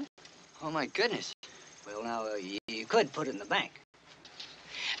cornbread. Oh, my goodness. Well, now, you could put it in the bank.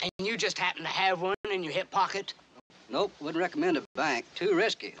 And you just happen to have one in your hip pocket? Nope, wouldn't recommend a bank. Too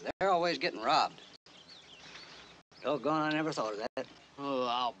risky. They're always getting robbed. Doggone, I never thought of that. Oh,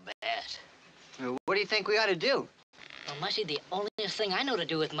 I'll bet. Well, what do you think we ought to do? Well, Mushy, the only thing I know to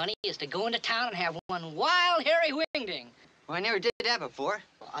do with money is to go into town and have one wild, hairy wingding. Well, I never did that before.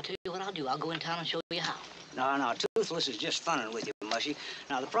 Well, I'll tell you what I'll do. I'll go in town and show you how. No, toothless is just funning with you, Mushy.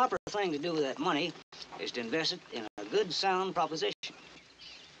 Now, the proper thing to do with that money is to invest it in a good, sound proposition.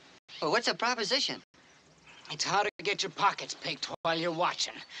 Well, what's a proposition? It's how to get your pockets picked while you're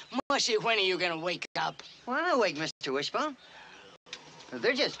watching. Mushy, when are you gonna wake up? Well, I'm awake, Mr. Wishbone.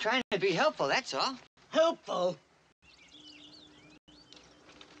 They're just trying to be helpful, that's all. Helpful?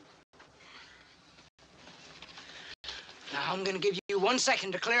 Now, I'm gonna give you 1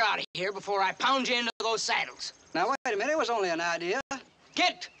 second to clear out of here before I pound you into those saddles. Now, wait a minute. It was only an idea.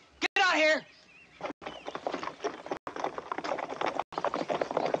 Get out of here!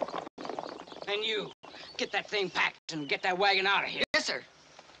 And you, get that thing packed and get that wagon out of here. Yes, sir.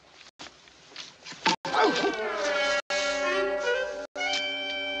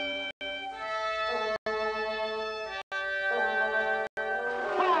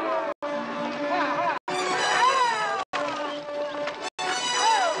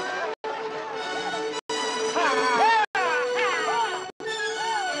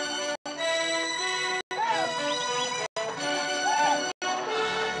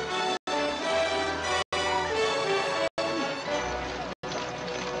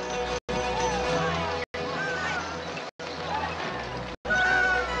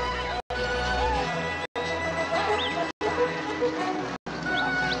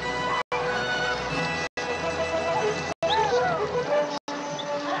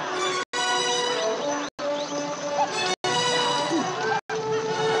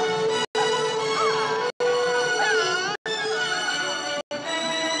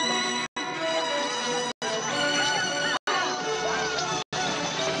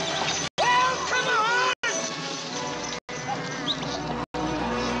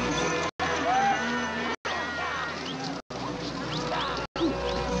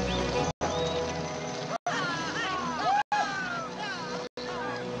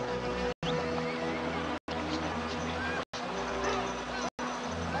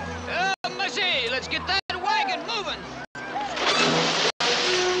 Let's get that wagon moving.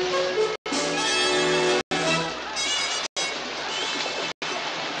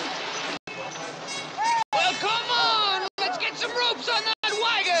 Well, come on. Let's get some ropes on that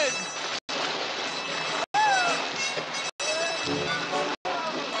wagon.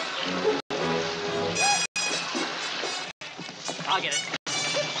 I'll get it.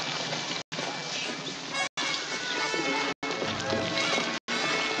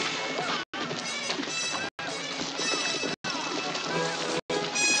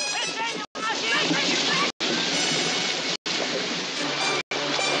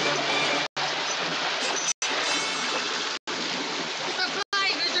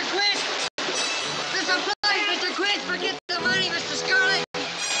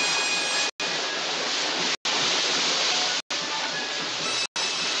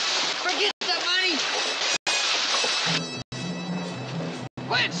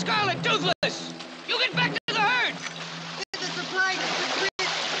 Scarlet Toothless!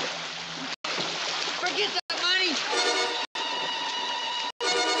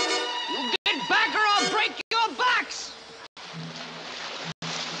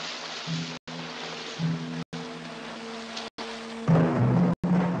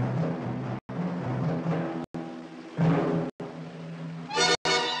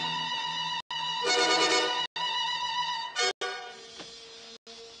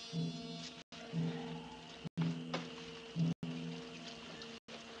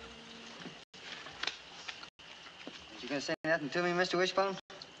 gonna say nothing to me, Mr. Wishbone?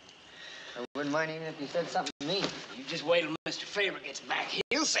 I wouldn't mind even if you said something mean. You just wait till Mr. Favor gets back.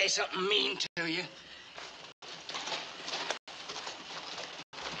 He'll say something mean to you.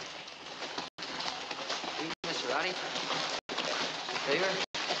 Please, Mr. Roddy. Favor?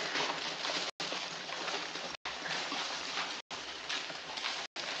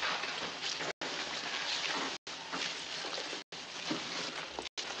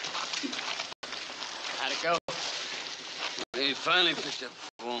 How'd it go? They finally picked up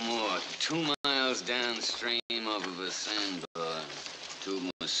 4 more, 2 miles downstream off of a sandbar. 2 of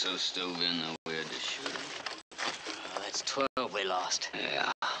them were so stove in that we had to shoot them. Oh, that's 12 we lost.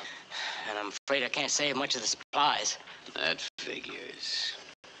 Yeah. And I'm afraid I can't save much of the supplies. That figures.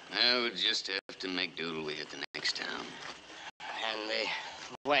 I would just have to make do till we hit the next town. And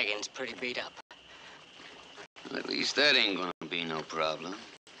the wagon's pretty beat up. Well, at least that ain't gonna be no problem.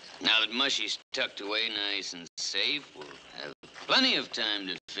 Now that Mushy's tucked away nice and safe, we'll have plenty of time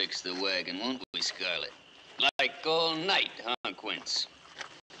to fix the wagon, won't we, Scarlet? Like all night, huh, Quince?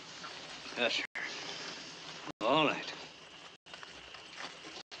 Yes, sir. All right.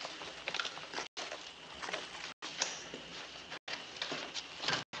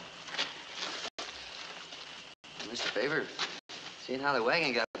 Mr. Favor, seeing how the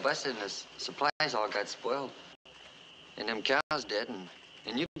wagon got busted and the supplies all got spoiled, and them cows dead,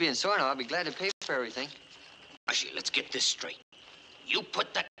 and you being sore now, I'll be glad to pay for everything. Mushy, let's get this straight. You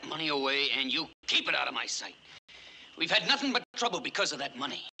put that money away and you keep it out of my sight. We've had nothing but trouble because of that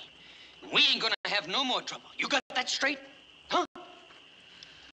money. We ain't gonna have no more trouble. You got that straight? Huh?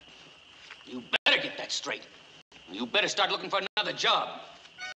 You better get that straight. You better start looking for another job.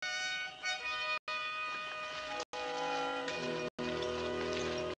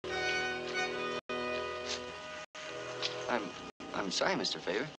 I'm sorry, Mr.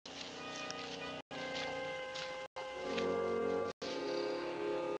 Favor.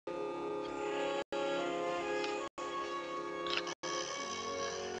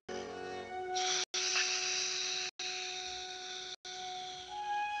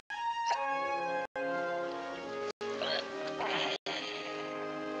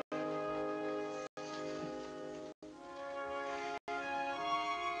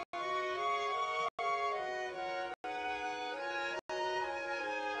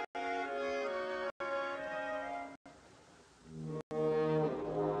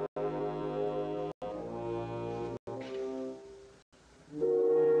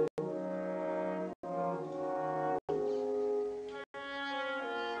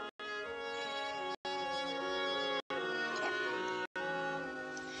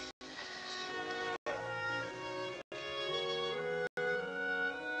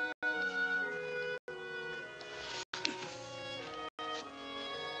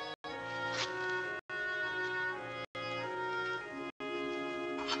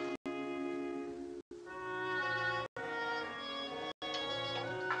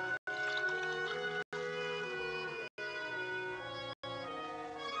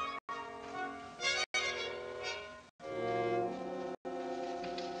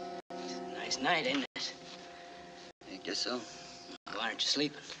 Nice night, ain't it? I guess so. Why aren't you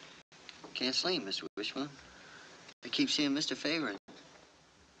sleeping? Can't sleep, Mr. Wishbone. I keep seeing Mr. Favor, and I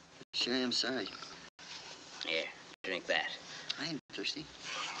sure am sorry. Here, drink that. I ain't thirsty.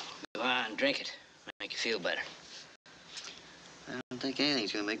 Go on, drink it. Make you feel better. I don't think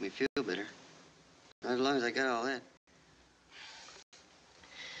anything's gonna make me feel better. Not as long as I got all that.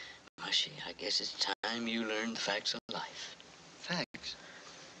 Mushy, I guess it's time you learned the facts of life. Facts?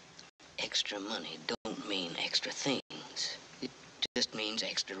 Extra money don't mean extra things. It just means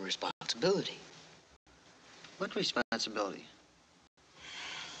extra responsibility. What responsibility?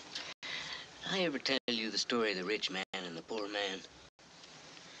 I ever tell you the story of the rich man and the poor man?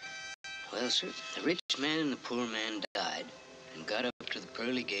 Well, sir, the rich man and the poor man died and got up to the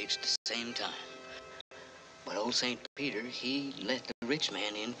pearly gates at the same time. But old St. Peter, he let the rich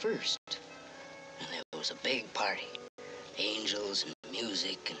man in first. And there was a big party. Angels and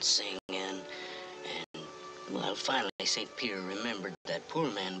music and singing. And, well, finally, St. Peter remembered that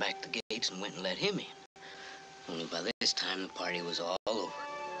poor man back the gates and went and let him in. Only by this time, the party was all over.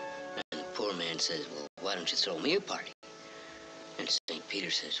 And the poor man says, well, why don't you throw me a party? And St.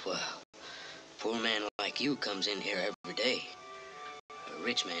 Peter says, well, a poor man like you comes in here every day. A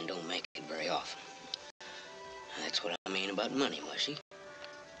rich man don't make it very often. That's what I mean about money, Mushy.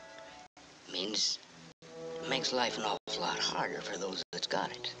 It means it makes life an awful lot harder for those that's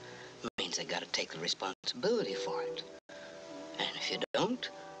got it. It means they gotta take the responsibility for it. And if you don't,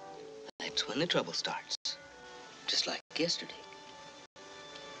 that's when the trouble starts. Just like yesterday.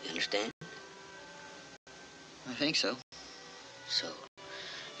 You understand? I think so. So,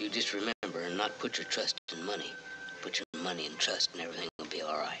 you just remember and not put your trust in money. Put your money in trust and everything will be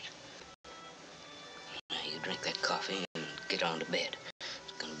all right. Now, you drink that coffee and get on to bed.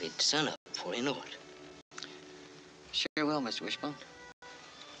 It's gonna be the sun up before you know it. Sure will, Mr. Wishbone.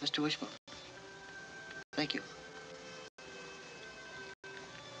 Mr. Wishbone. Thank you.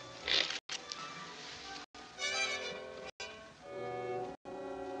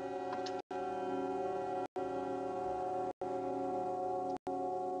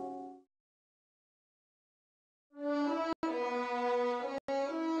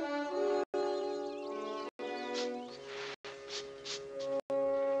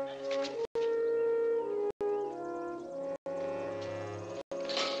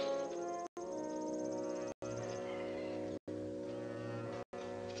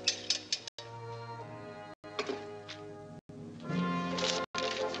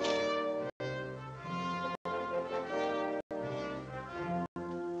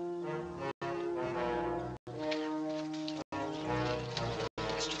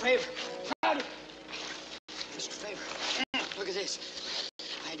 Favor. Howdy. Mr. Favor, look at this.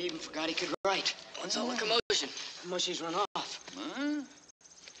 I'd even forgot he could write. What's all the commotion? Mushy's run off. Huh?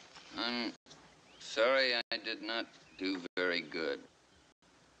 I'm sorry I did not do very good.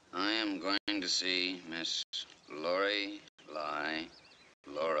 I am going to see Miss Lorelei.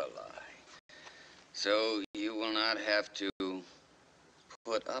 So you will not have to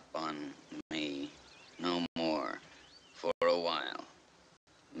put up on me no more for a while.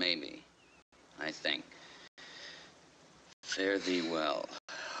 Maybe, I think. Fare thee well,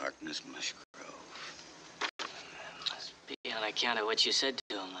 Harkness Musgrove. Must be on account of what you said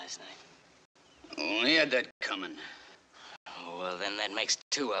to him last night. Oh, he had that coming. Oh, well, then that makes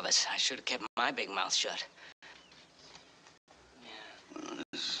two of us. I should have kept my big mouth shut. Well,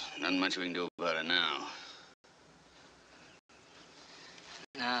 there's not much we can do about it now.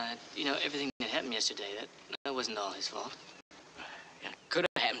 Nah, you know, everything that happened yesterday, that wasn't all his fault. It could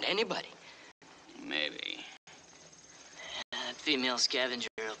have happened to anybody. Maybe. That female scavenger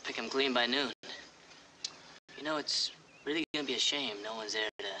will pick him clean by noon. You know, it's really gonna be a shame no one's there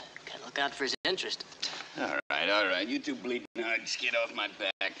to kind of look out for his interest. All right. You two bleeding hearts, get off my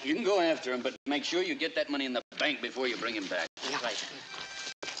back. You can go after him, but make sure you get that money in the bank before you bring him back. Yeah. Right.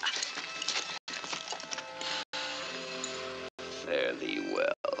 Fare thee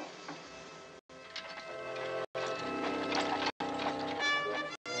well.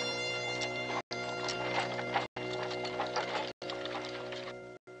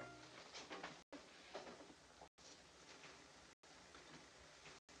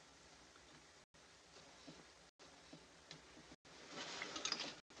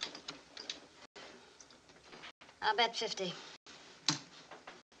 I'll bet 50.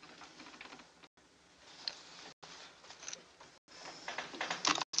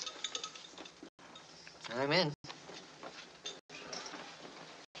 I'm in.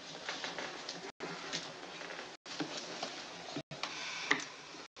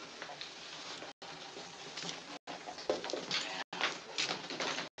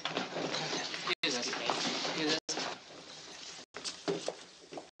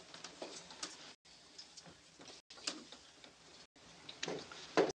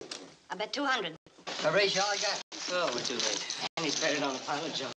 I bet 200. I raise all I got. Oh, we're too late. And he's betted on a pile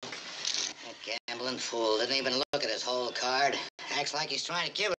of junk. That gambling fool didn't even look at his whole card. Acts like he's trying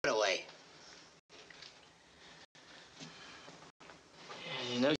to give it away.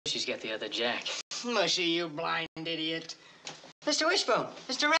 You know she's got the other jack. Mushy, you blind idiot. Mr. Wishbone,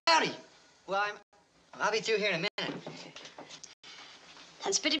 Mr. Rowdy. Well, I'll be through here in a minute.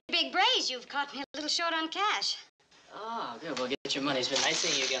 That's pretty big braze. You've caught me a little short on cash. Oh, good. Well, get your money. It's been nice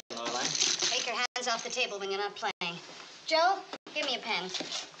seeing you again, Lorelei. Take your hands off the table when you're not playing. Joe, give me a pen.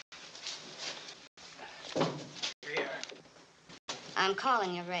 Here you are. I'm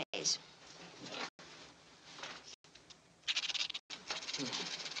calling your raise.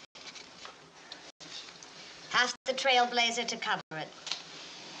 Ask the trailblazer to cover it.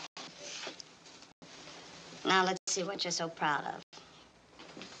 Now let's see what you're so proud of.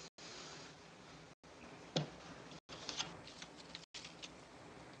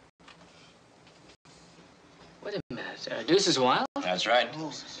 Wait a minute. Deuce is wild? That's right.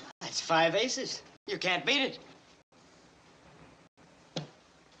 Oh, that's 5 aces. You can't beat it.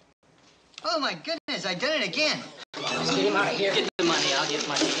 Oh, my goodness, I done it again. Just get him out of here. Get the money. I'll get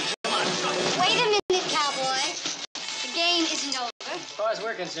money. Come on. Wait a minute, Cowboy. The game isn't over. As far as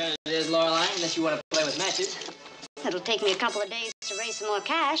we're concerned, it is, Lorelei, unless you want to play with matches. It'll take me a couple of days to raise some more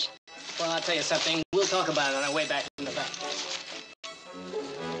cash. Well, I'll tell you something. We'll talk about it on our way back from the bank.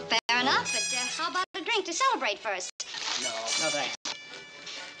 Fair enough, but how about a drink? drink to celebrate first. No, thanks.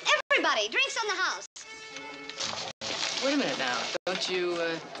 Everybody, drinks on the house. Wait a minute now. Don't you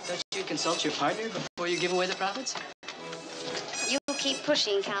consult your partner before you give away the profits? You keep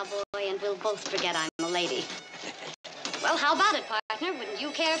pushing, Cowboy, and we'll both forget I'm a lady. Well, how about it, partner? Wouldn't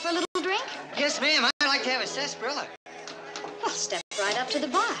you care for a little drink? Yes, ma'am. I'd like to have a sarsaparilla. Well, step right up to the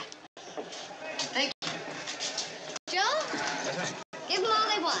bar. Thank you. Joe, give them all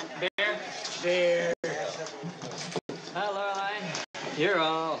they want. Beer. Well, Lorelei, you're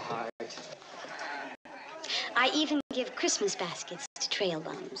all heart. I even give Christmas baskets to trail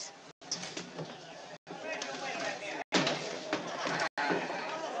bums.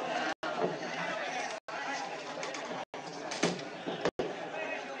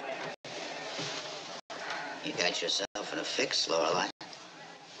 You got yourself in a fix, Lorelei.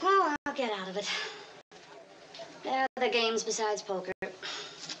 Oh, I'll get out of it. There are other games besides poker.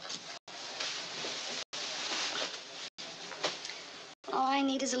 All I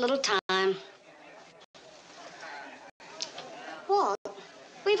need is a little time. Walt,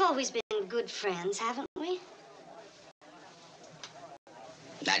 we've always been good friends, haven't we?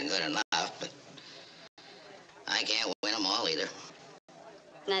 Not good enough, but I can't win them all either.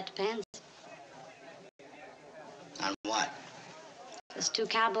 That depends. On what? Those two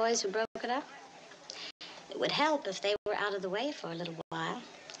cowboys who broke it up. It would help if they were out of the way for a little while.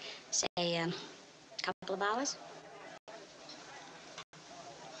 Say, a couple of hours.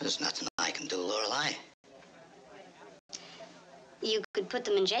 There's nothing I can do, Lorelei. You could put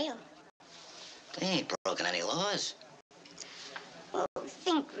them in jail. They ain't broken any laws. Well,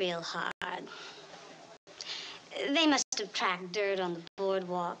 think real hard. They must have tracked dirt on the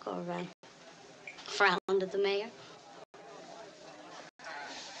boardwalk or frowned at the mayor.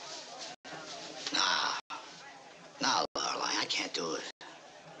 No, Lorelei, I can't do it.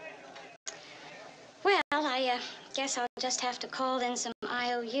 Well, I guess I'll just have to call in some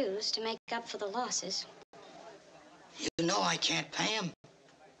IOUs to make up for the losses. You know I can't pay him.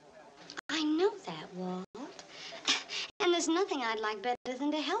 I know that, Walt. And there's nothing I'd like better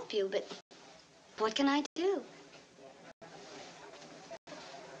than to help you, but what can I do?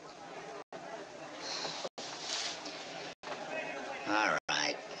 All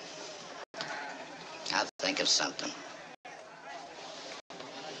right. I'll think of something.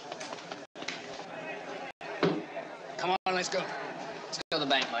 Come on, let's go. Let's go to the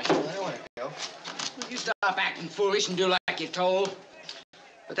bank, Marshal. I don't want to go. You stop acting foolish and do like you're told.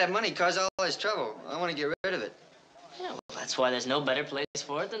 But that money caused all this trouble. I want to get rid of it. Yeah, well, that's why there's no better place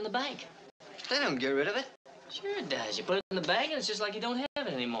for it than the bank. They don't get rid of it. Sure it does. You put it in the bank and it's just like you don't have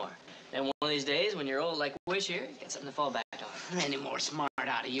it anymore. Then one of these days, when you're old like Wish here, you get something to fall back on. Any more smart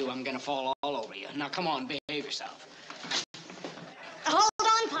out of you, I'm gonna fall all over you. Now, come on, behave yourself. Hold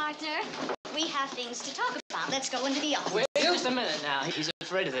on, partner. We have things to talk about. Let's go into the office. Wait just a minute now. He's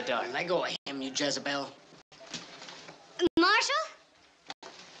afraid of the dark. Let go of him, you Jezebel. Marshal?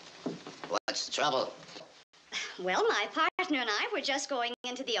 What's the trouble? Well, my partner and I were just going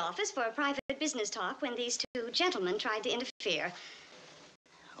into the office for a private business talk when these two gentlemen tried to interfere.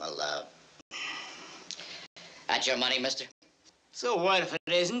 Well, that's your money, mister? So what if it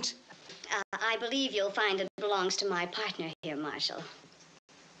isn't? I believe you'll find it belongs to my partner here, Marshal.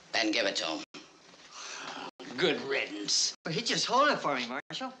 Then give it to him. Good riddance. Well, he's just holding it for me,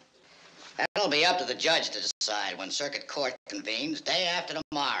 Marshal. That'll be up to the judge to decide when circuit court convenes day after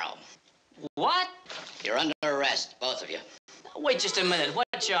tomorrow. What? You're under arrest, both of you. Wait just a minute. What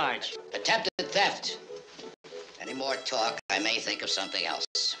charge? Attempted theft. Any more talk, I may think of something else.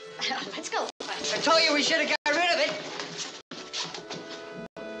 Let's go. I told you we should have got rid of it.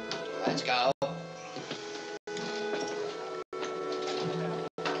 Let's go.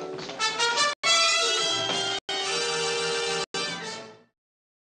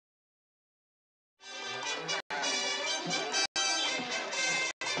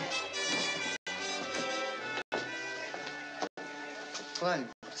 Well, I'm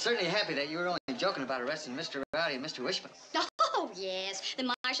certainly happy that you were only joking about arresting Mr. Rowdy and Mr. Wishman. Oh, yes.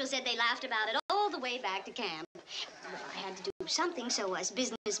 The marshal said they laughed about it all the way back to camp. Well, I had to do something so us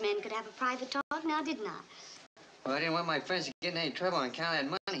businessmen could have a private talk, now didn't I? Well, I didn't want my friends to get in any trouble on account of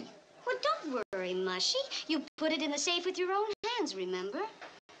that money. Well, don't worry, Mushy. You put it in the safe with your own hands, remember?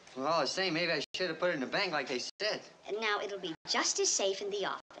 Well, all the same, maybe I should have put it in the bank like they said. And now it'll be just as safe in the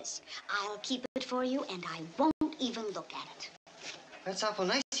office. I'll keep it for you, and I won't even look at it. That's awful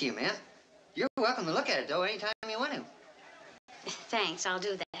nice of you, ma'am. You're welcome to look at it, though, anytime you want to. Thanks, I'll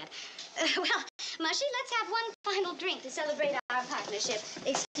do that. Well, Mushy, let's have one final drink to celebrate our partnership.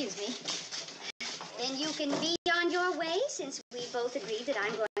 Excuse me. Then you can be on your way, since we both agreed that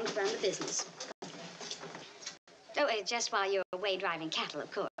I'm going to run the business. Oh, just while you're away driving cattle,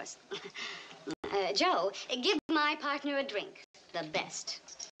 of course. Joe, give my partner a drink. The best.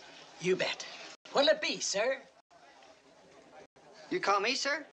 You bet. What'll it be, sir? You call me,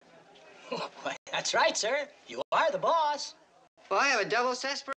 sir? Why, that's right, sir. You are the boss. Well, I have a double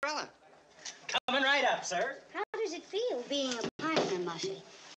sarsaparilla. Coming right up, sir. How does it feel being a partner, Mushy?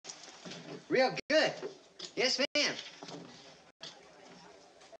 Real good. Yes, ma'am.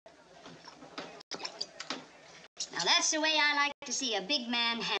 Now, that's the way I like to see a big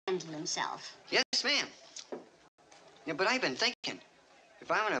man handle himself. Yes, ma'am. Yeah, but I've been thinking, if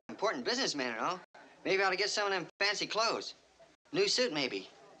I'm an important businessman and all, maybe I ought to get some of them fancy clothes. New suit, maybe.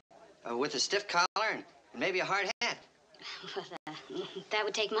 With a stiff collar and maybe a hard hat. Well, that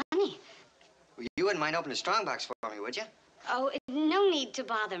would take money. Well, you wouldn't mind opening a strongbox for me, would you? Oh, no need to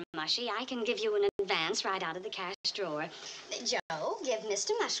bother, Mushy. I can give you an advance right out of the cash drawer. Joe, give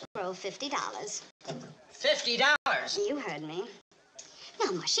Mr. Musgrove $50. $50? You heard me.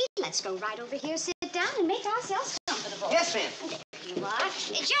 Now, Mushy, let's go right over here, sit down, and make ourselves comfortable. Yes, ma'am. There you are.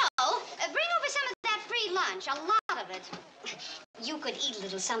 Joe, bring over some of that free lunch, a lot of it. You could eat a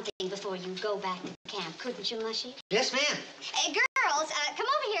little something before you go back to camp, couldn't you, Mushy? Yes, ma'am. Girls, come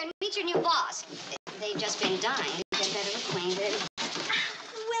over here and meet your new boss. They've just been dying to get better acquainted.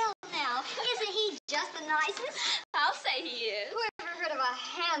 Well, now, isn't he just the nicest? I'll say he is. Who ever heard of a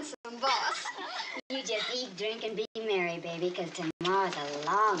handsome boss? You just eat, drink, and be merry, baby, because tomorrow's a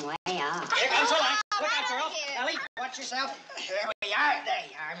long way off. Here comes the lunch. Look out, girl. Ellie, watch yourself. Here we are. There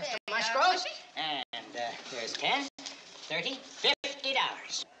you are, Mr. Musgrove. And there's 10, 30,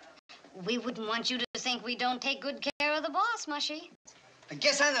 $50. We wouldn't want you to think we don't take good care of the boss, Mushy. I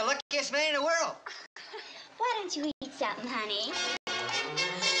guess I'm the luckiest man in the world. Why don't you eat something, honey?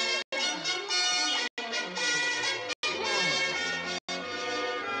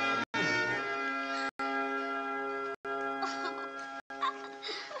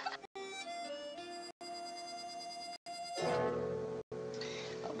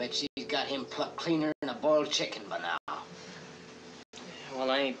 I'll bet she's got him plucked cleaner than a boiled chicken by now.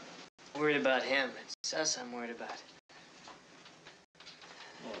 Well, I ain't worried about him. It's us I'm worried about.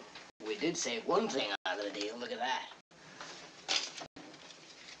 Well, we did save one thing out of the deal. Look at that.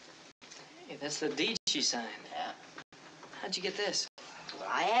 Hey, that's the deed she signed. Yeah. How'd you get this? Well,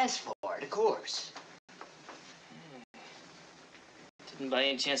 I asked for it, of course. Didn't by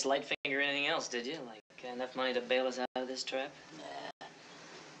any chance light finger anything else, did you? Like enough money to bail us out of this trap? Nah.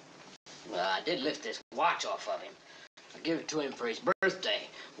 Well, I did lift this watch off of him. I give it to him for his birthday.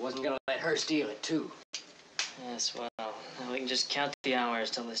 Wasn't gonna let her steal it, too. Yes, well, now we can just count the hours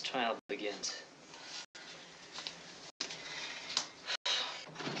till this trial begins.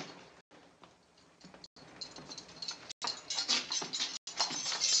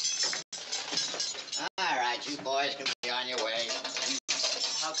 All right, you boys can be on your way.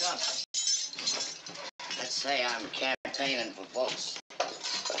 How come? Let's say I'm campaigning for votes.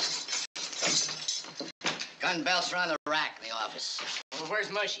 Gun belts are on the rack in the office. Well, where's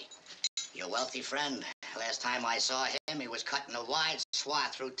Mushy? Your wealthy friend. Last time I saw him, he was cutting a wide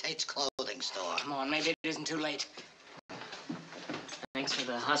swath through Tate's clothing store. Come on, maybe it isn't too late. Thanks for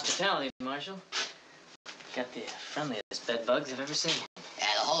the hospitality, Marshal. Got the friendliest bed bugs I've ever seen. Yeah,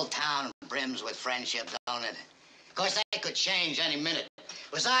 the whole town brims with friendship, don't it? Of course, they could change any minute.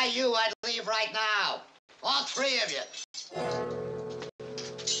 Was I you, I'd leave right now. All three of you.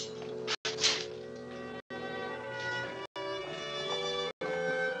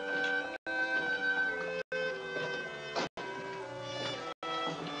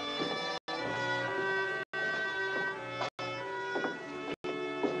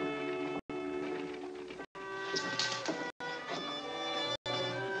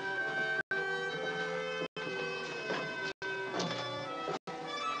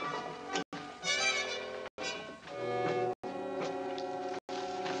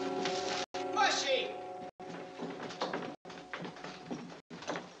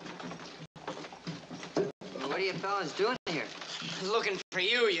 What are you fellas doing here? Looking for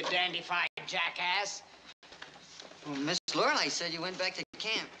you, you dandified jackass. Well, Miss Lorelei said you went back to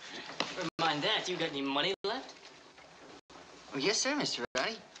camp. Never mind that. You got any money left? Oh, yes, sir, Mr.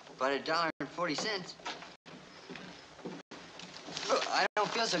 Roddy. About $1.40. Oh, I don't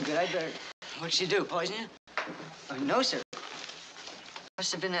feel so good. I'd better... What'd she do, poison you? Oh, no, sir.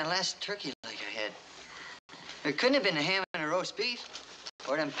 Must have been that last turkey leg I had. It couldn't have been the ham and the roast beef.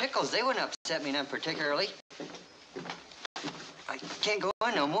 Or them pickles. They wouldn't upset me none particularly. I can't go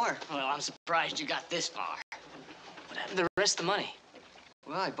on no more. Well, I'm surprised you got this far. What happened to the rest of the money?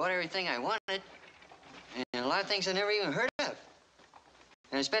 Well, I bought everything I wanted. And a lot of things I never even heard of.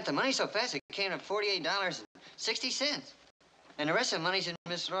 And I spent the money so fast, it came up $48.60. And the rest of the money's in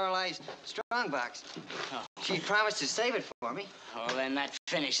Miss Lorelai's strongbox. Oh. She promised to save it for me. Oh, then that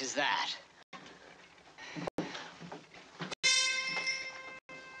finishes that.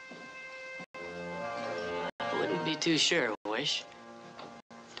 I wouldn't be too sure, Wish.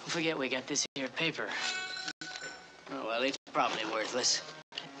 Don't forget we got this here paper. Oh, well, it's probably worthless.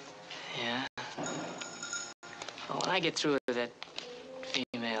 Yeah. Well, when I get through with that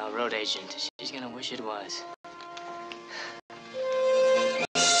female road agent, she's gonna wish it was.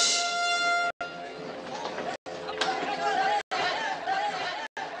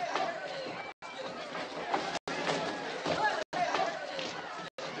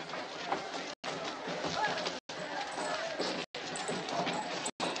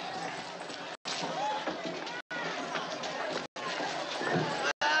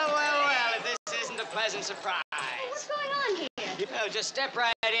 Surprise. What's going on here? Oh, just step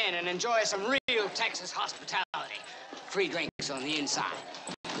right in and enjoy some real Texas hospitality. Free drinks on the inside.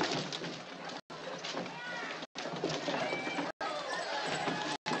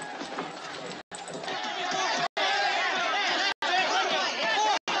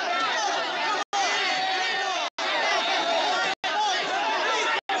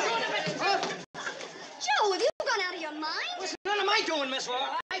 Joe, have you gone out of your mind? What's none of my doing, Miss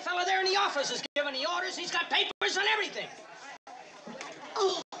Lorelai? Fella there in the office is giving the orders. He's got papers and everything.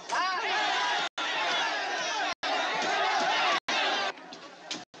 Oh.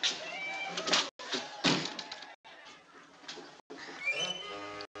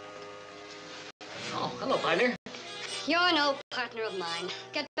 Oh, hello, partner. You're no partner of mine.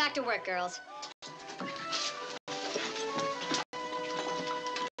 Get back to work, girls.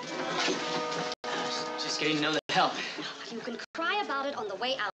 Just getting no help. You can cry about it on the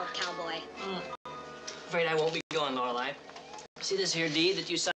way out, Cowboy. Afraid I won't be going, Lorelai. See this here deed that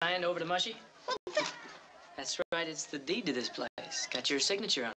you signed over to Mushy? That's right, it's the deed to this place. Got your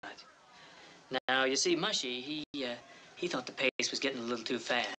signature on it. Now, you see, Mushy, he thought the pace was getting a little too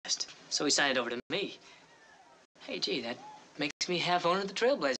fast, so he signed it over to me. Hey, gee, that makes me half owner of the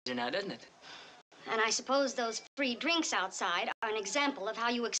Trailblazer now, doesn't it? And I suppose those free drinks outside are an example of how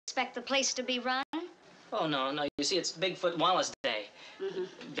you expect the place to be run? Oh, no. You see, it's Bigfoot Wallace Day.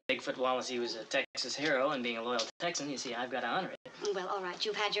 Bigfoot Wallace, he was a Texas hero, and being a loyal Texan, you see, I've got to honor it. Well, all right,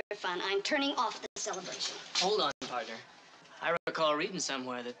 you've had your fun. I'm turning off the celebration. Hold on, partner. I recall reading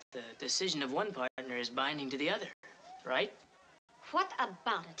somewhere that the decision of one partner is binding to the other, right? What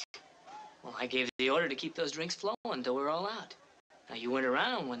about it? Well, I gave the order to keep those drinks flowing until we're all out. Now, you weren't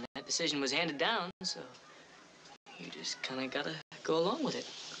around when that decision was handed down, so you just kind of got to go along with it.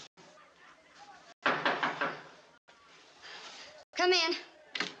 Come in.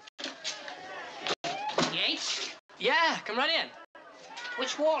 Yates? Yeah, come right in.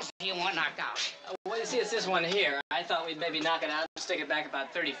 Which walls do you want knocked out? Well, you see, it's this one here. I thought we'd maybe knock it out and stick it back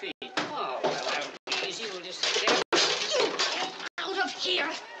about 30 feet. Oh, well, that would be easy. We'll just sit there. Out of here!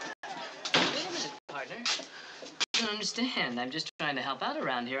 Wait a minute, partner. I don't understand. I'm just trying to help out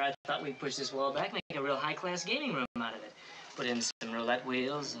around here. I thought we'd push this wall back, make a real high-class gaming room out of it. Put in some roulette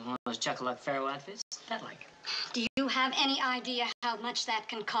wheels and one of those Chuck-a-Luck Pharaoh outfits. That like. Do you have any idea how much that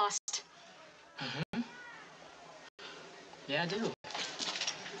can cost? Mm-hmm. Yeah, I do.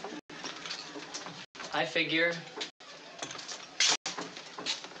 I figure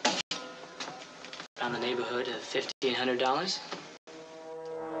around the neighborhood of $1,500.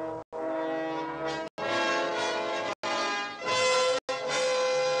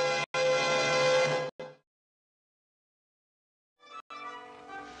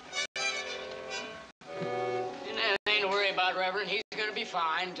 Ain't to worry about, Reverend. He's gonna be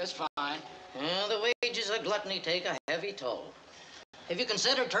fine, just fine. Well, the wages of gluttony take a heavy toll. Have you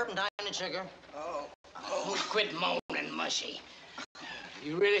considered turpentine and sugar? Oh, quit moaning, Mushy.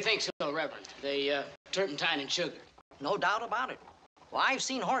 You really think so, Reverend? The turpentine and sugar? No doubt about it. Well, I've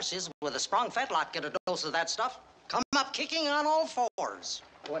seen horses with a sprung fetlock get a dose of that stuff, come up kicking on all fours.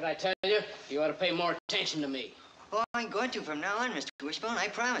 What'd I tell you? You ought to pay more attention to me. Oh, I'm going to from now on, Mr. Wishbone, I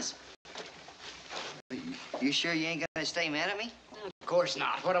promise. You sure you ain't gonna stay mad at me? Of course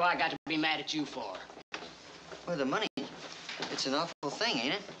not. What have I got to be mad at you for? Well, the money, it's an awful thing,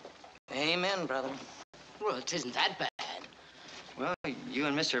 ain't it? Amen, brother. Well, it isn't that bad. Well, you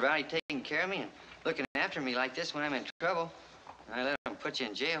and Mr. Rowdy taking care of me and looking after me like this when I'm in trouble. I let them put you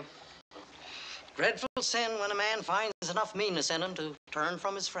in jail. Dreadful sin when a man finds enough meanness in him to turn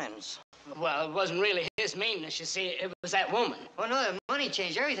from his friends. Well, it wasn't really his meanness, you see. It was that woman. Oh, no, the money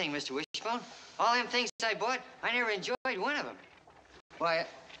changed everything, Mr. Wishbone. All them things I bought, I never enjoyed one of them. Why,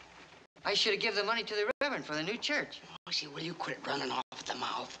 I should have given the money to the Reverend for the new church. Oh, see, will you quit running off at the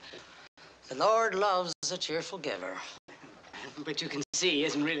mouth? yourself. The Lord loves a cheerful giver. But you can see he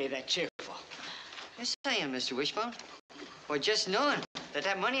isn't really that cheerful. Yes, I am, Mr. Wishbone. Well, just knowing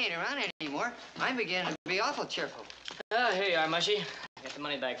that money ain't around anymore, I'm beginning to be awful cheerful. Ah, here you are, Mushy. I got the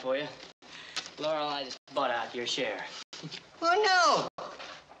money back for you. Laurel, I just bought out your share. Oh, no!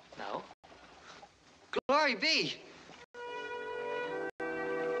 No? Glory be.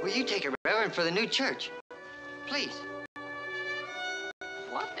 Will you take a reverend for the new church? Please.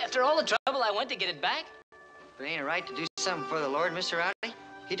 What? After all the trouble I went to get it back? But ain't it right to do something for the Lord, Mr. Rowdy?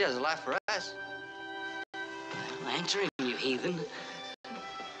 He does a lot for us. Well, answer him, you heathen.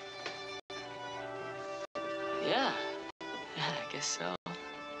 Yeah. I guess so.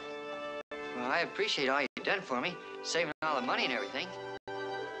 Well, I appreciate all you've done for me, saving all the money and everything.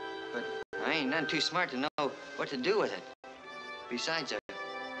 But I ain't none too smart to know what to do with it. Besides,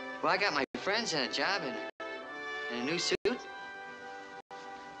 well, I got my friends and a job and a new suit.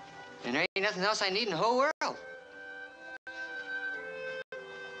 And there ain't nothing else I need in the whole world.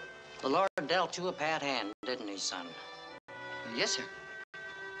 The Lord dealt you a bad hand, didn't he, son? Yes, sir.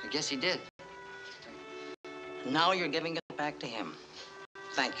 I guess he did. Now you're giving it back to him.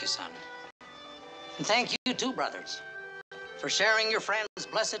 Thank you, son. And thank you, too, brothers, for sharing your friend's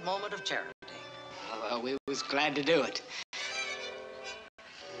blessed moment of charity. Oh, well, we was glad to do it.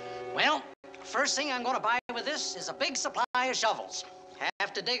 Well, first thing I'm going to buy with this is a big supply of shovels.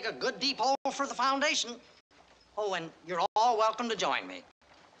 Have to dig a good deep hole for the foundation. Oh, and you're all welcome to join me.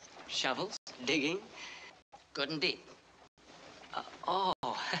 Shovels? Digging? Good and deep. Oh.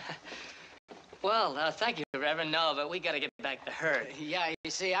 Well, thank you, Reverend. No, but we got to get back the herd. Yeah, you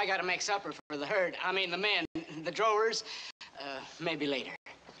see, I got to make supper for the herd. I mean, the men, the drovers. Maybe later.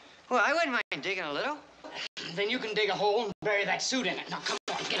 Well, I wouldn't mind digging a little. Then you can dig a hole and bury that suit in it. Now, come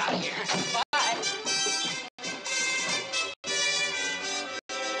on, get out of here. Bye.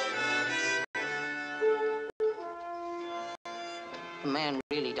 A man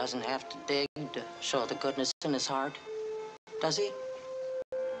really doesn't have to dig to show the goodness in his heart, does he?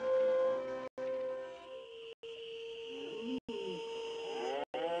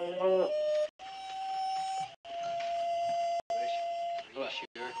 What?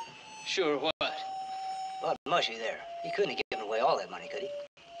 Sure what? Well, Mushy there. He couldn't have given away all that money, could he?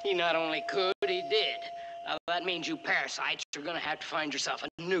 He not only could, he did. Now, that means you parasites are going to have to find yourself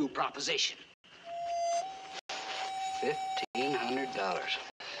a new proposition. $1,500.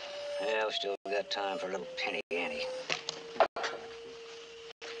 Yeah, we still got time for a little penny ante.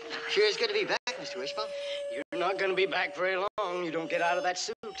 Sure is good to be back, Mr. Wishbone. You're not going to be back very long. You don't get out of that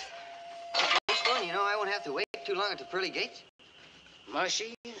suit. Wishbone, you know I won't have to wait too long at the pearly gates.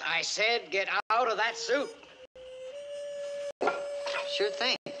 Mushy, I said get out of that suit. Sure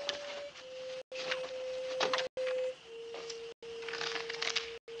thing.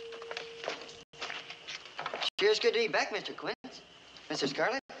 Sure is good to be back, Mr. Quinn. Mr.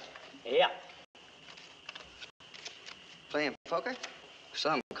 Scarlett? Yeah. Playing poker?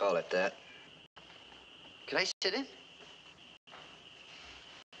 Some call it that. Could I sit in?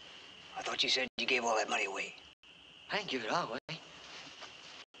 I thought you said you gave all that money away. I didn't give it all away.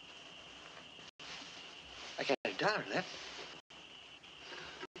 I got $1 left.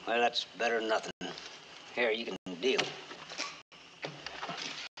 Well, that's better than nothing. Here, you can deal.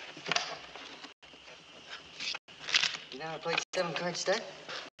 You know how to play 7-card stud?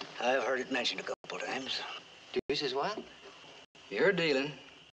 I've heard it mentioned a couple times. Deuces what? You're dealing.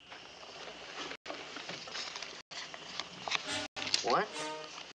 1,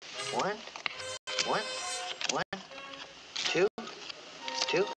 1, 1, 1, 2,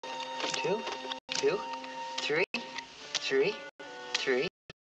 2, 2, 2, 3, 3, 3.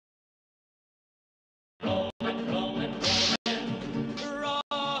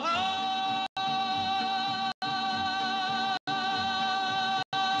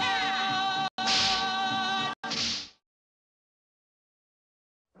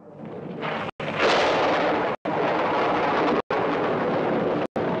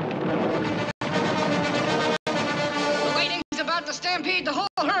 Stampede the whole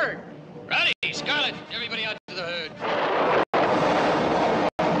herd. Ready, Scarlet. Everybody out to the herd.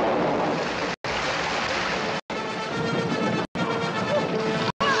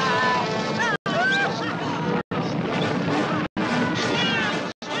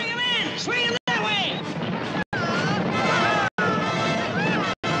 Swing him in! Swing him that way!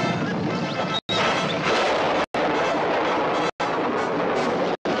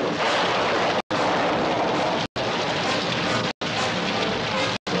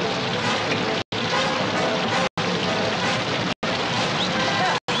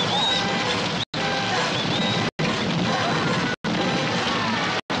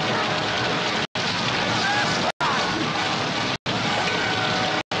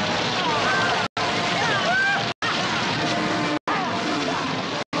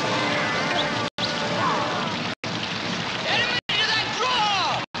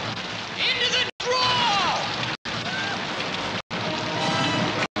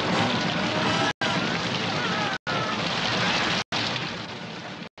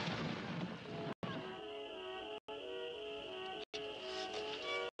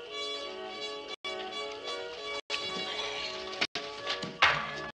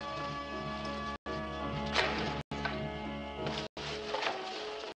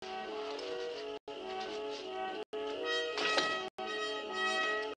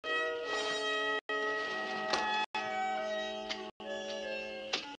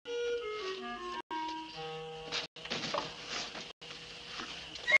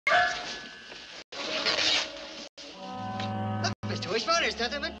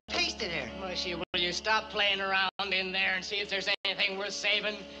 there's nothing but paste in there. Mushy, will you stop playing around in there and see if there's anything worth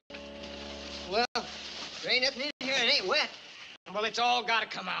saving? Well, there ain't nothing in here. It ain't wet. Well, it's all got to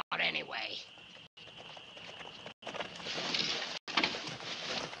come out anyway.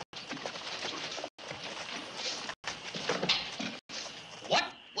 What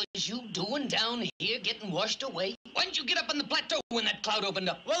was you doing down here getting washed away? Why didn't you get up on the plateau when that cloud opened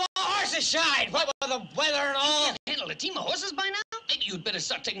up? Well, the horses shied. What with the weather and all? You can't handle a team of horses by now? Maybe you'd better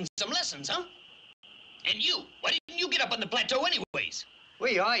start taking some lessons, huh? And you, why didn't you get up on the plateau anyways?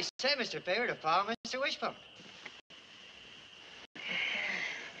 Well, you always said, Mr. Fair, to follow Mr. Wishbone.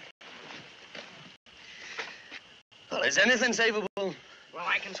 Well, is anything savable? Well,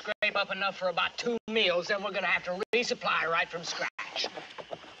 I can scrape up enough for about 2 meals, then we're going to have to resupply right from scratch.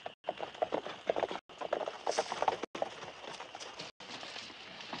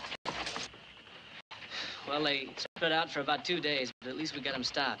 Well, they spread out for about 2 days, but at least we got them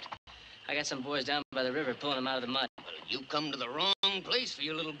stopped. I got some boys down by the river pulling them out of the mud. Well, you come to the wrong place for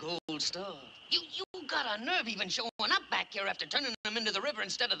your little gold star. You got a nerve even showing up back here after turning them into the river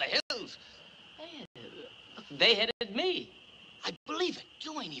instead of the hills. They headed me. I believe it.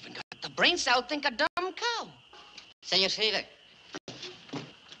 You ain't even got the brains to outthink a dumb cow. Senor Silver,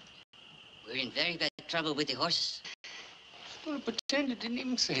 we're in very bad trouble with the horses. Well, pretend you didn't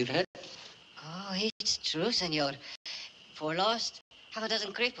even say that. Oh, it's true, senor. 4 lost, half a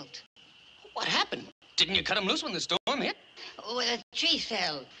dozen crippled. What happened? Didn't you cut them loose when the storm hit? Oh, well, a tree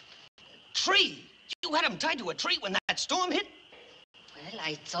fell. Tree? You had them tied to a tree when that storm hit? Well,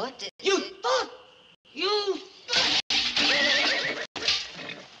 I thought... You thought? You...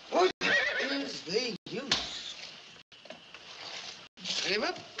 What is the use? Give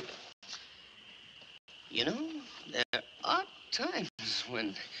up. You know, there are times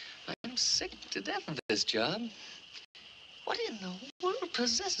when I'm sick to death of this job. What in the world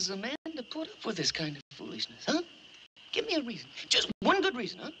possesses a man to put up with this kind of foolishness, huh? Give me a reason. Just one good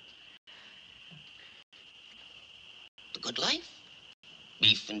reason, huh? The good life?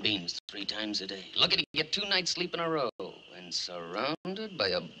 Beef and beans 3 times a day. Lucky to get 2 nights sleep in a row. And surrounded by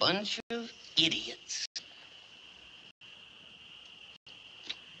a bunch of idiots.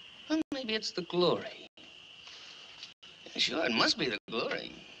 Well, maybe it's the glory. Sure, it must be the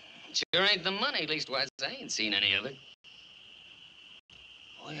glory. Sure ain't the money, leastwise I ain't seen any of it.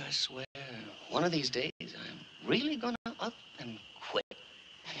 Boy, I swear, one of these days I'm really gonna up and quit.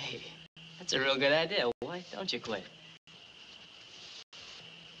 Hey, that's a real good idea. Why don't you quit?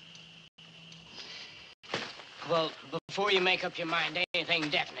 Well, before you make up your mind to anything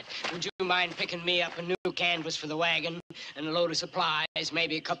definite, would you mind picking me up a new canvas for the wagon and a load of supplies,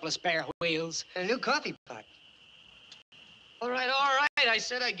 maybe a couple of spare wheels? And a new coffee pot. All right, I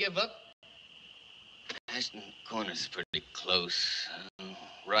said I'd give up. Ashton Corner's pretty close.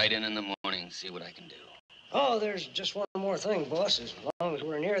 Ride in the morning, see what I can do. Oh, there's just one more thing, boss. As long as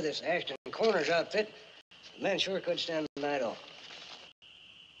we're near this Ashton Corners outfit, the men sure could stand the night off.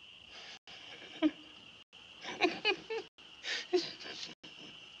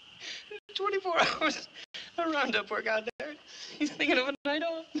 24 hours of roundup work out there. He's thinking of a night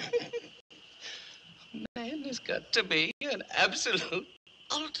off. Man has got to be an absolute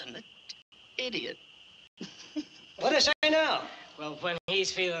ultimate idiot. What do you say now? Well, when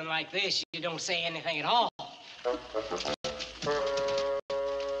he's feeling like this, you don't say anything at all.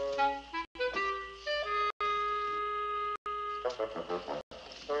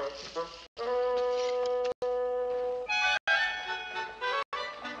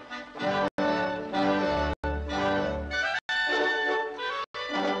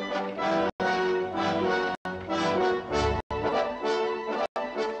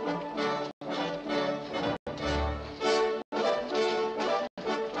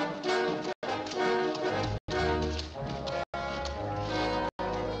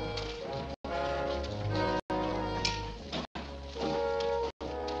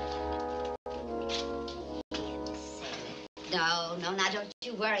 No, now don't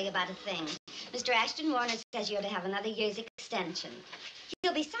you worry about a thing. Mr. Ashton Warner says you're to have another year's extension.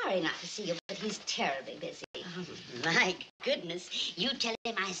 He'll be sorry not to see you, but he's terribly busy. Oh, my goodness. You tell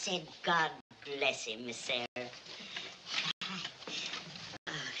him I said God bless him, Miss Sarah. Oh,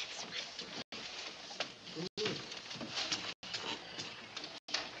 that's wonderful.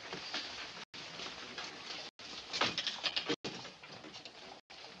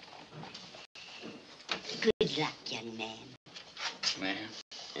 Good luck, young man. Man.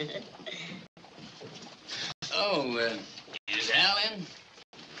 Oh, is Al in?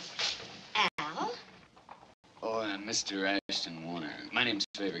 Al? Oh, Mr. Ashton Warner. My name's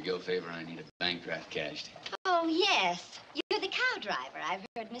Favor, Gil Favor. I need a bank draft cashed. Oh, yes. You're the cow driver. I've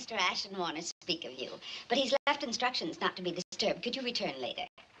heard Mr. Ashton Warner speak of you, but he's left instructions not to be disturbed. Could you return later?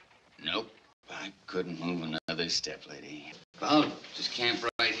 Nope. I couldn't move another step, lady. I'll just camp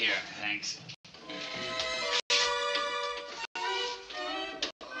right here. Thanks.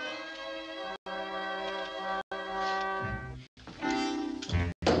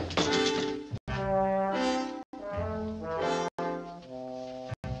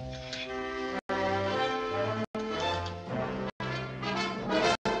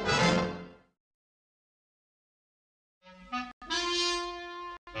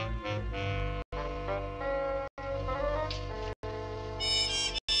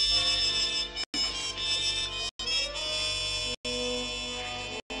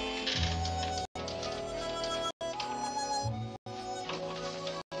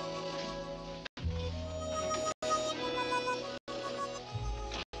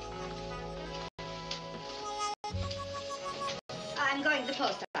 I'm going to the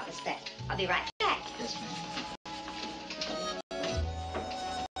post office, Beck. I'll be right back. Yes, ma'am.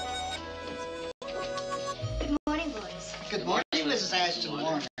 Good morning, boys. Good morning, Mrs. Ashton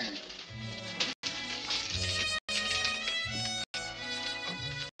Warner.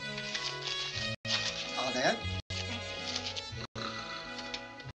 All there?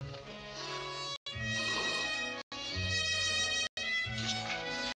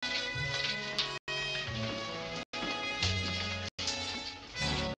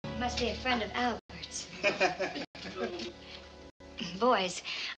 Must be a friend of Albert's. Boys,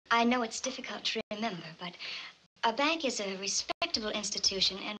 I know it's difficult to remember, but a bank is a respectable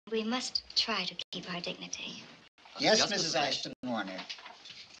institution, and we must try to keep our dignity. Yes, Mrs. Ashton Warner.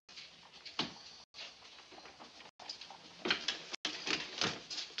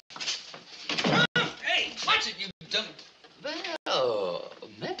 Hey, watch it, you dumb... Well,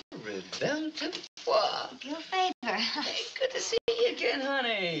 Maribel Dubois. Your favor. Hey, good to see you again,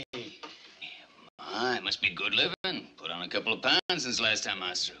 honey. My, it must be good living. Put on a couple of pounds since last time I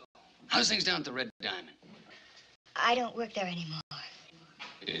was through. How's things down at the Red Diamond? I don't work there anymore.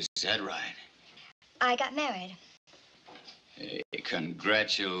 Is that right? I got married. Hey,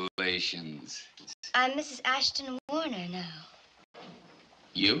 congratulations. I'm Mrs. Ashton Warner now.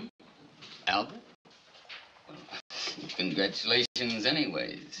 You? Albert? Congratulations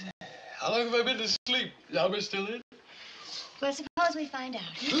anyways. How long have I been asleep? Is Albert still in? Well, suppose we find out.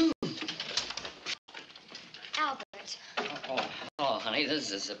 Albert. Oh, honey, this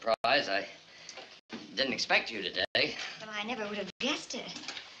is a surprise. I didn't expect you today. Well, I never would have guessed it.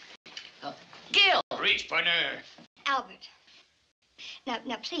 Gil! Reach, partner. Albert.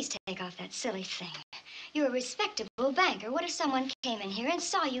 Now, please take off that silly thing. You're a respectable banker. What if someone came in here and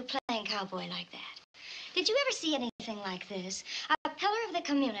saw you playing cowboy like that? Did you ever see anything like this? A pillar of the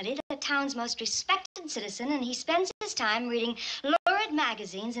community, the town's most respected citizen, and he spends his time reading lurid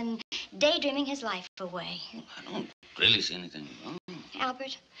magazines and daydreaming his life away. I don't really see anything wrong.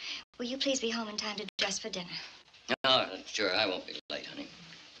 Albert, will you please be home in time to dress for dinner? Oh, sure, I won't be late, honey.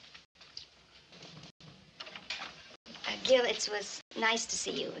 Gil, it was nice to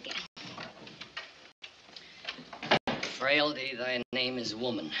see you again. Frailty, thy name is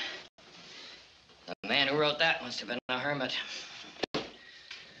woman. The man who wrote that must have been a hermit.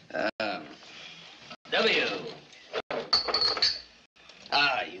 W.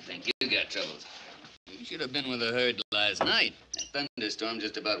 Ah, you think you got troubles. You should have been with the herd last night. That thunderstorm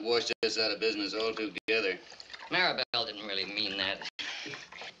just about washed us out of business altogether. Maribel didn't really mean that.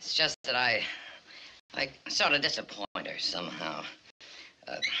 It's just that I sort of disappoint her somehow.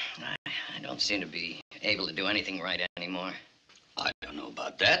 I don't seem to be able to do anything right anymore. I don't know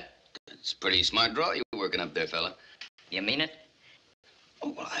about that. It's a pretty smart draw you're working up there, fella. You mean it?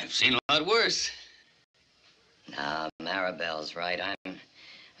 Oh, well, I've seen a lot worse. No, Maribel's right.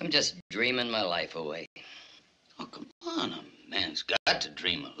 I'm just dreaming my life away. Oh, come on. A man's got to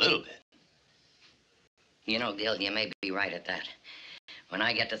dream a little bit. You know, Gil, you may be right at that. When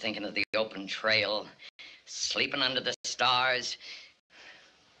I get to thinking of the open trail, sleeping under the stars,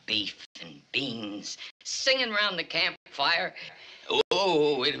 beef and beans, singing round the campfire.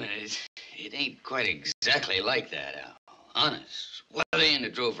 Oh, wait a minute. It ain't quite exactly like that, Al. Honest. What they in the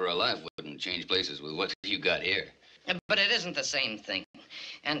Drover alive wouldn't change places with what you got here. But it isn't the same thing.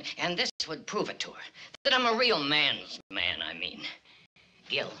 And this would prove it to her. That I'm a real man's man, I mean.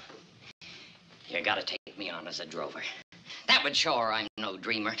 Gil, you gotta take me on as a drover. That would show her I'm no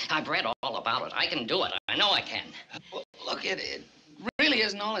dreamer. I've read all about it. I can do it. I know I can. Well, look, it really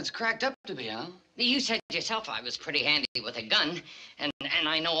isn't all it's cracked up to be, Al. You said yourself I was pretty handy with a gun, and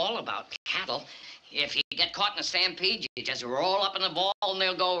I know all about cattle. If you get caught in a stampede, you just roll up in the ball and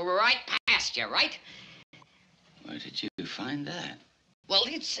they'll go right past you, right? Where did you find that? Well,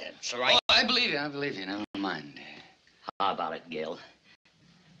 it's right. Oh, I believe you. Never mind. How about it, Gil?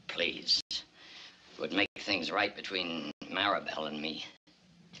 Please. It would make things right between Maribel and me.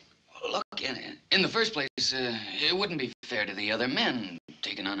 Look, in the first place, it wouldn't be fair to the other men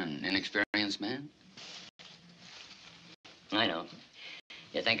taking on an inexperienced man. I know.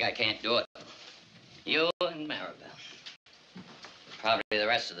 You think I can't do it? You and Maribel. Probably the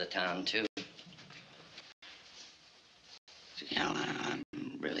rest of the town, too. Al, I'm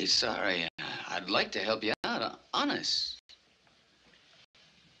really sorry. I'd like to help you out, honest.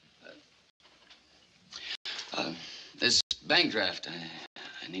 This bank draft,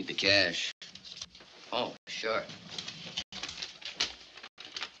 I need the cash. Oh, sure.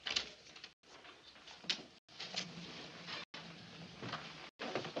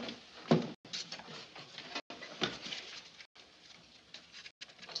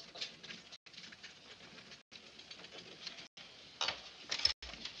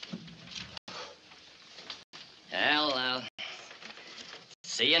 Well,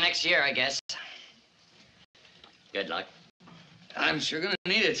 see you next year, I guess. Good luck. I'm sure gonna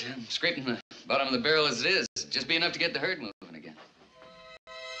need it. I'm scraping the bottom of the barrel as it is. Just be enough to get the herd moving again.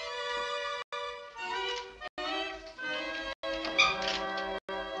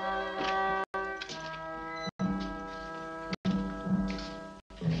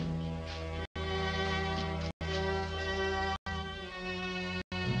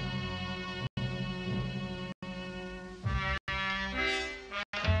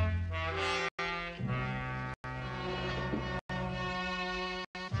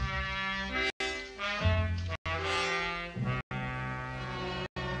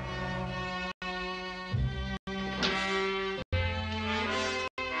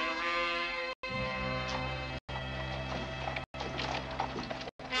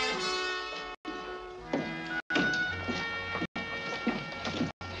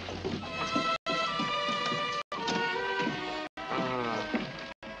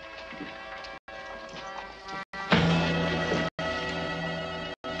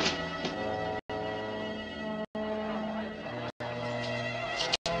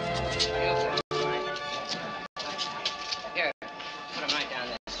 Here, put him right down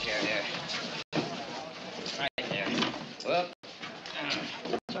this chair here. Right there. Well,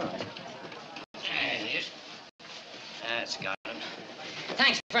 it's all right. There it is. That's got him.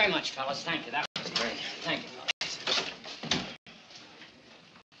 Thanks very much, fellas. Thank you. That was great. Thank you, fellas.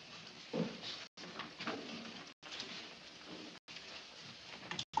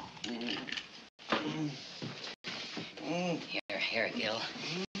 Here, Gil.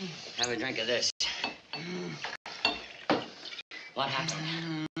 Have a drink of this. What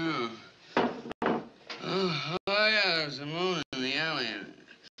happened? Oh, yeah, there was a moon in the alley.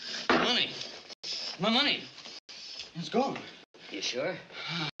 Money. My money. It's gone. You sure?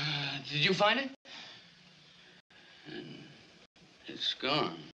 Did you find it? It's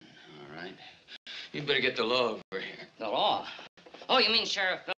gone. All right. You'd better get the law over here. The law? Oh, you mean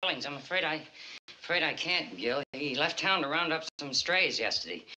Sheriff Billings? I'm afraid I can't, Gil. He left town to round up some strays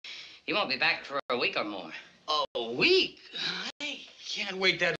yesterday. He won't be back for a week or more. A week? I can't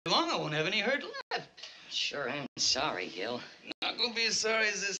wait that long. I won't have any herd left. Sure am sorry, Gil. Not gonna be as sorry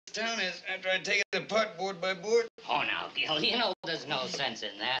as this town is after I take it apart board by board. Oh, now, Gil, you know there's no sense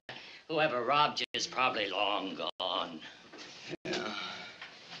in that. Whoever robbed you is probably long gone. Yeah.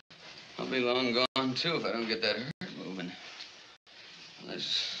 I'll be long gone, too, if I don't get that herd moving.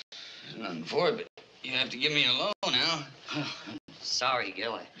 There's nothing for it, but you have to give me a loan now. Sorry,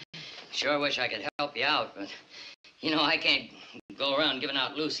 Gil. I sure wish I could help you out, but, you know, I can't go around giving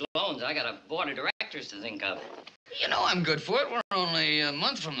out loose loans. I got a board of directors to think of. You know I'm good for it. We're only a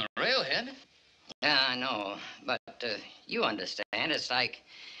month from the railhead. Yeah, I know, but you understand. It's like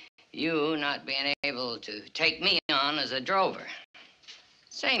you not being able to take me on as a drover.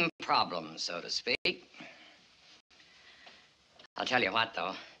 Same problem, so to speak. I'll tell you what,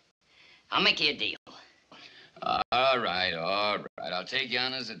 though. I'll make you a deal. All right. I'll take you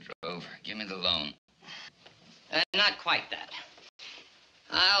on as a drover. Give me the loan. Not quite that.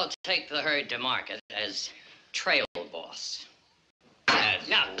 I'll take the herd to market as trail boss.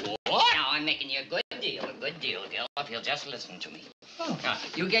 Now, what? Now, I'm making you a good deal, Gil, if you'll just listen to me. Oh. Now,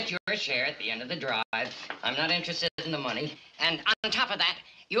 you get your share at the end of the drive. I'm not interested in the money. And on top of that,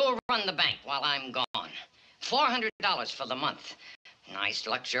 you'll run the bank while I'm gone. $400 for the month. Nice,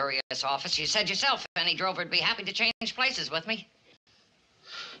 luxurious office. You said yourself any drover'd be happy to change places with me.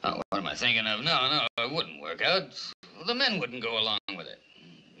 Oh, what am I thinking of? No, it wouldn't work out. The men wouldn't go along with it.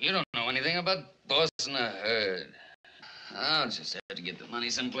 You don't know anything about bossing a herd. I'll just have to get the money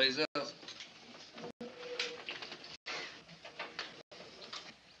someplace else.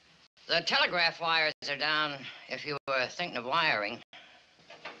 The telegraph wires are down if you were thinking of wiring.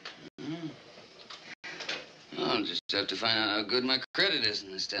 I'll just have to find out how good my credit is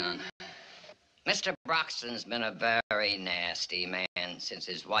in this town. Mr. Broxton's been a very nasty man since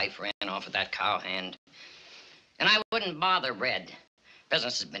his wife ran off with that cowhand. And I wouldn't bother Red.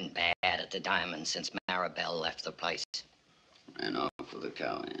 Business has been bad at the Diamond since Maribel left the place. Ran off with a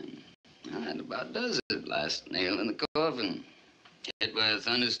cowhand. That about does it. Last nail in the coffin. Hit by a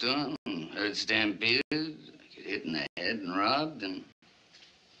thunderstorm, heard stampeded, get hit in the head and robbed, and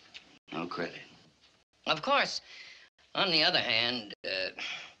no credit. Of course, on the other hand,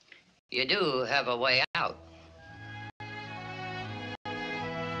 you do have a way out.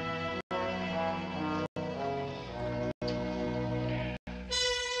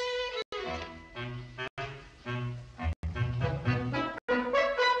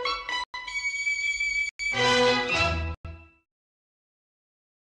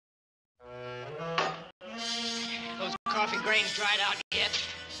 Those coffee grains dried out yet?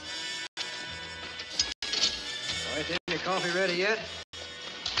 Ain't any coffee ready yet?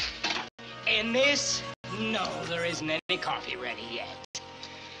 In this? No, there isn't any coffee ready yet.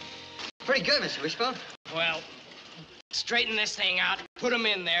 Pretty good, Mr. Wishbone. Well, straighten this thing out, put them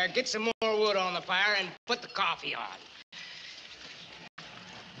in there, get some more wood on the fire, and put the coffee on.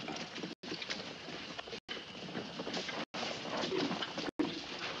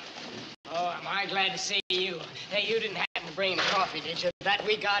 Oh, am I glad to see you. Hey, you didn't happen to bring the coffee, did you? That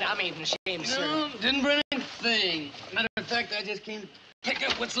we got, I'm even ashamed to serve. No, didn't bring anything. Matter of fact, I just came to pick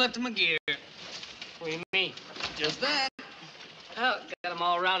up what's left of my gear. What do you mean? Just that. Oh, got them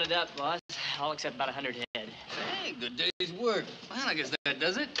all rounded up, boss. All except about 100 head. Hey, good day's work. Well, I guess that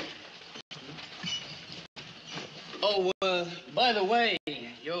does it. Oh, by the way,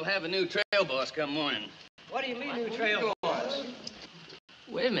 you'll have a new trail boss come morning. What do you mean, new trail boss?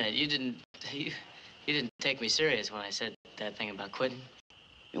 Wait a minute, you didn't take me serious when I said that thing about quitting.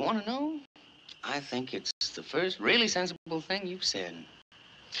 You want to know? I think it's the first really sensible thing you've said.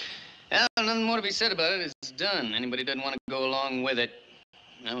 Well, nothing more to be said about it. It's done. Anybody doesn't want to go along with it,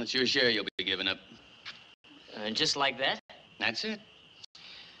 well, it's your share you'll be giving up. Just like that? That's it.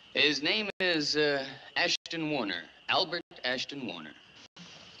 His name is Ashton Warner. Albert Ashton Warner.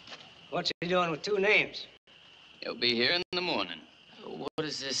 What's he doing with two names? He'll be here in the morning. What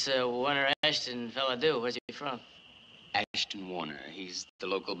does this Warner Ashton fella do? Where's he from? Ashton Warner. He's the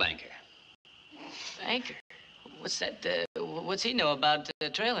local banker. Banker? What's that? What's he know about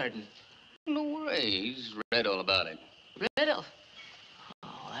trail herding? No way. He's read all about it. Riddle?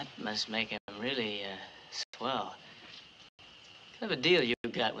 Oh, that must make him really swell. What kind of a deal you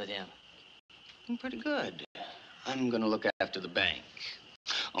got with him? Pretty good. I'm gonna look after the bank.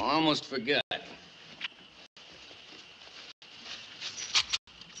 Oh, I almost forgot.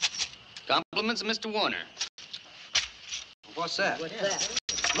 Compliments of Mr. Warner. What's that? What's that?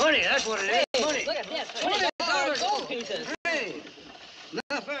 Money, that's what it is. Hey, Money. look at this. $20 gold pieces. Hey,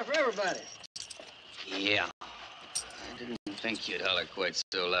 enough fair for everybody. Yeah. I didn't think you'd holler quite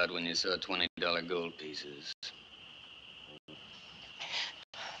so loud when you saw $20 gold pieces.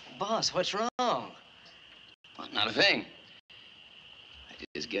 Boss, what's wrong? Well, not a thing. I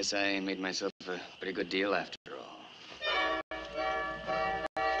just guess I made myself a pretty good deal after all.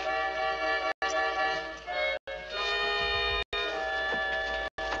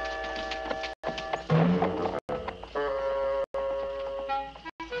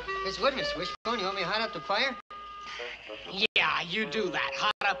 It's wood, Mr. Wishbone. You want me to hot up the fire? Yeah, you do that.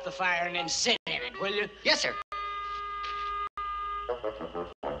 Hot up the fire and then sit in it, will you? Yes, sir.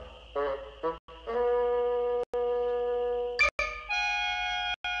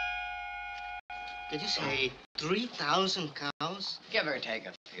 Did you say 3,000 cows? Give or take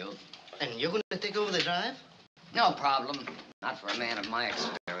a few. And you're going to take over the drive? No problem. Not for a man of my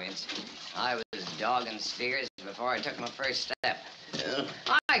experience. I was dogging steers before I took my first step. Yeah.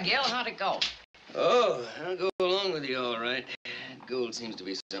 Hi, Gil. How'd it go? Oh, I'll go along with you, all right. Gold seems to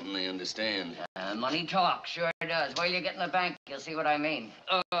be something they understand. Money talks, sure does. Wait till you get in the bank, you'll see what I mean.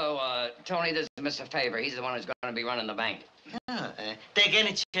 Oh, Tony does us a favor. He's the one who's going to be running the bank. Take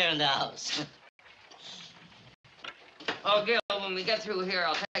any chair in the house. Oh, Gil, when we get through here,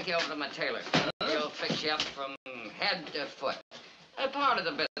 I'll take you over to my tailor. He'll fix you up from head to foot. A part of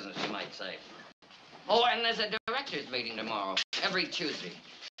the business, you might say. Oh, and there's a directors' meeting tomorrow, every Tuesday.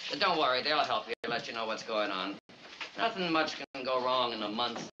 But don't worry, they'll help you, let you know what's going on. Nothing much can go wrong in a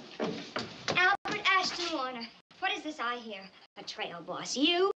month. Albert Ashton Warner, what is this I hear? A trail boss.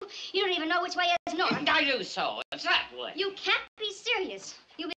 You? You don't even know which way is north. I do so. It's that way. You can't be serious.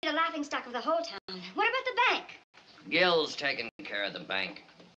 You'll be the laughingstock of the whole town. What about the bank? Gil's taking care of the bank.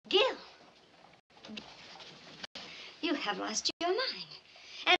 Gil, you have lost your mind.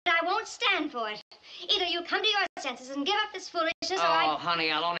 And I won't stand for it. Either you come to your senses and give up this foolishness, or Oh,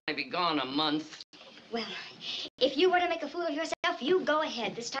 honey, I'll only be gone a month. Well, if you were to make a fool of yourself, you go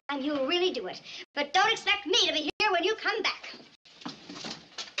ahead. This time you'll really do it. But don't expect me to be here when you come back.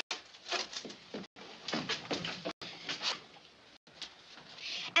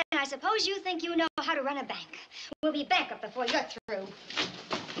 And I suppose you think you know how to run a bank. We'll be bankrupt before you're through.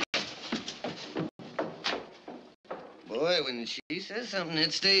 Boy, when she says something,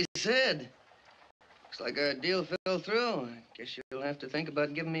 it stays said. Looks like our deal fell through. I guess you'll have to think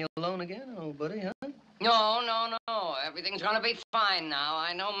about giving me a loan again, old buddy, huh? No. Everything's gonna be fine now.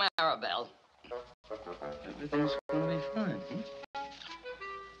 I know Maribel. Everything's gonna be fine, huh?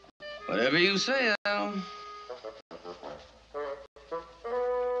 Whatever you say, Al.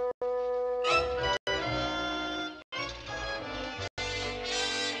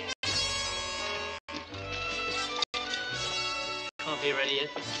 Coffee ready yet?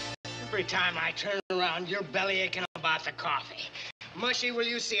 Every time I turn around, you're belly aching about the coffee. Mushy, will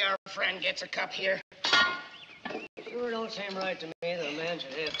you see our friend gets a cup here? Sure don't seem right to me that a man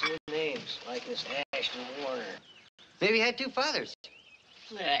should have two names, like this Ashton Warner. Maybe he had two fathers.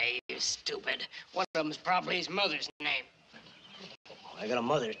 Hey, you stupid. One of them's probably his mother's name. I got a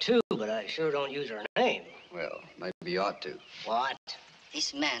mother, too, but I sure don't use her name. Well, maybe you ought to. What?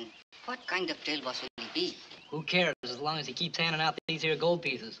 This man, what kind of jailboss will he be? Who cares as long as he keeps handing out these here gold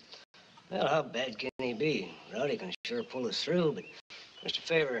pieces? Well, how bad can he be? Rowdy can sure pull us through, but Mr.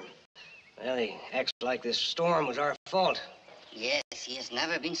 Favor, well, he acts like this storm was our fault. Yes, he has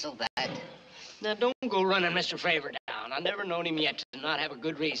never been so bad. Now, don't go running Mr. Favor down. I've never known him yet to not have a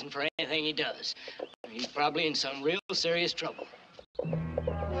good reason for anything he does. He's probably in some real serious trouble.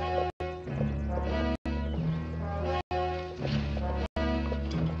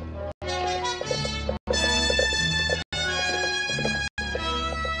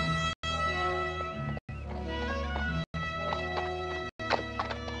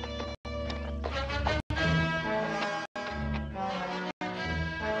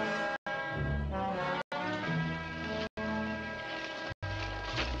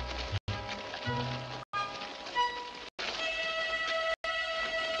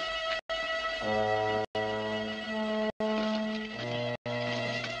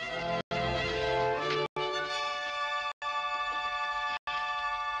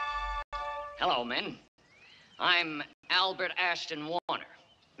 Hello, men. I'm Albert Ashton Warner.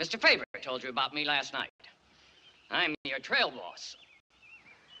 Mr. Favor told you about me last night. I'm your trail boss.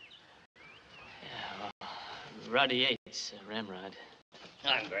 Roddy Yates, Ramrod.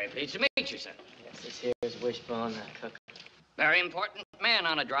 I'm very pleased to meet you, sir. Yes, this here is Wishbone, cook. Very important man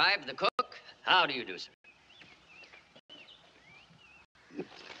on a drive, the cook. How do you do, sir?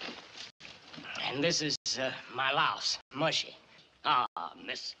 And this is my louse, Mushy. Ah,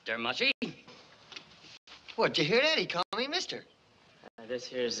 Mr. Mushy. What'd you hear that? He called me mister. This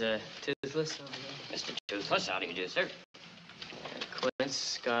here's Toothless over here. Mr. Toothless, how do you do, sir? Quince,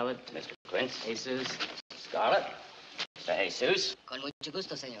 Scarlet. Mr. Quince. Jesus. Scarlet. Mr. Jesus. Con mucho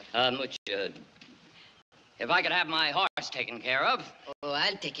gusto, senor. If I could have my horse taken care of. Oh,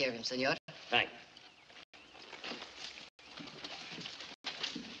 I'll take care of him, senor. Thank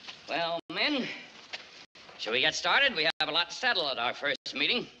you. Well, men, shall we get started? We have a lot to settle at our first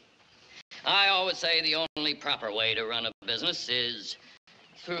meeting. I always say the only proper way to run a business is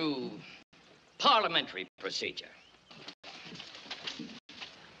through parliamentary procedure.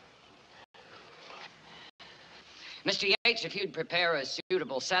 Mr. Yates, if you'd prepare a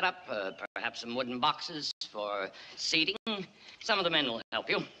suitable setup, perhaps some wooden boxes for seating, some of the men will help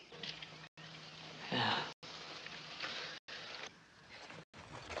you. Yeah.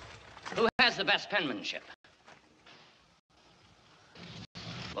 Who has the best penmanship?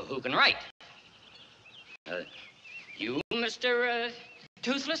 Well, who can write? You, Mr.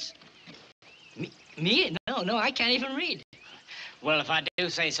 Toothless? Me? No, I can't even read. Well, if I do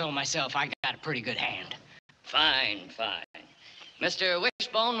say so myself, I got a pretty good hand. Fine. Mr.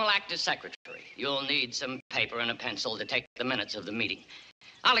 Wishbone will act as secretary. You'll need some paper and a pencil to take the minutes of the meeting.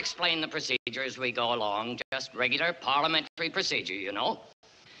 I'll explain the procedure as we go along, just regular parliamentary procedure, you know.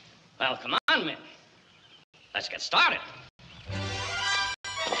 Well, come on, men. Let's get started.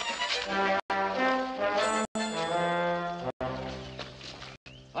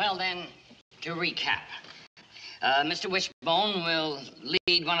 Well, then, to recap. Mr. Wishbone will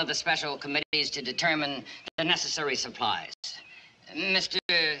lead one of the special committees to determine the necessary supplies. Mr.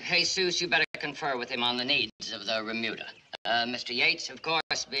 Jesus, you better confer with him on the needs of the remuda. Mr. Yates, of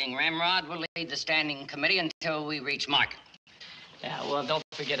course, being Ramrod, will lead the standing committee until we reach market. Yeah, well, don't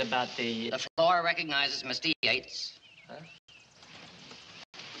forget about the... The floor recognizes Mr. Yates.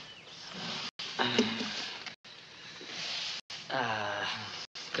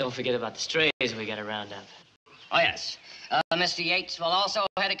 Don't forget about the strays we got to round up. Oh, yes. Mr. Yates will also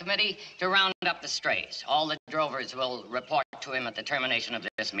head a committee to round up the strays. All the drovers will report to him at the termination of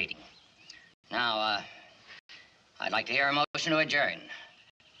this meeting. Now, I'd like to hear a motion to adjourn.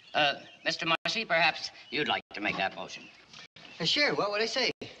 Mr. Marcy, perhaps you'd like to make that motion. Sure, what would I say?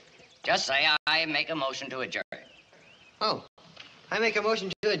 Just say I make a motion to adjourn. Oh, I make a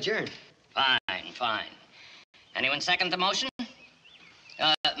motion to adjourn. Fine, fine. Anyone second the motion?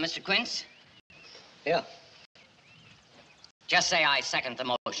 Mr. Quince? Yeah. Just say I second the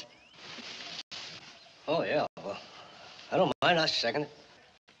motion. Oh, yeah, well, I don't mind, I second it.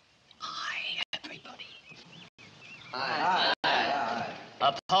 Aye, everybody. Aye. Aye.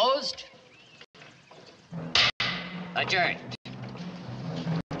 Opposed? Adjourned.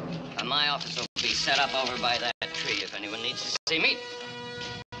 And my office will be set up over by that tree if anyone needs to see me.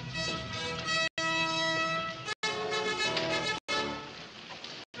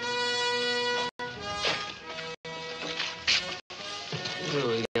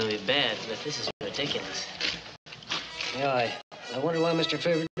 Ooh, it's gonna be bad, but this is ridiculous. Yeah, I wonder why Mr.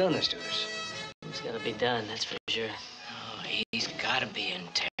 Favor done this to us. It's gonna be done, that's for sure. Oh, he's gotta be in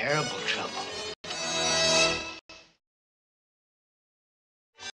terrible trouble.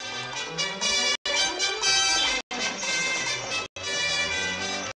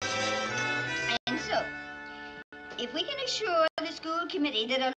 And so, if we can assure the school committee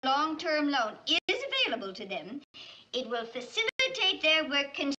that a long-term loan is available to them, it will facilitate their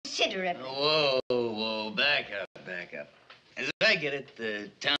work considerably. Whoa, back up. As I get it,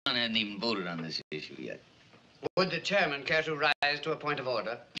 the town hasn't even voted on this issue yet. Would the chairman care to rise to a point of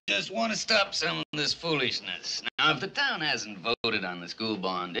order? Just want to stop some of this foolishness. Now, if the town hasn't voted on the school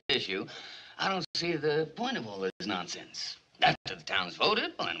bond issue, I don't see the point of all this nonsense. After the town's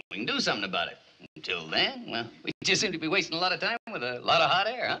voted, well, then we can do something about it. Until then, well, we just seem to be wasting a lot of time with a lot of hot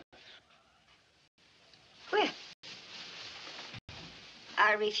air, huh? Well,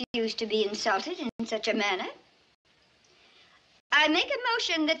 I refuse to be insulted in such a manner. I make a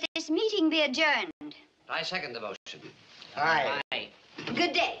motion that this meeting be adjourned. I second the motion. Aye. Aye.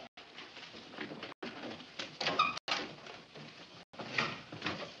 Good day.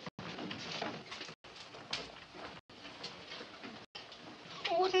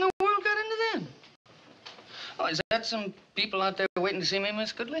 What in the world got into them? Oh, is that some people out there waiting to see me,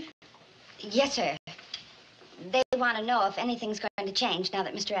 Miss Goodley? Yes, sir. They want to know if anything's going to change now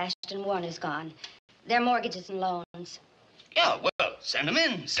that Mr. Ashton Warner's gone. Their mortgages and loans. Yeah, well, send them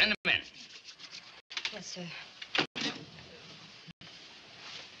in. Yes, sir.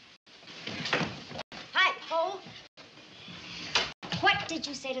 Hi, Ho. What did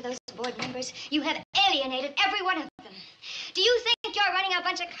you say to those board members? You have alienated every one of them. Do you think you're running a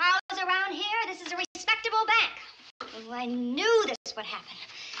bunch of cows around here? This is a respectable bank. Oh, I knew this would happen.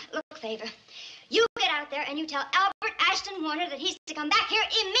 Look, Favor, you get out there and you tell Albert Ashton Warner that he's to come back here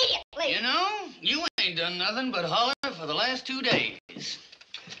immediately. You know, you ain't done nothing but holler for the last 2 days.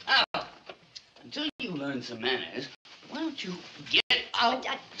 Now, until you learn some manners, why don't you get out?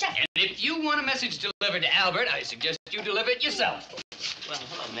 And if you want a message delivered to Albert, I suggest you deliver it yourself. Well,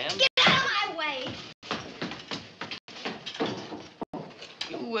 hello, ma'am. Get out of my way.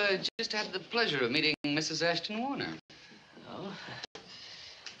 You just had the pleasure of meeting Mrs. Ashton Warner. Oh.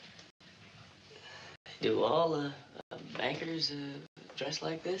 Do all bankers dress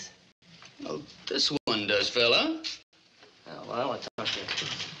like this? Oh, this one does, fella. Oh, well, I want to talk to you.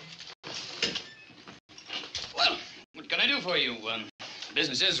 Well, what can I do for you?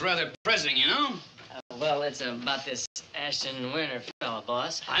 Business is rather pressing, you know. Well, it's about this Ashton Werner fellow,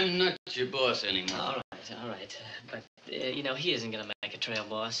 boss. I'm not your boss anymore. All right. But, you know, he isn't going to make a trail,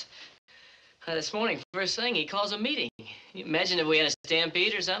 boss. This morning, first thing, he calls a meeting. You imagine if we had a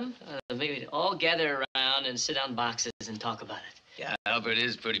stampede or something? Maybe we'd all gather around and sit on boxes and talk about it. Yeah, Albert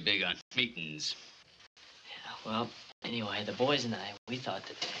is pretty big on meetings. Yeah, well, anyway, the boys and I, we thought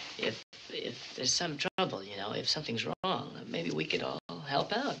that if there's some trouble, you know, if something's wrong, maybe we could all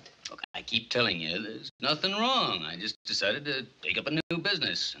help out. Look, I keep telling you, there's nothing wrong. I just decided to take up a new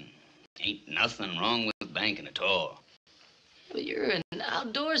business. And ain't nothing wrong with banking at all. Well, you're an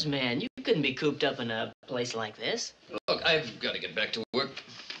outdoors man. You couldn't be cooped up in a place like this. Look, I've got to get back to work.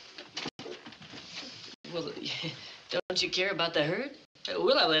 Well, don't you care about the herd?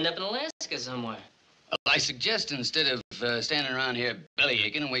 We'll have to end up in Alaska somewhere. Well, I suggest instead of standing around here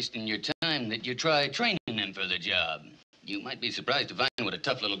bellyaching and wasting your time, that you try training him for the job. You might be surprised to find what a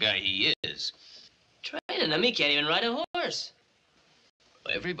tough little guy he is. Training him? He can't even ride a horse.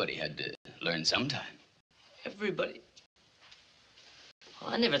 everybody had to learn sometime. Everybody.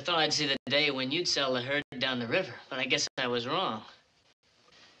 Well, I never thought I'd see the day when you'd sell the herd down the river, but I guess I was wrong.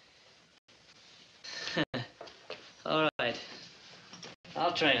 All right.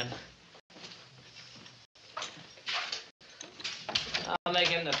 I'll train him. I'll make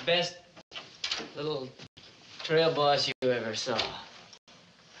him the best little trail boss you ever saw.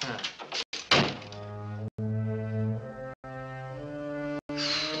 Huh.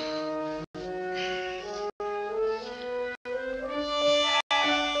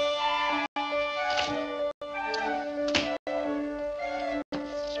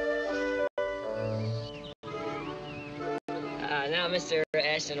 Now, Mr.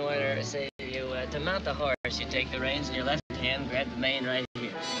 Ashton Warner, say you to mount the horse, you take the reins in your left hand, grab the mane right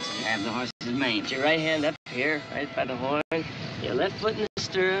here. So you have the horse's mane. Put your right hand up here, right by the horn, your left foot in the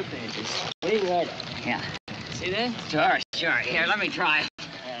stirrup, and just swing right up. Yeah. See that? Sure. Here, let me try.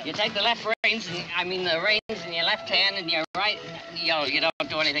 You take the left reins, the reins in your left hand, and your right. You don't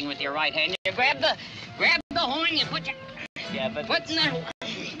do anything with your right hand. You grab the horn. You put your foot in the.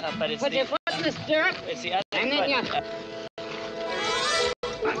 But it's put your foot in the stirrup. It's the other and then you.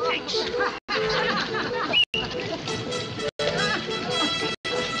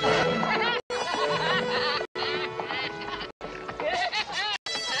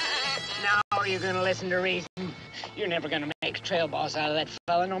 Now are you going to listen to reason? You're never going to make a trail boss out of that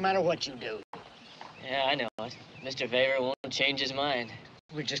fella, no matter what you do. Yeah, I know it. Mr. Favor won't change his mind.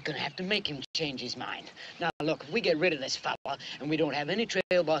 We're just going to have to make him change his mind. Now, look, if we get rid of this fella and we don't have any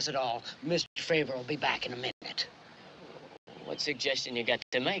trail boss at all, Mr. Favor will be back in a minute. What suggestion you got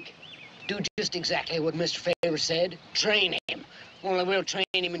to make? Do just exactly what Mr. Favor said. Train him. Only we'll train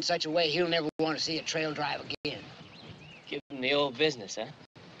him in such a way he'll never want to see a trail drive again. Give him the old business, huh?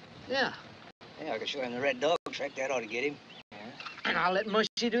 Yeah. Yeah, I can show him the red dog trick. That ought to get him. Yeah. And I'll let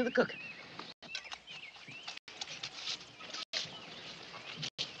Mushy do the cooking.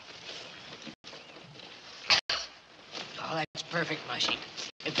 Oh, that's perfect, Mushy.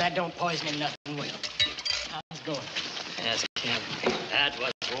 If that don't poison him, nothing will. How's it going? Yes, Ken. That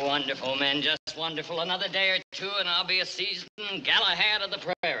was wonderful, men. Just wonderful. Another day or two, and I'll be a seasoned Galahad of the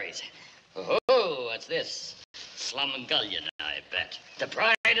prairies. Oh, what's this? Slumgullion, I bet. The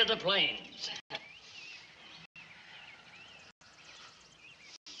pride of the plains.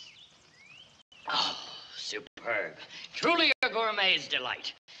 Oh, superb. Truly a gourmet's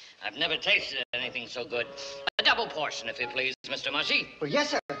delight. I've never tasted anything so good. A double portion, if you please, Mr. Mushy. Well, yes,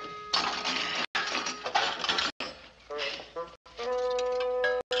 sir.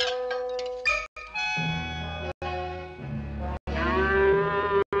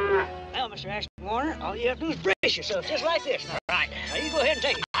 Well, Mr. Ashton Warner, all you have to do is brace yourself, just like this. Now. Right. Now, you go ahead and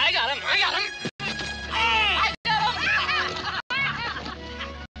take it. I got him.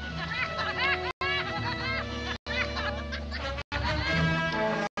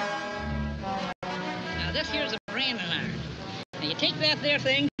 Now, this here's a branding iron. Now, you take that there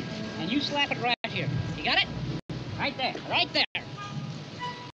thing, and you slap it right here. You got it? Right there. Right there.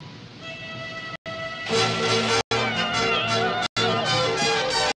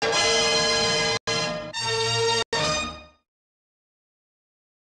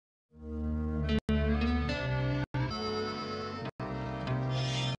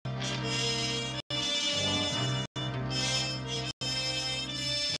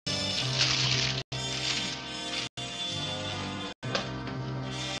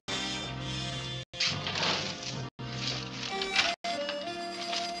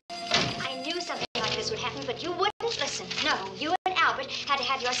 Would happen, but you wouldn't listen. No, you and Albert had to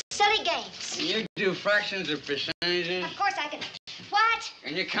have your silly games. Can you do fractions or percentages? Of course I can. What?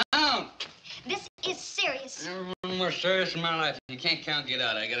 Can you count? This is serious. Never been more serious in my life. If you can't count, get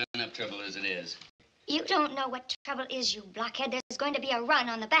out. I got enough trouble as it is. You don't know what trouble is, you blockhead. There's going to be a run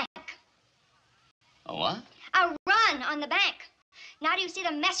on the bank. A what? A run on the bank. Now do you see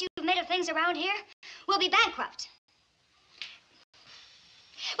the mess you've made of things around here? We'll be bankrupt.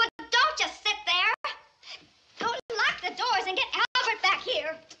 Well, don't just sit there. Go lock the doors and get Albert back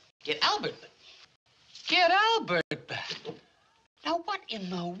here. Get Albert back? Get Albert back? Now, what in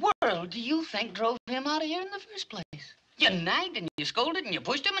the world do you think drove him out of here in the first place? You nagged and you scolded and you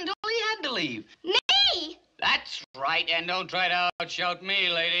pushed him until he had to leave. Me? That's right, and don't try to outshout me,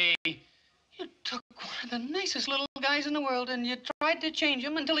 lady. You took one of the nicest little guys in the world and you tried to change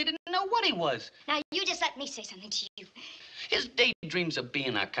him until he didn't know what he was. Now, you just let me say something to you. His daydreams of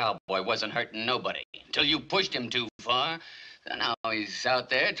being a cowboy wasn't hurting nobody until you pushed him too far. So now he's out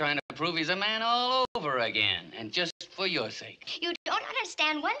there trying to prove he's a man all over again, and just for your sake. You don't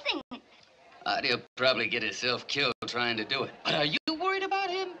understand one thing. He'll probably get himself killed trying to do it. But are you worried about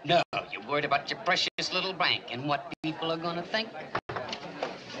No, you're worried about your precious little bank and what people are going to think.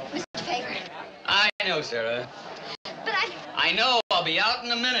 Mr. Faber. I know, Sarah. But I know I'll be out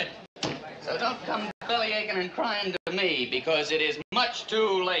in a minute. So don't come belly aching and crying to me because it is much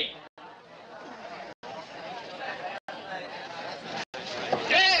too late.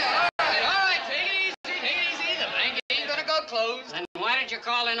 Yeah, all right. Take it easy. The bank ain't gonna go closed. Then why did you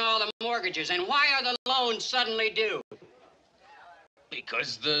call in all the mortgages? And why are the loans suddenly due?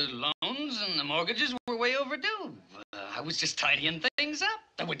 Because the loans and the mortgages were way overdue. I was just tidying things up.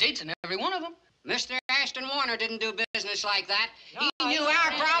 There were dates in every one of them. Mr. Ashton Warner didn't do business like that. He knew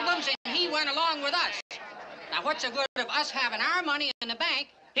our problems, and he went along with us. Now, what's the good of us having our money in the bank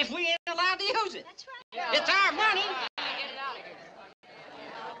if we ain't allowed to use it? That's right. It's our money.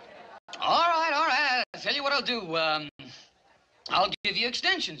 All right. I'll tell you what I'll do. I'll give you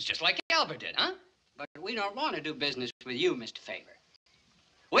extensions, just like Albert did, huh? But we don't want to do business with you, Mr. Faber.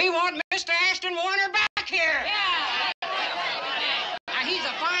 We want Mr. Ashton Warner back here. Yeah. Now, he's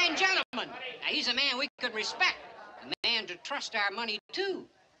a fine gentleman. Now, he's a man we could respect, a man to trust our money to.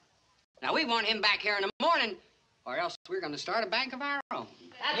 Now, we want him back here in the morning, or else we're going to start a bank of our own.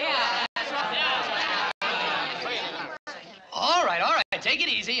 Yeah. That's right. All right. Take it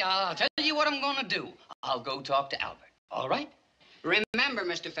easy. I'll tell you what I'm going to do. I'll go talk to Albert. All right? Remember,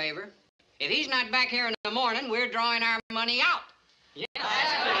 Mr. Faber, if he's not back here in the morning, we're drawing our money out. Yeah.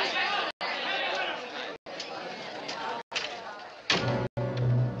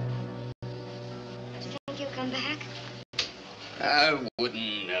 Do you think you'll come back? I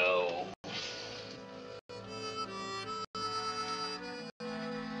wouldn't know.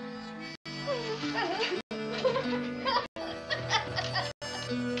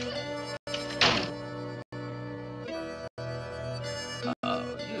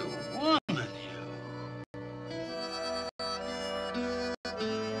 Oh, you woman,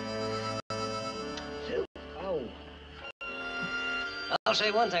 Oh. I'll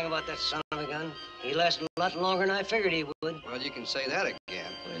say one thing about that son of a gun. He lasted a lot longer than I figured he would. Well, you can say that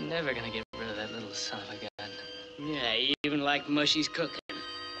again. We're never gonna get rid of that little son of a gun. Yeah, even like Mushy's cooking.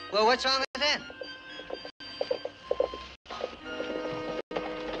 Well, what's wrong with that?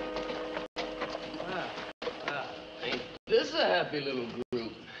 Ain't this a happy little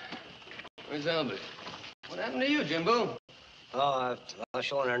group? Where's Albert? What happened to you, Jimbo? Oh, I was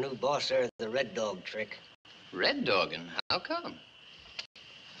showing our new boss there the red dog trick. Red dogging? How come?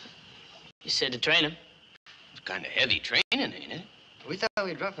 You said to train him. It's kind of heavy training, ain't it? We thought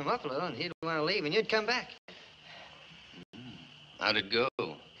we'd drop him up a little and he'd want to leave and you'd come back. How'd it go?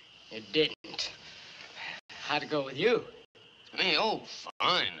 It didn't. How'd it go with you? Me? Oh,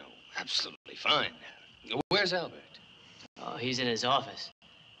 fine. Oh, absolutely fine. Where's Albert? Oh, he's in his office.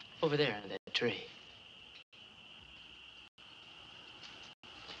 Over there under that tree.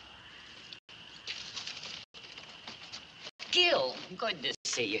 Gil, good to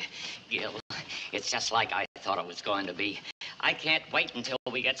see you. Gil, it's just like I thought it was going to be. I can't wait until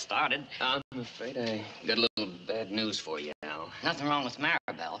we get started. I'm afraid I got a little bad news for you, Al. Nothing wrong with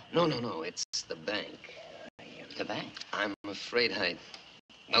Maribel. No. It's the bank. The bank? I'm afraid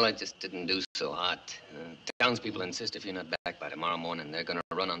I just didn't do so hot. Townspeople insist if you're not back by tomorrow morning, they're going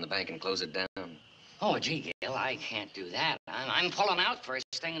to run on the bank and close it down. Oh, gee, Gil, I can't do that. I'm pulling out first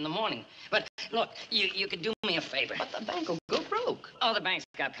thing in the morning. But, look, you could do me a favor. But the bank will go broke. Oh, the bank's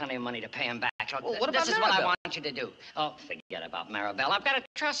got plenty of money to pay him back. Look, Well, what about this is what I Maribel? want you to do. Oh, forget about Maribel. I've got a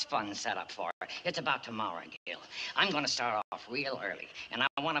trust fund set up for her. It's about tomorrow, Gil. I'm going to start off real early, and I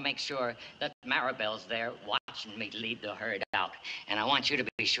want to make sure that Maribel's there watching me lead the herd out. And I want you to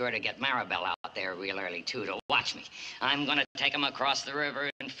be sure to get Maribel out there real early, too, to watch me. I'm going to take him across the river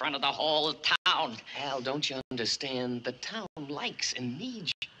in front of the whole town. Al, don't you understand? The town likes and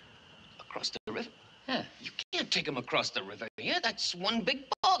needs you across the river. Yeah. You can't take them across the river here. That's one big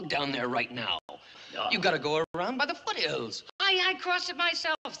bog down there right now. You got to go around by the foothills. I crossed it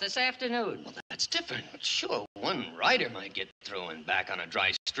myself this afternoon. Well, that's different. Sure, one rider might get through and back on a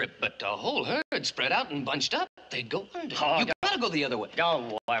dry strip, but the whole herd spread out and bunched up, they'd go under. Oh, You got to go the other way.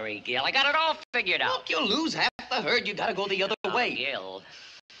 Don't worry, Gil. I got it all figured out. Look, you'll lose half the herd. You got to go the other way. Gil,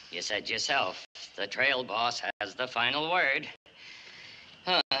 you said yourself, the trail boss has the final word.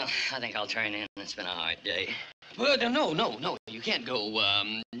 I think I'll turn in. It's been a hard day. Well, no. You can't go,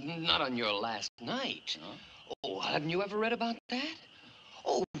 not on your last night. Huh? Oh, hadn't you ever read about that?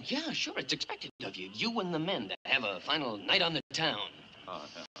 Oh, yeah, sure. It's expected of you. You and the men to have a final night on the town. Oh,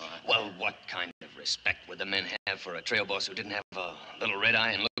 Well, what kind of respect would the men have for a trail boss who didn't have a little red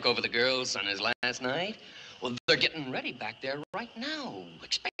eye and look over the girls on his last night? Well, they're getting ready back there right now,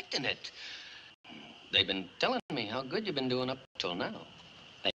 expecting it. They've been telling me how good you've been doing up till now.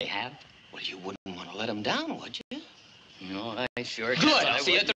 have? Well, you wouldn't want to let him down, would you? No, I sure Good. can't. I'll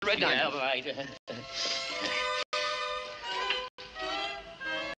see you at the Red Diamond. Yeah, right.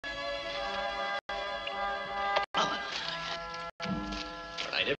 All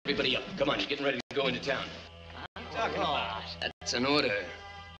right, everybody up. Come on, you're getting ready to go into town. Talking about. That's an order.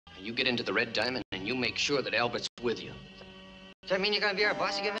 You get into the Red Diamond and you make sure that Albert's with you. Does that mean you're going to be our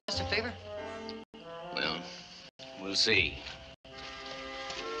boss again, Mr. Favor? Well, we'll see.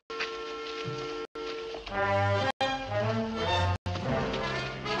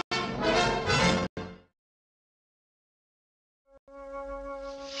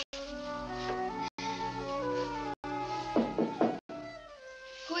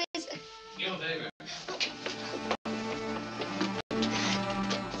 Who is it? Gil Favor.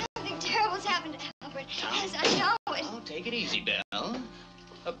 Something terrible's happened to Albert. Yes, I know it. Oh, take it easy, Belle.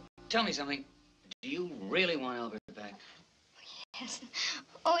 Tell me something. Do you really want Albert back? Yes.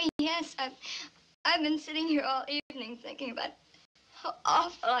 Oh, yes. I've been sitting here all evening thinking about how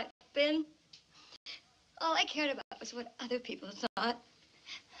awful I've been. All I cared about was what other people thought.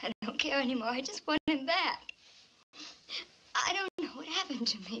 I don't care anymore. I just want him back. I don't know what happened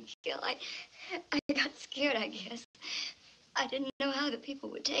to me, Gil. I got scared, I guess. I didn't know how the people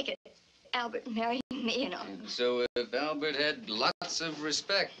would take it. Albert marrying me, you know. So if Albert had lots of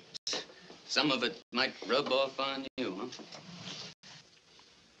respect, some of it might rub off on you, huh?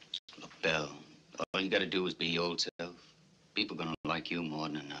 Look, Belle, all you gotta do is be your old self. People gonna like you more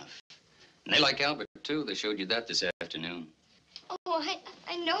than enough. And they like Albert, too. They showed you that this afternoon. Oh,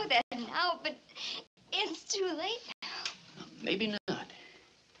 I know that now, but it's too late now. Maybe not.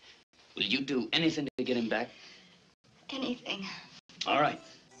 Will you do anything to get him back? Anything. All right.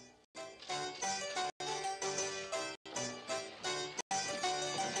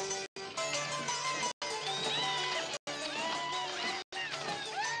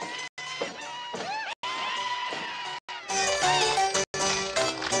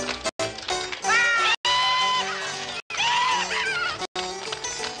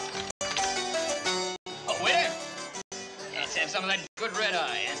 Some of that good red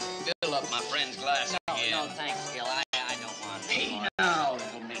eye and fill up my friend's glass again. No, thanks, Gil. I don't want it. Hey, now,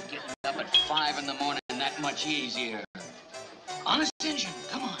 it'll make getting up at 5 in the morning that much easier. Honest Injun,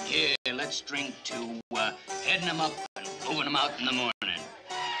 come on. Here, let's drink to heading them up and moving them out in the morning.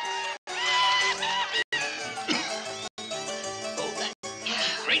 Oh,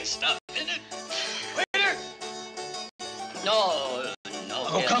 that's great stuff, isn't it? Waiter! No.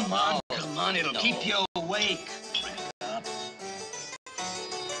 Oh, Gil, come on, no. come on. It'll keep you awake.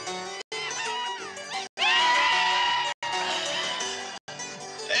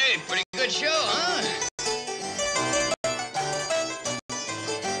 Pretty good show, huh?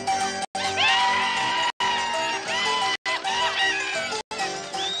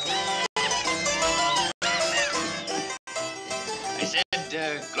 I said,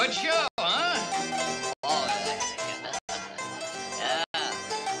 good show, huh? Oh, yeah.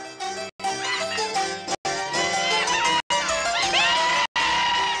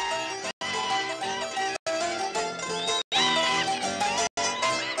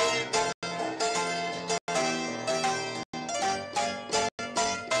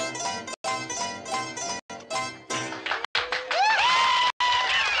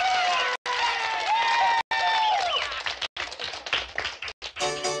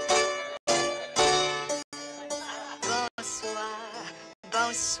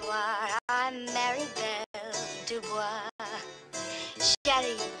 Bonsoir, I'm Mary Belle Dubois.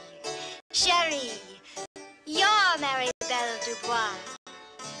 Chérie, chérie, you're Mary Belle Dubois.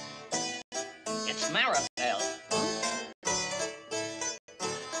 It's Maribel.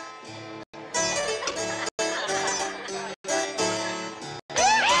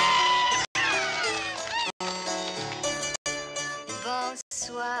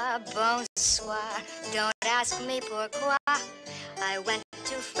 Bonsoir, bonsoir, don't ask me pourquoi. I went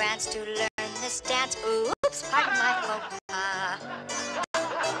to France to learn this dance. Oops, pardon my faux pas.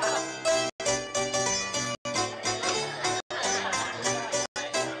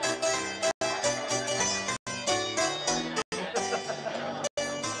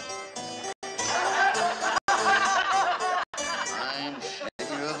 Fine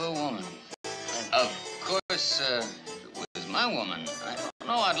figure of a woman. Of course, if it was my woman, I don't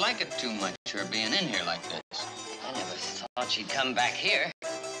know I'd like it too much, her being in here like this. I never thought she'd come back here.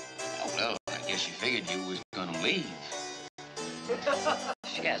 Oh, well, I guess you figured you was gonna leave.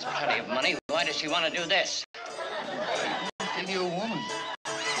 She has plenty of money. Why does she want to do this? Give you a woman.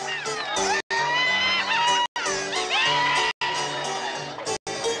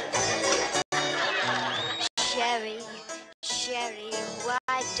 Sherry, Sherry,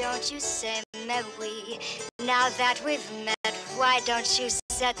 why why don't you say mais oui? Now that we've met, why don't you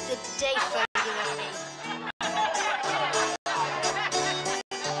set the date for you and me?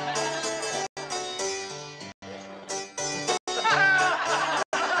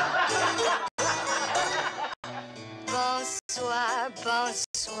 Bonsoir,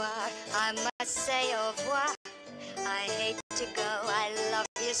 bonsoir, I must say au revoir. I hate to go, I love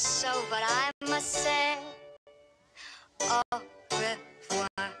you so, but I must say au revoir.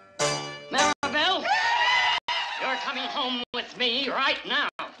 Maribel, you're coming home with me right now.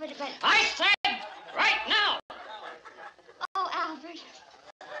 But... I said right now. Oh, Albert.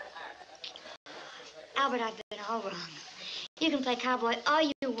 Albert, I've been all wrong. You can play cowboy all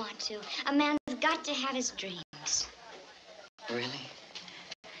you want to. A man's got to have his dreams. Really?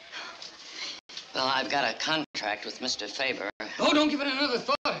 Well, I've got a contract with Mr. Faber. Oh, don't give it another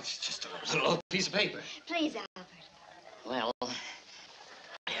thought. It's just a little old piece of paper. Please, Albert. Well,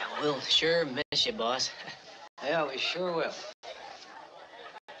 Yeah, we'll sure miss you, boss. yeah, we sure will.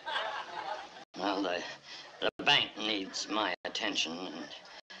 Well, the bank needs my attention, and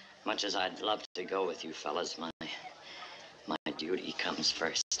much as I'd love to go with you fellas, my duty comes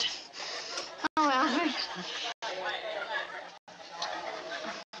first. Oh, Albert.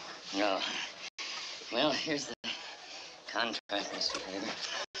 No. Well, here's the contract, Mr. Faber.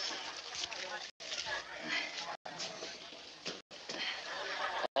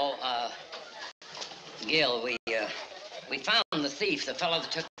 Oh, Gil, we found the thief, the fellow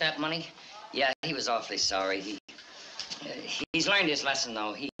that took that money. Yeah, he was awfully sorry. He's learned his lesson,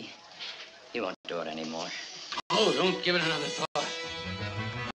 though. He won't do it anymore. Oh, don't give it another thought.